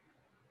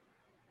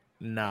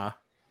 Nah.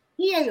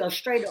 He ain't a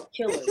straight up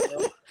killer,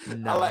 bro.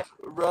 Nah. I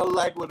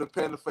like with the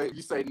pen of fate.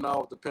 You say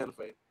no with the pen of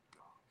fate.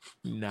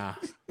 Nah.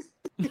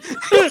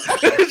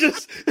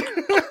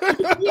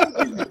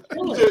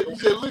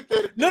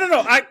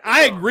 No.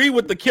 I agree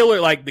with the killer,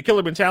 like the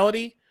killer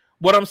mentality.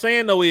 What I'm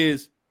saying though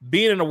is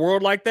being in a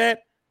world like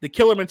that, the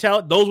killer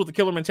mentality, those with the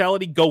killer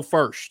mentality go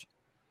first.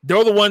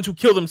 They're the ones who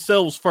kill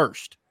themselves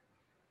first.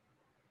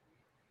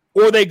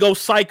 Or they go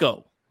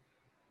psycho.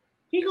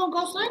 He gonna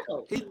go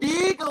psycho. He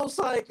did go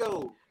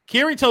psycho.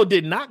 Kirito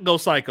did not go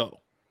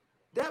psycho.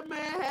 That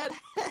man had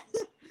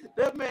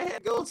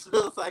to go to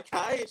the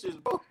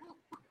psychiatrist, bro.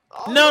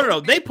 No.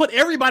 They put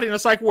everybody in a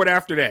psych ward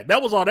after that.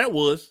 That was all that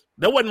was.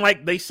 That wasn't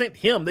like they sent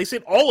him. They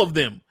sent all of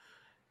them.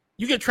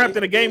 You get trapped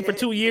in a game for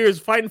 2 years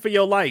fighting for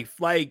your life.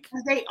 Like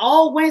they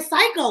all went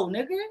psycho,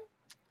 nigga.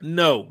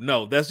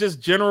 No. That's just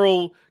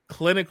general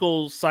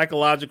clinical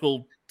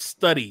psychological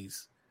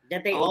studies.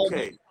 That they all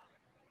okay.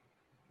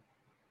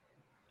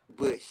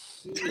 But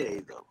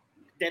Hiei though.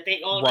 That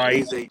they all right.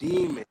 He's a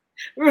demon.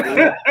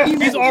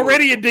 He's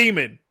already a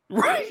demon.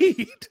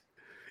 Right.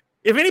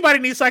 If anybody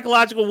needs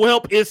psychological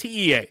help, it's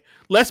Hiei.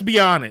 Let's be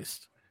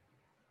honest.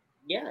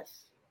 Yes.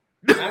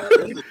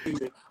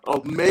 A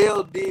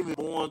male demon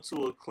born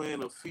to a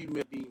clan of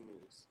female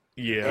demons.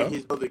 Yeah. And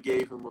his brother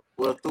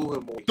threw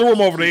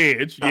him over the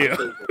edge. Yeah.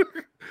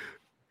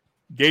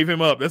 Gave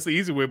him up. That's the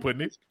easy way of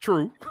putting it.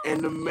 True.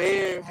 And the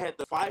man had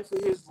to fight for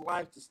his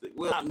life to stay.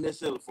 Well, not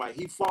necessarily fight.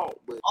 He fought,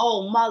 but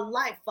all my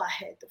life I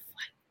had to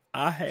fight.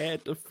 I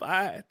had to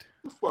fight.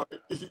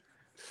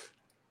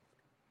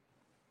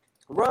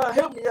 Rod,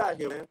 help me out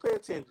here, man. Pay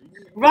attention.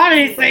 Rod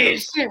ain't saying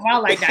shit.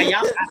 Rod like that,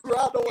 y'all.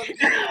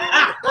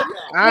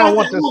 I don't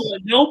want this.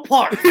 No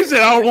part. He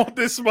said, "I don't want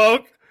this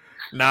smoke."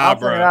 Nah,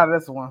 bro. Out of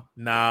this one.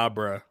 Nah,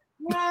 bro.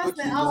 Rod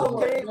said, "I don't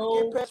want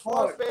no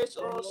part."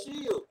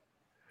 Shield.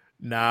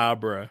 Nah,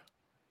 bro.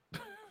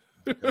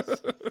 Because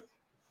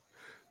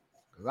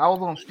I was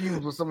on fuse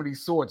with some of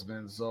these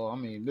swordsmen, so I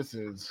mean, this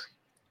is.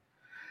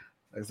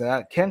 Like I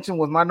said, Kenshin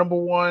was my number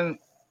one.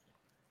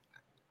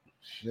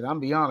 Shit, I'm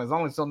be honest.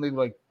 Only something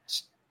like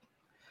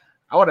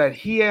I would have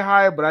Hiei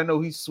higher, but I know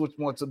he switched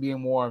more to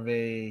being more of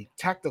a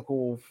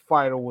tactical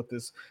fighter with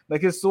this.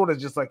 Like his sword is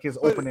just like his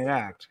opening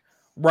act.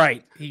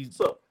 Right.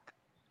 So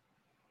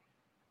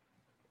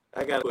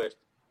I got a question.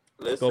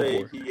 Let's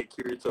say he and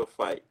Kirito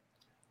fight.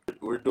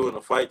 We're doing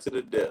a fight to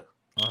the death.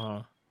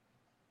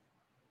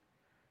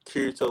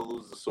 Kirito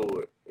loses the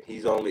sword.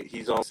 He's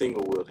on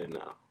single wielding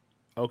now.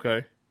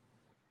 Okay.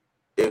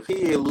 If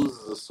he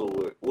loses a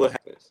sword, what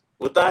happens?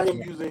 Without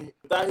him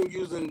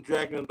using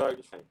Dragon and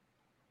Darkness Flame.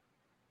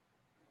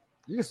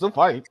 You can still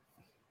fight.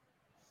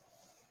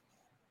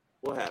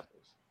 What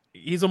happens?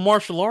 He's a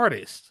martial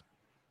artist.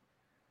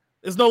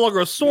 It's no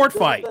longer a sword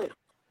fight.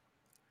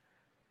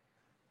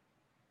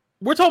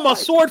 We're talking about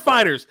sword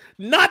fighters,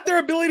 not their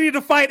ability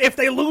to fight if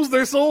they lose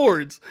their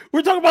swords.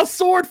 We're talking about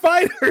sword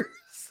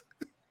fighters.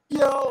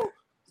 Yo,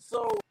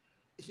 so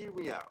hear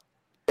me out.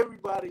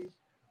 Everybody,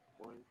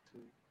 1, 2,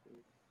 3,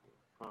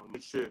 4.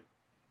 Make sure.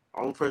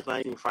 Only person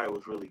I didn't fight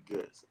was really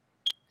Guts.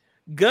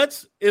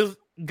 Guts is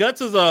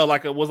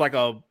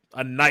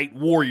a knight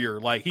warrior.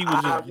 Like he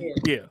was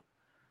just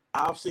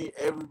I've seen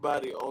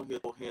everybody on here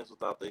throw hands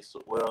without their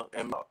sword. Well,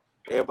 and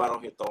everybody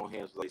on here throwing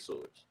hands with their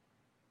swords.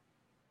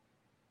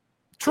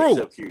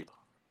 True.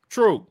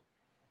 True.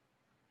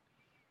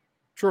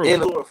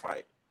 In a sword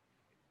fight.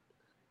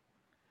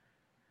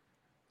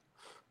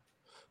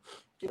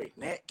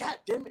 God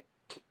damn it.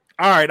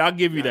 All right, I'll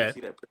give you that.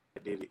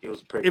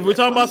 If we're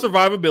talking about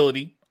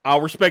survivability,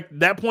 I'll respect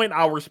that point.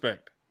 I'll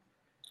respect.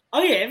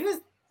 Oh yeah,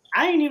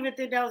 I didn't even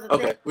think that was a thing.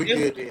 Okay, we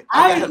good then.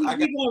 I didn't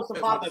think on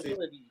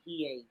survivability.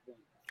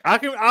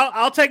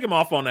 I'll take him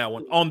off on that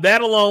one. On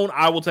that alone,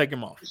 I will take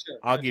him off. Sure.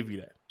 I'll give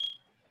you that.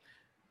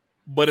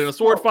 But in a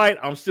sword fight,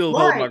 I'm still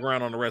holding my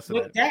ground on the rest of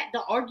that. That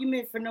the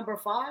argument for number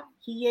 5,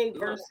 Hiei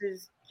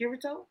versus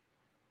Kirito?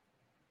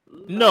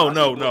 No.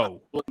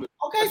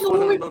 Okay, so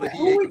who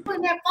we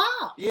putting at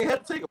 5? You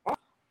have to take them off.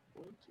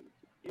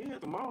 You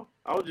have them off.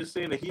 I was just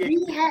saying that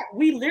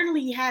we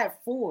literally have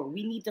 4.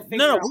 We need to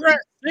figure out. No, we're at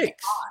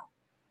 6. 5.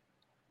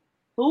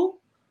 Who?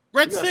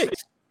 We're at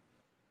 6.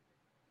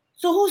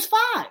 So who's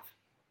 5?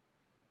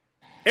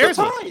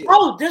 Titania.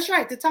 Oh, that's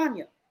right,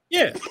 Titania.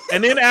 Yeah,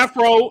 and then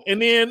Afro,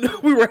 and then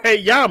we were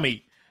at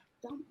Yami.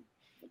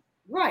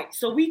 Right,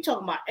 so we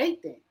talking about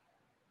 8 then.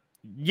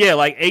 Yeah,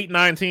 like 8,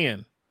 9,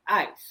 10. All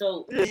right,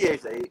 so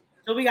Hiei's 8.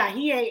 So we got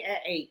Hiei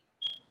at 8.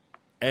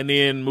 And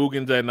then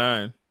Mugen's at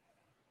 9.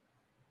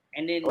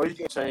 And then you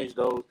can change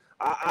those.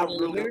 I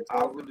really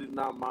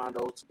not mind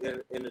those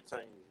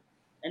entertaining.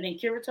 And then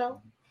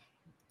Kirito?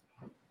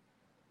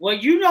 Well,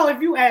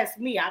 if you ask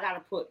me, I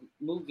gotta put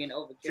Mugen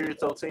over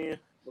Kirito 10.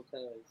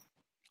 Because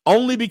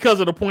only because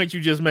of the point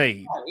you just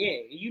made. Oh yeah,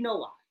 you know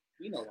why.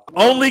 You know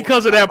Only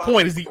because of that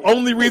point is the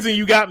only reason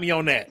you got me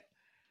on that.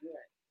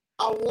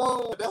 I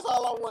won. That's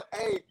all I want.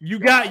 Hey, you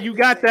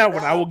got that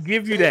one. I will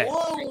give you that.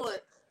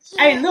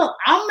 Hey, look,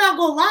 I'm not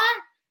gonna lie.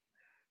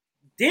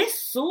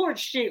 This sword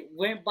shit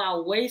went by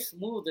way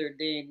smoother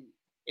than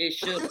it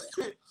should.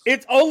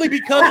 It's only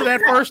because of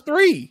that first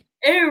three.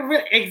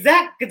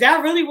 Exactly.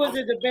 That really was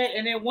a debate.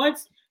 And then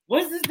once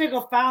this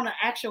nigga found an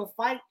actual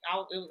fight,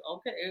 it was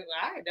okay.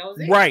 All right, that was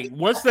it. Right.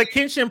 Once the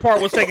Kenshin part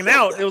was taken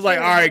out, it was like,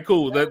 all right,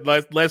 cool.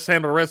 Let's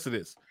handle the rest of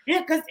this.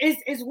 Yeah, because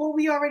it's what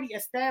we already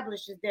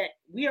established is that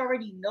we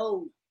already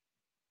know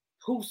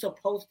who's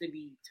supposed to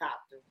be top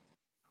 3.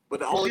 But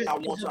the only thing I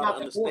want y'all to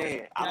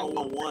understand, I don't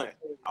want one.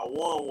 I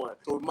want one.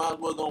 So we might as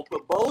well gonna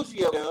put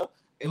Boji up there.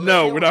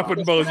 No, we're not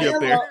putting Boji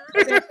up there.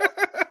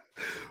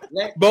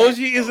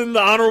 Boji is in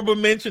the honorable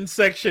mention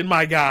section,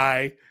 my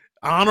guy.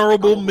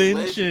 Honorable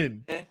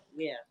mention.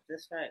 Yeah,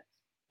 that's right.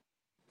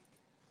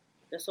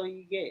 That's all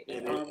you get.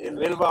 And if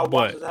anybody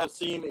watches have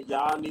seen it,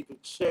 y'all need to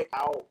check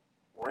out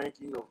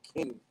Ranking of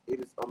Kings.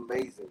 It is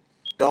amazing.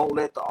 Don't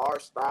let the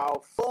art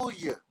style fool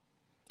you.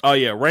 Oh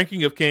yeah,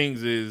 Ranking of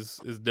Kings is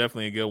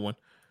definitely a good one.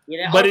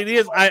 Yeah, but it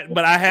is.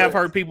 I have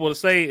heard people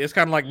say it's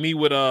kind of like me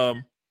with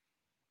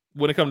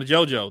when it comes to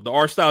JoJo, the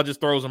art style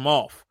just throws them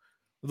off.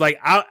 Like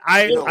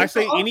I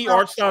say, any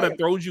art style that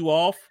throws you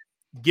off,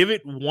 give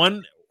it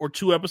 1 or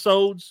 2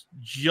 episodes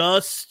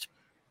just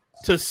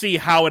to see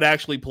how it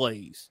actually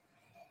plays.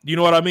 You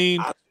know what I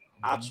mean?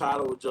 I tried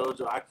it with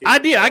JoJo. I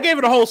did. I gave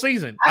it a whole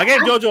season. I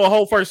gave JoJo a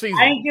whole first season.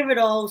 I didn't give it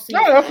a whole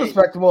season. No, that's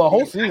respectable. A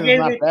whole season is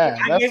not bad.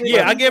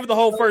 I gave it the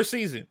whole first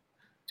season.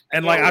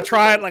 And like I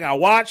tried, like I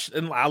watched,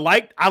 and I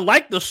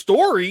liked the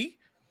story.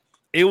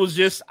 It was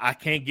just I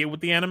can't get with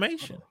the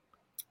animation.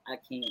 I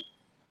can't.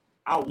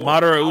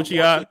 Madara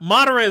Uchiha.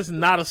 Madara is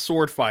not a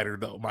sword fighter,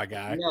 though, my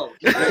guy. No,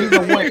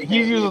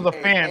 he uses a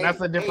fan.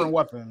 That's a different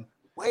weapon.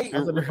 Wait,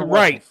 that's a different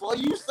right? Before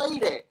you say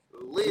that,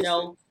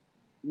 listen.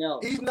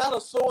 No, he's not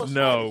a sword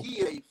fighter.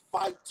 He a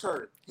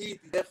fighter. He's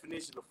the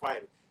definition of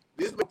fighter.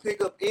 This man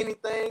pick up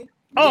anything.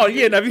 Oh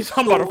yeah, now if you're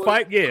talking about a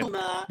fight, yeah,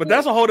 but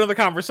that's a whole other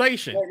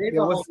conversation.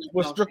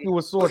 We're strictly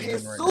with swords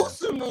his right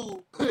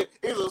Susanoo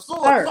is a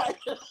sword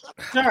fighter.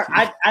 Sir,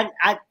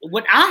 I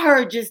what I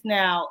heard just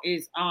now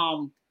is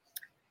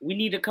we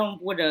need to come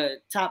up with a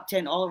top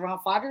 10 all around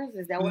fighters.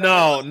 Is that what?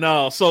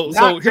 No. So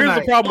here's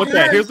the problem with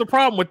that. Here's the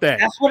problem with that.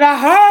 That's what I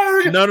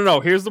heard. No.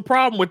 Here's the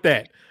problem with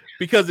that.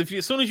 Because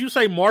as soon as you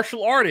say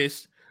martial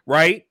artist,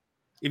 right?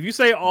 If you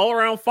say all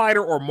around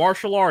fighter or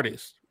martial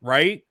artist,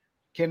 right?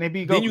 Can it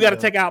be? Then you got to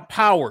take out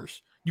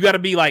powers. You got to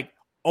be like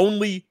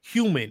only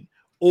human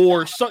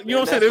or so. You know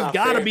what I'm saying? There's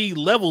got to be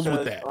levels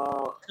with that.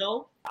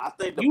 So I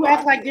think you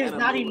act like there's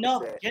not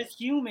enough just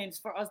humans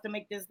for us to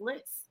make this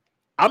list.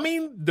 I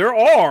mean, there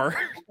are.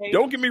 Okay.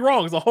 Don't get me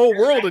wrong. There's a whole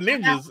world of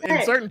ninjas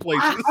in certain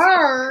places. I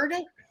heard.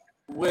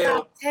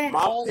 Well,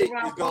 my pick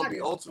is gonna be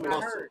Ultimate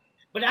Muscle.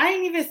 But I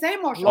ain't even say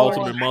martial arts.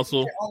 Ultimate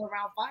Muscle. All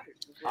around fighters.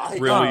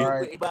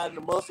 Really? Anybody in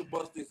the muscle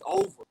bust is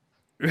over.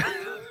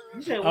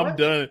 I'm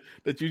done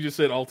that you just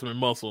said Ultimate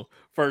Muscle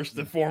first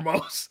and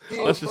foremost.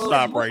 Let's just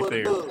stop right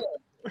there. You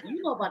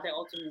know about that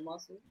Ultimate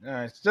Muscle.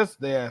 It's just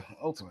there.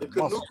 Ultimate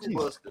Muscle.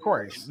 Jesus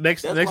Christ.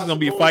 Next is gonna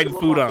be fighting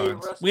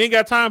foodons. We ain't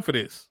got time for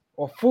this.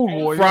 Or food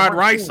war. Fried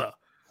rice. I'm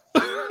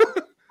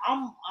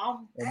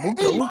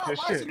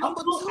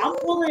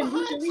pulling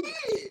Lucha.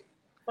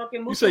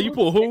 Fucking Lucha. You say you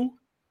pull who?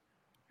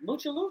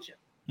 Lucha.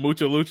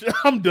 Mucha Lucha.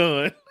 I'm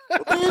done.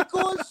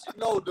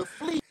 No, the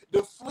fleet.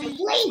 The fleet.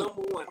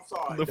 Number one. I'm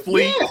sorry. The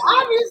fleet. Yeah,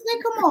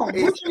 obviously. Come on.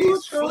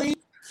 It's fleet,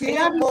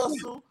 King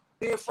Muscle,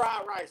 then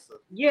Fried Rice.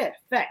 Yeah,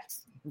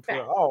 facts.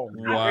 Oh,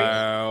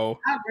 wow.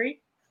 I agree.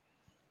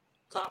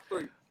 Top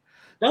 3.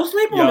 Don't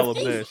sleep on the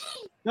fleet.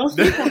 Don't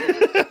sleep on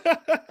it.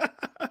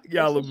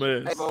 Y'all a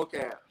mess. Hey,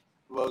 vocab.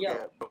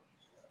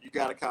 You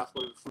got to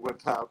cosplay for one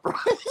time, bro.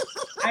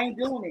 I ain't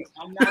doing it.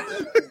 I'm not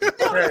doing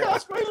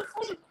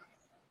it.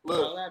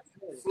 Look,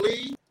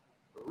 Flea,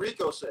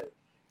 Ricochet.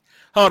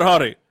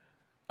 Hold it.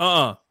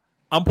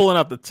 I'm pulling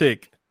out the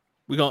tick.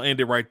 We're going to end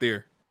it right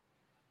there.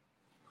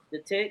 The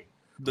tick?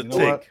 The tick.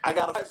 What? I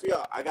got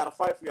to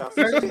fight for y'all.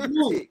 Versus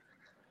who?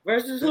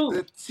 Versus who?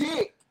 The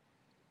tick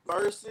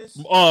versus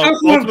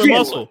Ultimate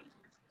Muscle.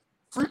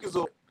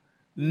 Freakazoid.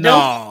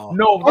 No.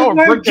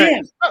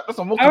 That's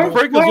a multiple.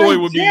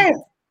 Freakazoid would be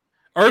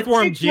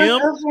Earthworm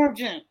Jim. Earthworm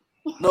Jim.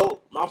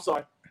 No, I'm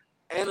sorry.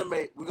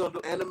 Animate. We're gonna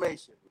do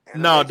animation.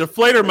 No,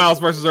 Deflator Mouse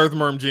versus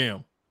Earthworm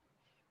Jim.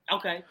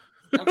 Okay.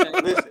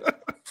 Listen,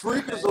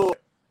 Freakazoid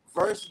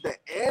versus the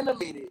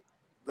animated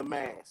The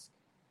Mask.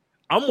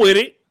 I'm with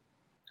it.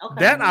 Okay.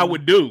 That I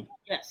would do.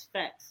 Yes,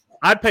 facts.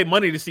 I'd pay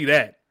money to see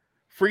that.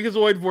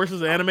 Freakazoid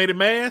versus the animated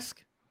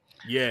Mask.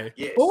 Yeah.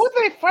 Yes. But what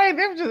they fight,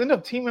 they just end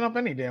up teaming up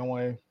any damn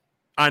way.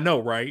 I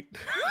know, right?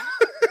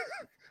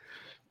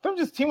 Them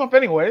just team up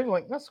anyway.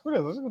 Like, that's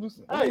good. Let's go do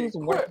some. Hey,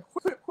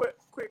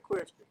 quick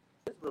question.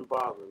 It's been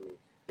bothering me.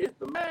 Is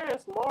the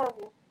Mask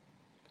Marvel?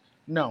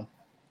 No,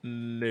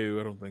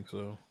 I don't think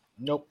so.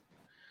 Nope.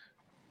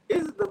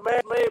 Is it the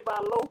Mask made by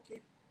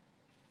Loki?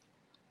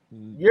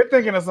 You're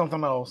thinking of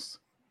something else.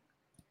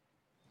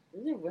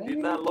 Did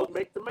not Loki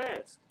make the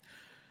mask?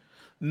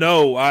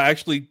 No, I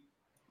actually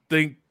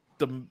think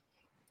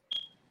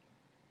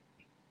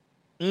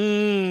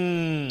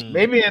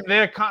maybe in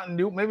their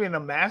continuity, maybe in the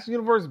Mask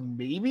universe,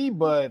 maybe,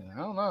 but I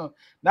don't know.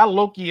 Not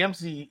Loki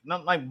MC,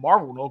 not like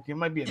Marvel Loki. It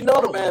might be.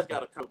 The Mask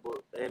got a comic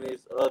book, and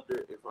it's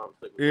other. If I'm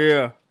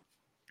thinking.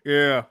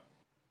 Yeah.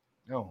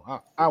 No,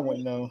 I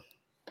wouldn't know.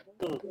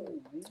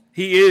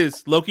 He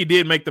is. Loki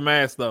did make the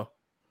mask, though.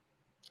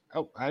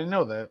 Oh, I didn't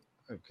know that.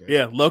 Okay.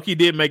 Yeah, Loki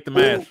did make the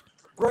mask.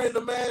 Bring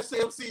the mask to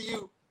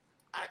MCU.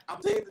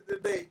 I'm saying it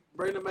today.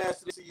 Bring the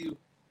mask to MCU.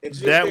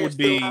 That would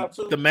be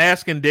the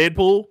mask in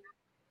Deadpool.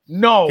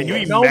 No. Can you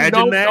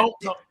imagine that?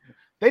 No.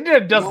 They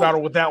did a dust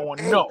battle with that one.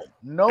 Hey. No.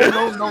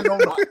 Hell no. No.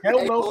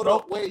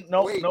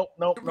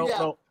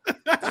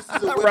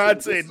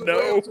 Rod said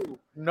no.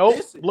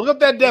 Nope. Look up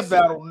that death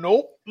battle.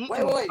 Nope.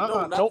 Wait.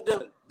 Nope.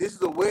 This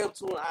is a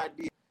webtoon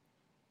idea.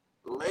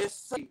 Let's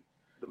say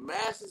the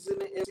mask is in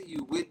the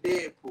MCU with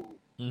Deadpool,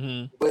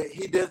 but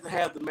he doesn't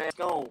have the mask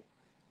on.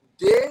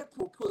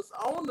 Deadpool puts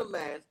on the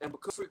mask and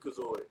becomes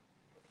Freakazoid.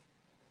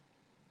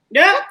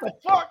 Yeah, what the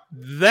fuck?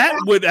 That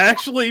would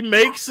actually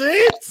make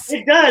sense.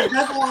 It does.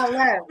 That's why I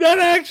laugh. That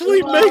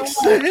actually makes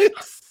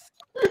sense.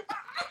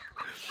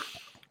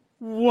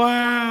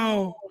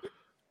 Wow.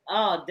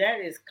 Oh,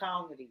 that is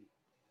comedy.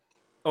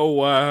 Oh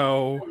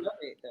wow. I love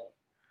it though.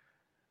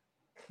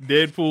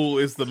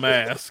 Deadpool is the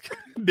mask.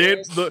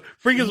 The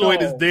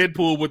Freakazoid is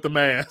Deadpool with the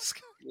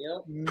mask.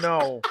 Yep.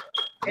 No.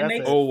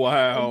 Oh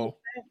wow.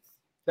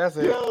 That's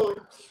it. Yo,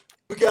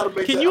 we gotta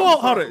make. Can you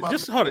all hold it?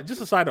 Just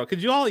a side note.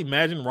 Could you all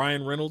imagine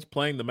Ryan Reynolds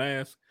playing the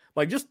mask?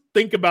 Like, just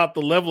think about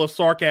the level of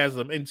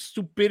sarcasm and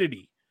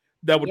stupidity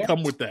that would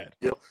come with that.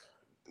 Yep.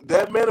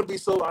 That man will be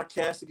so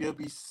sarcastic, it'll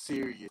be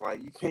serious.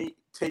 Like, you can't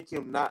take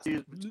him not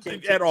serious, but you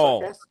can't take at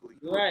all.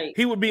 Right.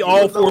 He would be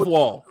all fourth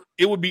wall.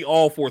 It would be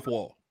all fourth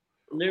wall.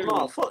 Literally.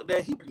 No, fuck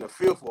that. He'd be the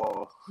fifth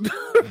wall.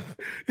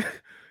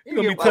 He's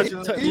gonna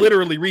be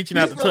literally reaching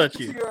out to touch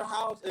you. He's gonna your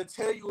house and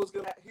tell you what's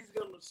gonna happen. He's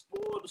gonna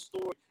spoil the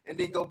story and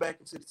then go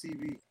back into the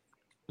TV.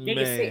 They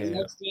can sit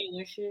next to you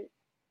and shit.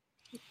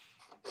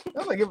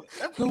 That's like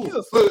that's cool.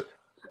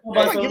 I'm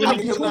about to give him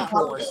 2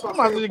 points. I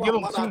might as well give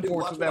him 2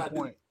 points at that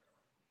point.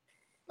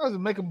 I was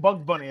making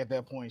Bugs Bunny at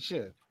that point.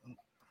 Shit.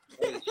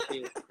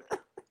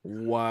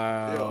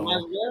 Wow.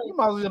 You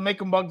might as well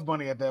make him Bugs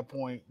Bunny at that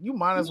point. You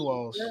might as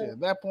well. Shit. At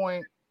that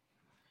point.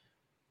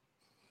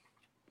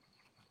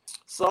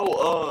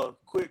 So,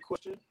 quick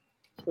question.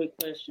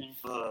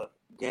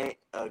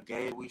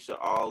 Game we should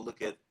all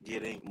look at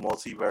getting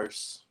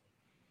Multiverse.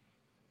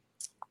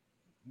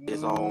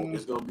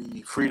 It's gonna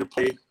be free to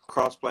play,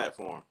 cross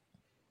platform.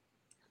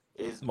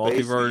 It's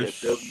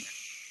Multiverse.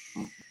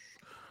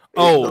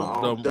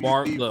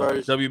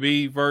 the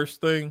WB verse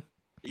thing.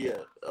 Yeah.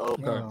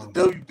 The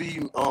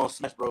WB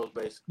Smash Bros.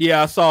 Basically.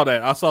 Yeah, I saw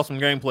that. I saw some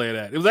gameplay of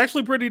that. It was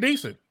actually pretty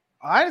decent.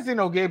 I didn't see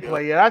no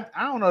gameplay yet.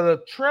 I don't know.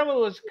 The trailer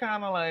was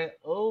kind of like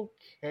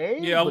okay.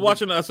 Yeah, I was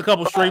watching us a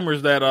couple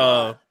streamers that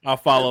I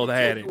followed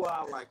had it.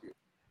 I like it.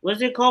 What's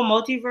it called?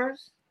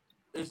 Multiverse?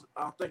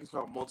 I think it's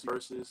called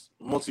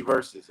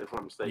Multiverses, if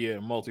I'm mistaken. Yeah,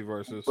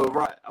 Multiverses. But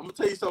right, I'm gonna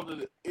tell you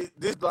something.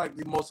 This is like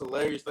the most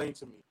hilarious thing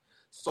to me.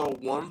 So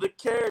one of the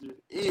characters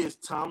is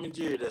Tom and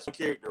Jerry. That's a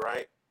character,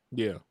 right?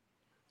 Yeah.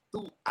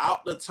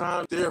 Throughout the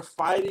time they're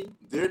fighting,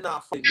 they're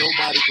not fighting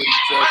nobody but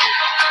each other.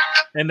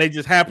 And they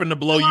just happen to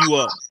blow you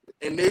up.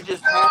 And they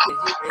just happen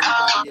to hit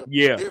everybody else.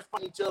 Yeah. They're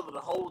fighting each other the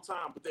whole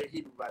time, but they're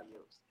hitting everybody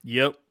else.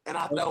 Yep. And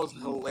I thought it was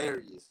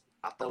hilarious.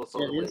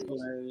 Hilarious.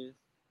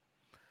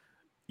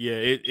 Yeah,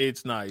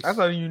 it's nice. That's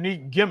a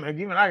unique gimmick.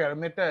 Even I gotta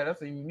admit that.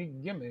 That's a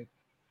unique gimmick.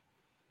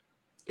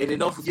 And then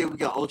don't forget we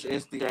got Ultra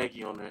Instinct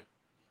Shaggy on there.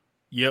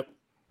 Yep.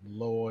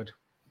 Lord.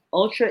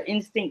 Ultra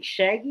Instinct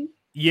Shaggy?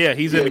 Yeah,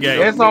 he's in the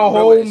game. It's a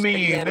whole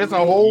meme. It's a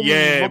whole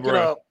meme. Look bro. It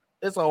up.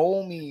 It's a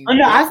whole meme. Oh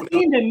no, I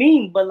seen the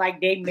meme, but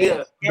like they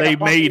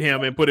made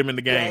him and put him in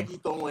the game. Shaggy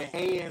throwing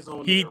hands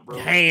on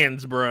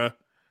hands, bro.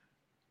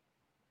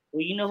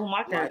 Well, you know who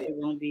my character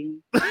gonna be.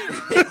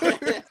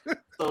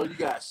 So you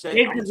got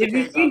Shaggy. Because if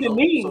you see the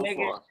meme,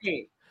 nigga,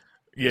 shit.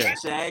 Yeah.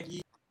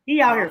 Shaggy.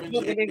 He out here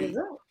fucking niggas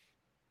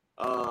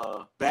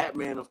up.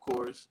 Batman, of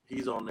course,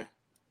 he's on there.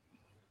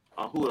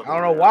 Who else? I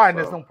don't know why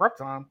there's no prep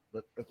time,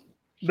 but I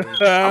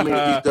mean,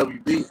 he's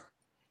WB.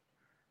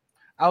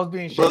 I was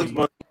being shady.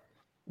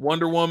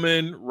 Wonder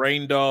Woman,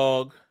 Rain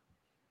Dog,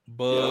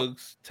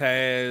 Bugs,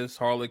 Taz,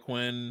 Harley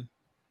Quinn.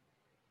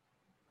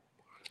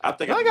 I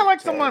think I got like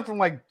someone from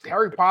like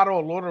Harry Potter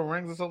or Lord of the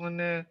Rings or something in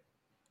there.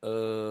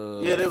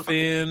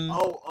 Finn.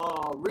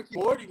 Ricky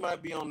Morty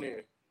might be on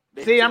there.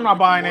 See, I'm not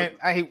buying it.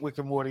 I hate Rick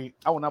and Morty.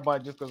 I will not buy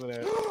it just because of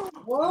that.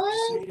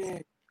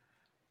 What?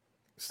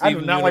 I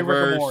do not like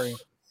Rick and Morty.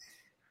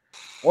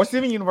 Or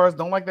Steven Universe.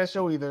 Don't like that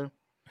show either.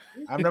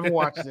 I've never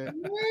watched it.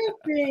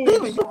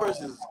 Steven Universe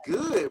is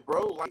good,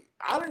 bro. Like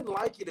I didn't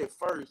like it at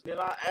first, then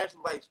I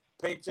actually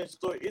paid attention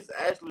to it. It's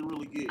actually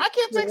really good. I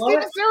can't take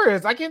Steven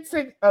serious. I can't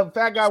take a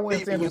fat guy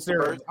winning Steven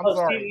serious. I'm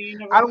sorry.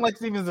 I don't like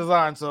Steven's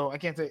design, so I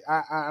can't take.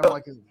 I don't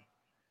like his.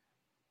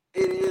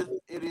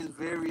 It is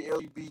very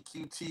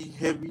LGBTQ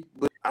heavy,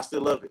 but I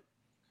still love it.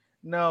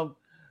 No,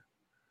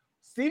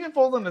 Steven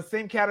falls in the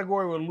same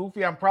category with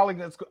Luffy. I'll probably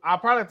have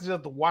to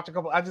just watch a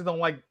couple. I just don't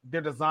like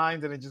their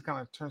designs, and it just kind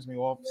of turns me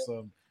off.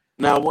 So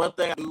now, one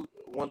thing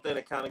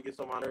that kind of gets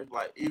on my nerves,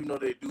 like even though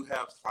they do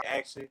have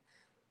action,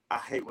 I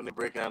hate when they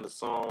break down the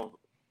song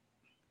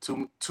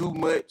too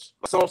much.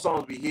 Some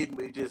songs be hidden,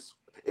 but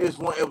it's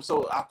one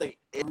episode. I think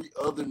every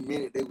other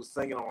minute they was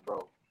singing on,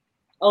 bro.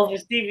 Oh, for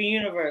Steven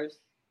Universe.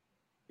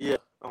 Yeah,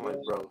 I'm like,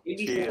 bro,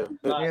 chill.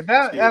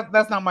 Yeah,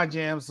 that's not my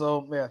jam.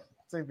 So yeah,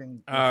 same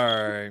thing. All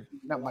right,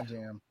 not my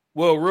jam.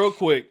 Well, real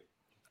quick,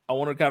 I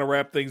want to kind of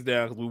wrap things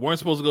down because we weren't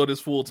supposed to go this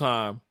full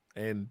time,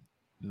 and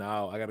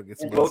now I got to get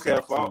some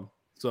vocab fault.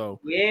 So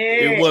yeah,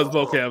 it was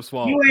vocab's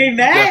fault. You ain't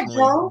mad,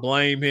 bro.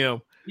 Blame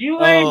him.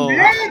 You ain't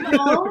mad,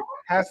 bro.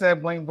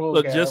 Hashtag blame vocab.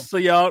 So just so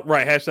y'all,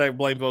 right? Hashtag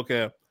blame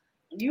vocab.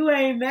 You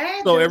ain't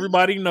mad. So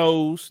everybody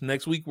knows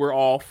next week we're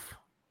off.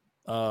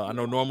 I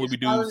know normally we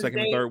do second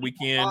and third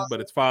weekend,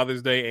 but it's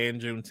Father's Day and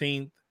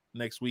Juneteenth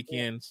next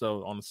weekend.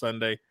 So on a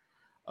Sunday.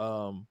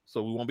 So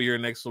we won't be here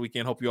next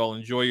weekend. Hope you all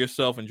enjoy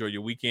yourself, enjoy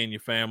your weekend,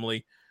 your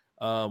family.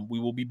 We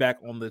will be back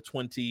on the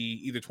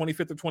either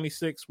 25th or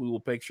 26th. We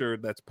will make sure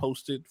that's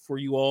posted for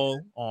you all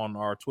on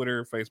our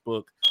Twitter,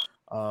 Facebook,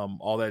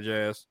 all that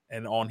jazz,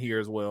 and on here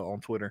as well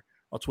on Twitter,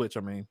 on Twitch. I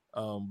mean,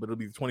 but it'll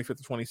be the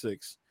 25th or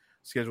 26th.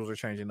 Schedules are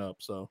changing up,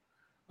 so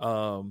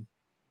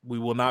we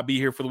will not be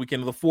here for the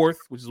weekend of the 4th,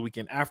 which is the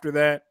weekend after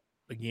that.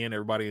 Again,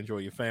 everybody enjoy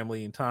your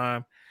family and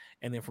time,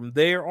 and then from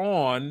there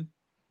on,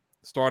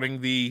 starting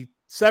the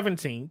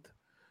 17th,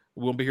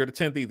 we won't be here the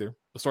 10th either.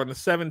 But starting the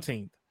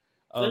 17th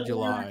of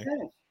July,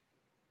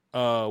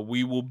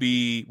 we will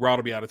be. Rod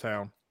will be out of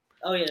town.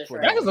 Oh yeah, that's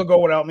right. Y'all can go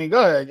without me.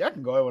 Go ahead. Y'all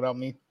can go ahead without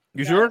me.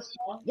 You sure?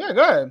 Yeah,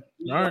 go ahead.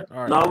 All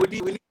right. No,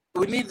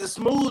 we need the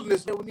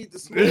smoothness. We need the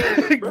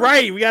smoothness.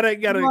 Right. We gotta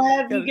get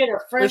a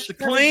fresh,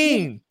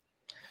 clean.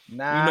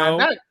 Nah,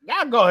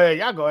 y'all go ahead.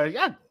 Y'all go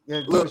ahead.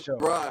 Y'all look, show.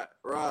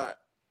 Right.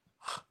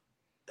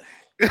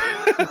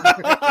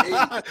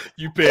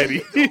 You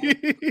petty.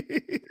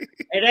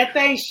 Hey, that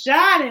thing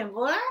shining,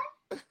 boy.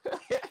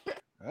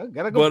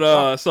 Gotta go.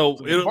 But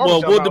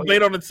we'll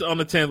debate on the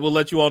 10th. We'll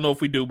let you all know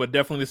if we do, but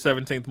definitely the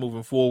 17th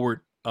moving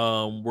forward.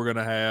 We're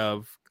gonna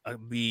have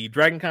the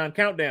Dragon Con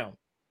countdown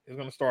is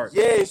gonna start.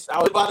 Yes, I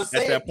was about to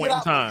say at that point in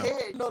time.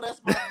 You know,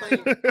 that's my thing.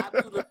 I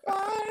do the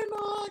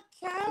final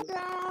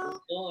countdown. It's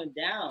going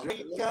down.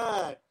 Dragon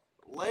Con,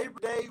 Labor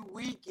Day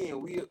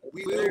weekend. We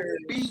will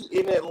be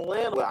in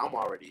Atlanta. Well, I'm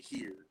already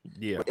here.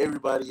 Yeah. But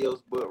everybody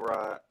else but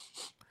Rod.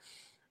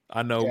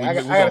 I know. Yeah, I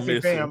gotta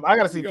see family. I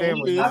gotta see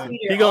family.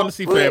 He going to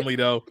see family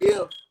though.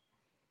 If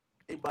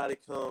anybody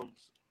comes,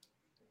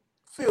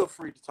 feel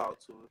free to talk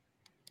to us.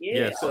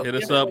 Yeah. Yes, hit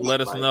us up.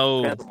 Let us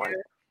know.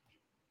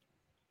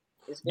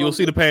 You'll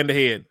see the panda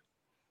head.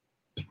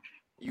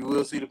 You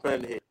will see the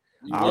panda head.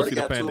 I already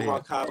got two of my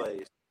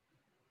colleagues.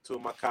 Two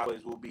of my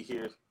colleagues will be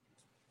here.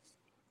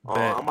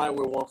 I might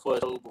wear one for a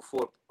show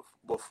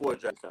before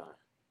Dragon Con.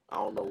 I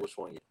don't know which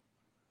one yet.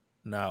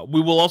 Now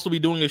we will also be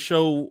doing a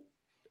show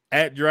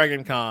at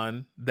Dragon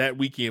Con that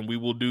weekend. We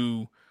will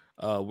do.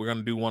 We're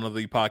gonna do one of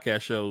the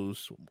podcast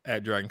shows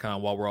at Dragon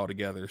Con while we're all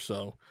together.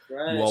 So you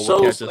all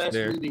will catch us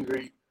there. Meet and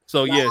greet.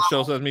 So yeah,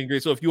 show slash meet and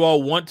greet. So if you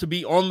all want to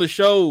be on the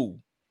show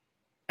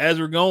as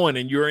we're going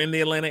and you're in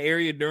the Atlanta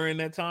area during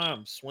that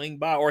time, swing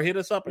by or hit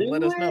us up and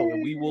let us know,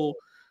 and we will.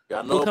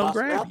 We'll come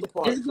grab you.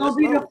 It's gonna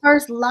be the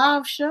first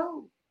live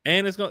show.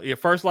 And it's gonna your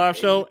first live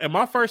show and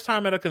my first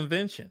time at a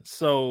convention.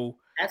 So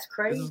that's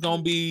crazy. This is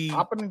gonna be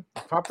popping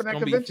at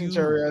convention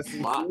chair.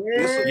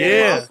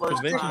 Yeah,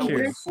 convention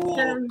chair. Full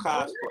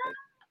cosplay.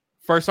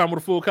 First time with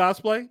a full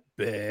cosplay.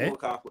 Full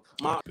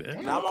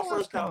cosplay. Not my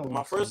first cosplay.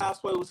 My first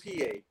cosplay was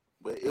Hiei,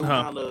 but it was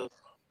kind of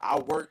I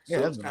worked, so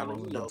it's kind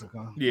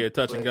of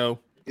touch and go.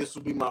 This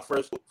will be my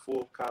first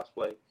full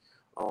cosplay.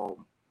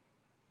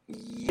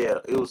 Yeah,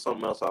 it was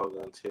something else I was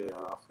gonna tell you.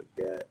 I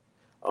forgot.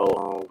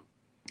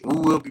 We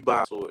will be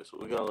buying swords.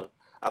 We're gonna.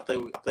 I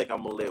think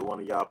I'm gonna let one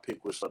of y'all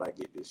pick which sword I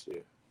get this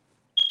year.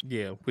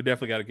 Yeah, we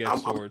definitely got to get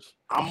swords.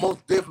 I'm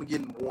most definitely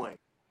getting one.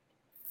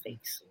 Fake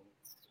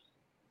swords.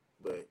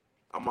 But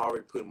I'm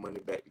already putting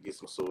money back to get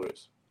some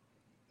swords.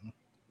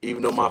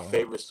 Even though my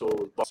favorite sword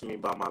was bought to me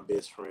by my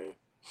best friend.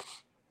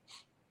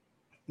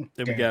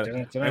 Then we got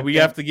it. And we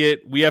have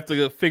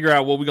to figure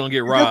out what we're gonna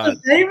get Rod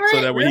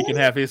so that way he can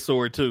have his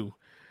sword too.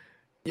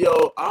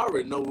 Yo, I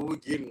already know what we're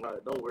getting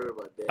right. Don't worry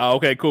about that. Oh,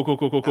 okay, cool.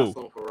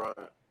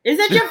 Is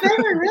that your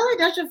favorite? Really?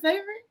 That's your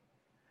favorite?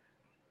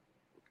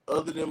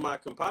 Other than my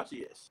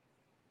Kenpachi, yes.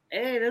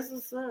 Hey, that's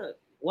what's up.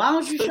 Why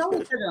don't you show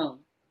it to them?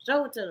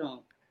 Show it to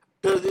them.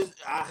 Because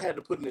I had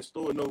to put it in the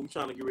store. No, we're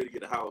trying to get ready to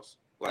get a house.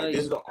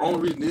 This is the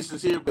only reason this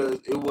is here, because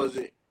it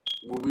wasn't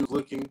when we was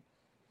looking.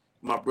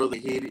 My brother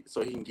hid it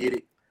so he can get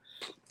it.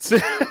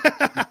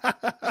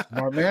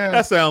 Smart man.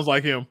 That sounds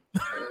like him.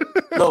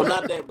 No,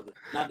 not that brother.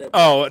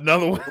 Oh,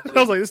 another one. I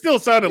was like, it still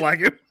sounded like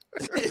him.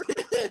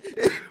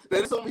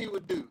 That's something he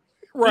would do.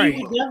 Right.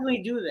 He would definitely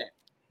do that.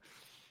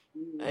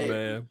 Hey,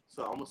 man.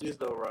 So I'm gonna say this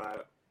though,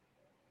 right?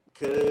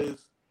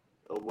 Because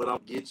what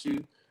I'm get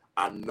you,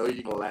 I know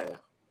you're gonna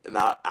laugh, and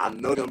I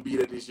know it's gonna be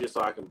there this year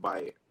so I can buy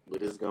it,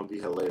 but it's gonna be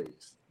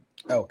hilarious.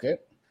 Okay.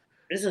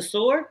 It's a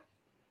sword?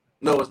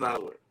 No, it's not a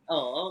sword. Oh,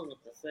 I was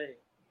about to say.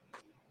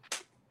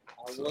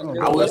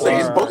 I would say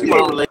it's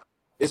Pokemon related.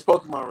 It's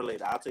Pokemon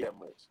related. I'll tell you that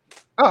much.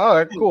 Oh, all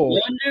right, cool.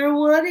 Wonder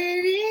what it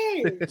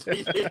is.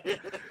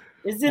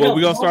 Is it well,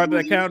 we're gonna start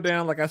that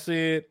countdown, like I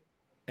said,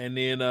 and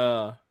then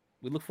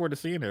we look forward to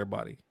seeing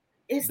everybody.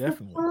 It's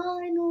definitely the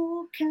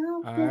final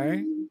countdown. All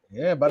right.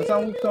 Yeah, by the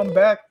time we come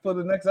back for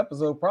the next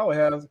episode, probably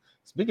have,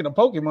 speaking of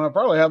Pokemon,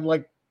 probably have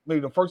like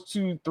maybe the first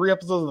 2-3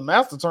 episodes of the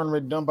Master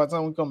Tournament done by the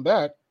time we come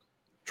back.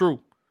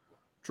 True.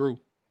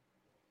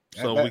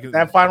 So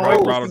that final rate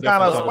looks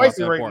kind of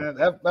spicy right now.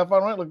 That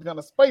final rate looks kind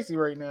of spicy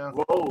right now.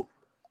 Whoa.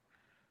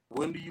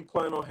 When do you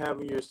plan on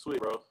having your Switch,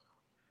 bro?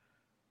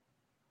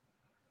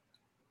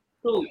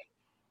 Who?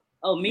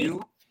 Oh, me?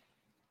 You?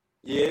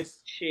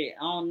 Yes. Shit,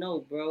 I don't know,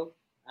 bro.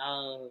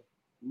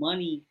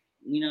 Money,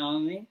 you know what I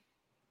mean?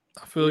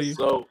 I feel you.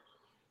 So,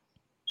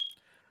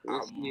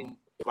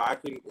 if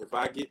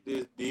I get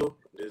this deal,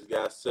 this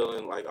guy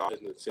selling like all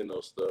his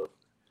Nintendo stuff,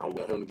 I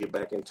want him to get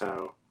back in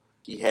town.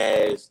 He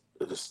has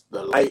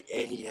the light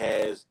and he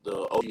has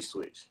the OG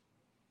Switch.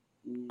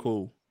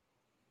 Cool.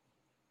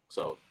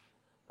 So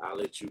I'll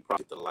let you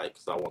probably get the light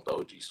because I want the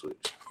OG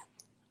Switch.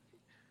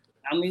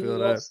 I mean,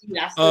 we'll see.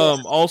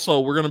 Also,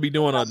 we're gonna be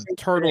doing a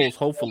Turtles.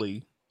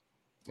 Hopefully.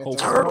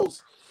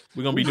 Turtles.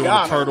 We're gonna be doing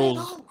the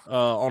Turtles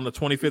on the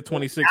 25th,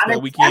 26th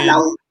that weekend.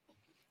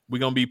 We're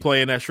gonna be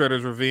playing that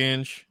Shredder's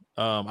Revenge.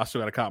 I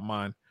still gotta cop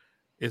mine.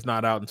 It's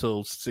not out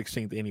until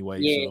 16th anyway.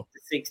 Yeah, so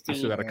 16th. I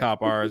still gotta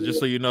cop ours. Just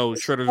so you know,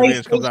 Shredder's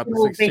Revenge comes out the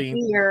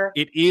 16th.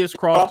 It is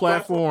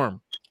cross-platform.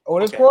 Oh,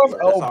 it is cross.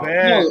 Oh,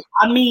 bad. No,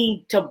 I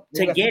mean to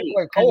get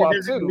it. It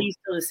doesn't release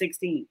till the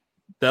 16th.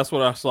 That's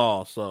what I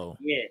saw. So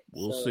yeah,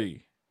 we'll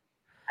see.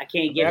 I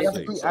can't get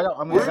it.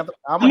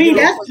 I mean,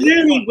 that's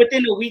literally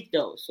within a week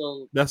though.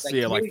 So that's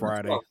like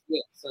Friday. 12th.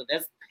 Yeah, so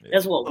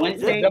that's what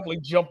Wednesday. Definitely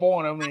jump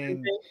on. I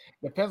mean,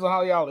 depends on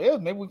how y'all is.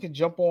 Maybe we can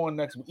jump on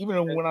next week. Even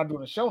if we're not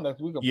doing a show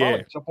next week, we can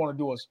probably jump on and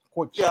do a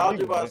quick. Yeah, I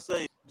was about to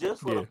say,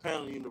 just for the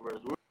panel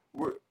universe,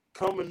 we're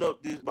coming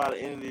up by the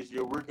end of this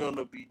year. We're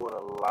gonna be doing a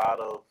lot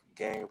of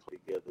gameplay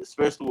together,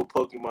 especially with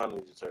Pokemon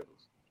Ninja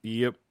Turtles.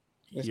 Yep.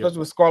 Especially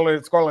with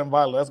Scarlet and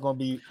Violet. That's gonna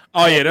be.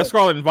 Oh yeah, that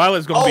Scarlet and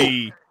Violet's gonna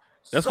be.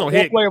 That's gonna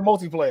hit. Player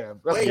multiplayer.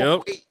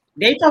 Wait.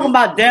 They talking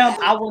about them.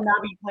 I will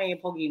not be playing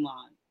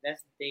Pokemon.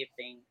 That's their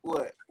thing.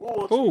 What?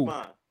 Who?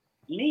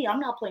 Me? I'm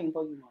not playing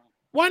Pokemon.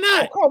 Why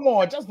not? Oh, come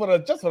on, just for the.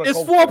 It's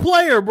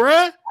 4-player,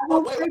 bruh.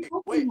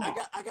 Wait.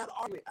 I got an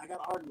argument.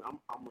 I'm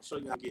gonna show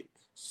you how to get it.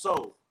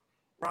 So,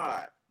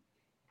 Rod,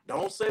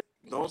 don't say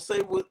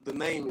what the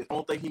name is. I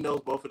don't think he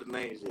knows both of the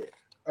names yet.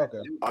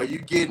 Okay. Are you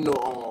getting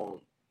the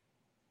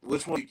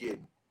which one are you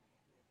getting?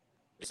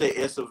 Say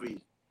S or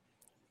V.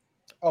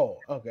 Oh,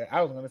 okay.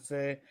 I was gonna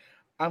say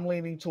I'm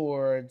leaning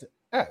towards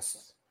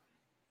S.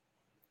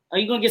 Are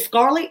you gonna get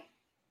Scarlet?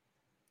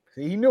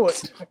 See, he knew it.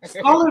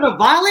 Scarlet or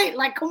Violet?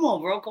 Like, come on,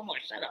 bro. Come on,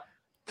 shut up.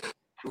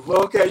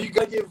 Okay, you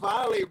gotta get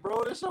Violet,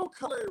 bro. That's your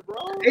color,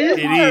 bro. It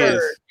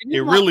is. It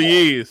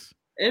really is.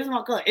 It's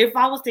my color. If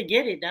I was to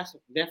get it, that's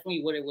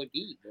definitely what it would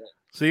be. Bro.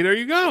 See, there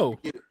you go.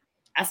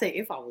 I say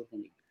if I was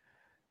gonna get it.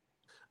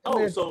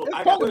 Oh, so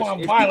I got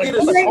Pokemon Violet.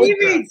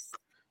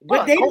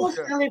 But they don't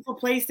sell it for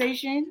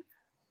PlayStation.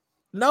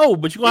 No,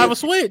 but you gonna have a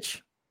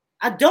Switch.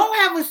 I don't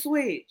have a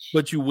Switch.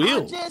 But you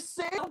will. I just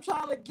said I'm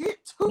trying to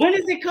get to. When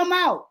does it come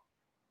out?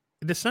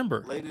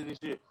 December. Later this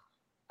year.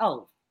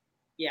 Oh,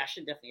 yeah, I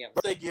should definitely have.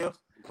 Birthday gift.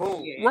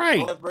 Boom. Yeah.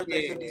 Right.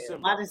 Birthday's in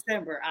December. My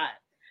December.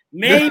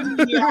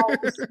 Maybe I'll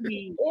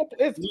see.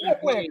 It's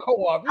playing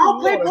co-op. I'll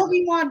play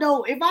Pokemon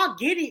though. If I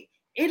get it,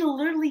 it'll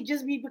literally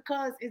just be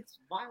because it's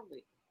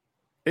Violet.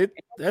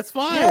 That's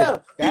fine. Yeah,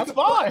 that's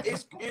fine.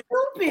 It's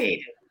stupid.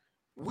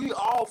 We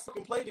all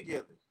fucking play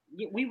together.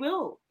 Yeah, we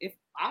will. If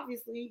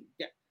obviously,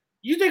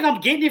 you think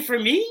I'm getting it for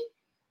me?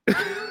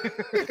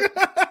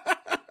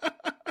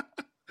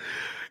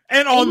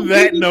 And on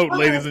that note,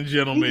 ladies and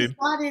gentlemen,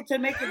 decided to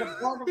make it a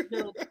part of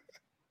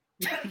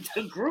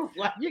the group.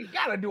 Like, you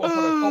gotta do it for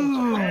the culture,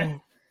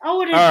 man.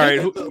 All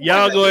right,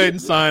 y'all go ahead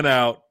and sign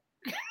out.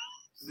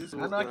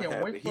 I know I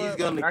can't wait for. He's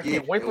gonna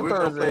get. Wait for we're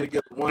Thursday. Gonna play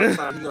together one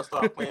time. He's gonna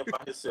start playing by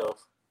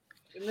himself.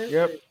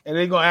 Yep, and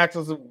they're gonna ask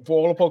us for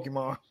all the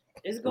Pokemon.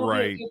 It's gonna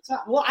be a good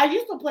time. Well, I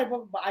used to play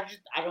Pokemon, but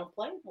I don't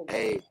play Pokemon.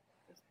 Hey,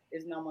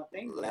 it's not my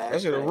thing.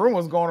 Actually, the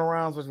rumors going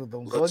around, especially with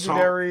those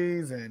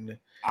legendaries and.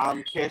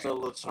 I'm catching a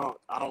Lechonk.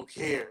 I don't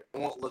care. I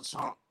want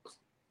Lechonk.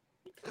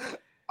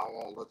 I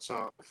want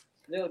Lechonk.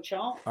 Little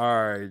Chomp.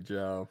 All right,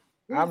 Joe.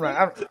 I'm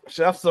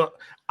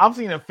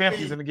seeing the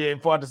 50s in the game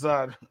before I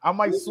decide. I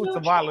might switch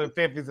to Violet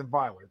 50s and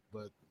Violet,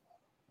 but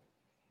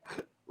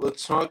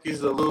Lechonk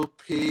is a little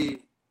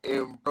pig,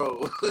 and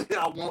bro,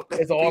 I want that.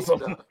 It's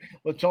awesome.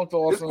 Lechonk's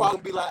awesome. It's probably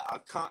be like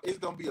it's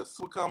gonna be a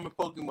super common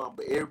Pokemon,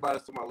 but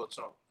everybody's talking about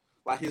Lechonk.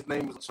 Like his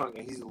name is Lechonk,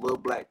 and he's a little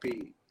black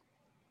pig.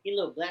 He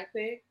little black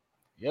pig.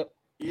 Yep.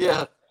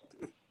 Yeah.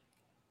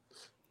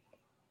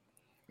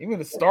 Even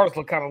the stars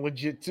look kind of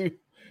legit too.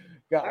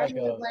 Got like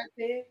a Black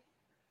Pig.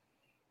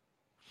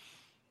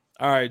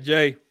 All right,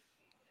 Jay.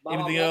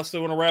 Anything else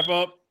you want to wrap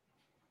up?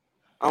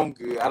 I'm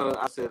good.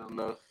 I said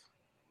enough.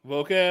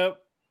 Vocab.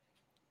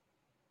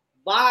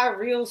 Buy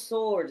real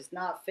swords,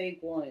 not fake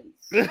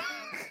ones.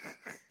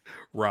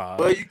 Rob.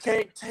 But you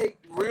can't take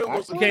real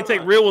ones. You can't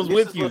take real ones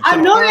with you. I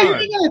know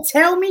that you're gonna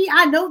tell me.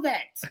 I know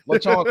that.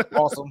 LeChonk,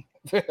 awesome.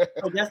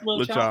 Oh, that's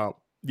LeChonk.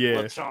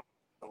 Yeah. LeChonk.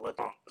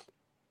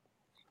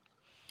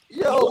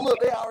 Yo, look,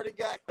 they already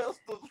got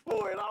customs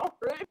for it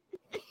already.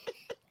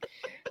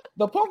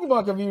 The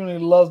Pokemon community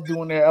loves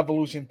doing their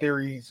evolution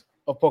theories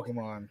of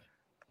Pokemon.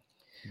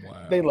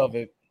 Wow. They love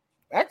it.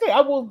 Actually,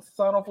 I will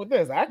sign off with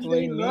this.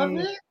 Actually, love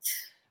it.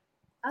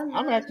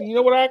 I'm actually, you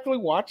know what I actually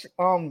watched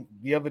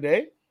the other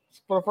day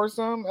for the first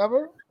time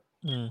ever?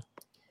 The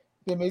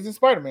Amazing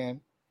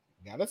Spider-Man.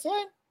 Gotta say,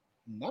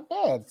 not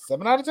bad.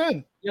 7 out of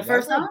 10. Your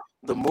first time?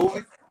 The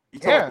movie?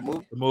 Yeah.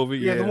 The movie?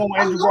 Yeah, the one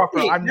with Andrew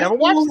Garfield. I've never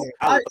watched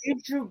it.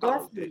 Andrew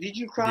Garfield. Did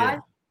you cry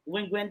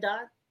when Gwen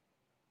died?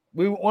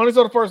 We only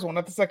saw the first one,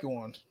 not the second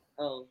one.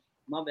 Oh,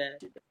 my bad.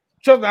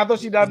 Trust me, I thought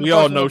she died in the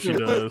first one. We all know she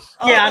does.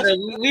 Yeah, I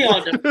know. We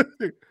all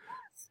know.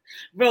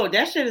 Bro,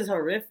 that shit is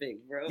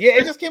horrific, bro. Yeah,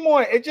 it just came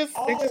on. It just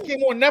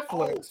came on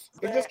Netflix.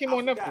 It just came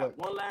on Netflix.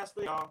 One last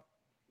thing, y'all.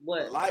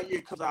 What?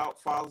 Lightyear comes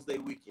out Father's Day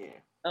weekend.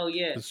 Oh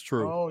yeah, it's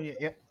true. Oh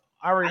yeah.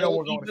 I already know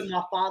we're going to. Even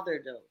my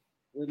father though,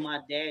 with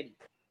my daddy.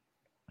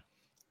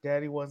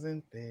 Daddy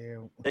wasn't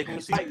there. They can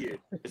see Lightyear.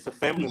 It's a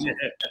family movie.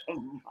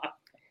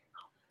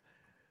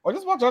 Or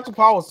just watch Austin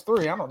Powers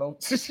 3. I don't know.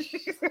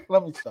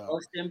 Let me stop.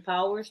 Austin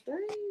Powers 3.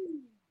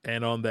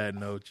 And on that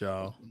note,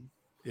 y'all,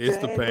 it's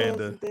the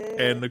Panda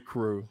and the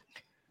crew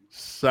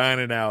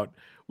signing out.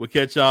 We'll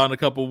catch y'all in a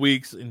couple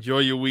weeks. Enjoy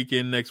your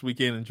weekend. Next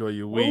weekend, enjoy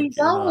your week. Where we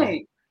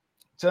going?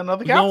 To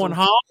another castle. Going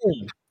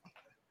home.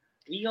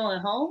 You going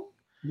home?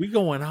 We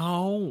going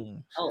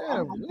home. Oh,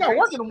 yeah, we got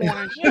work in the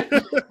morning.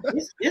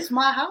 It's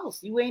my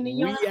house. You ain't in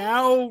your house. We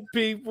out,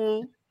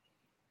 people.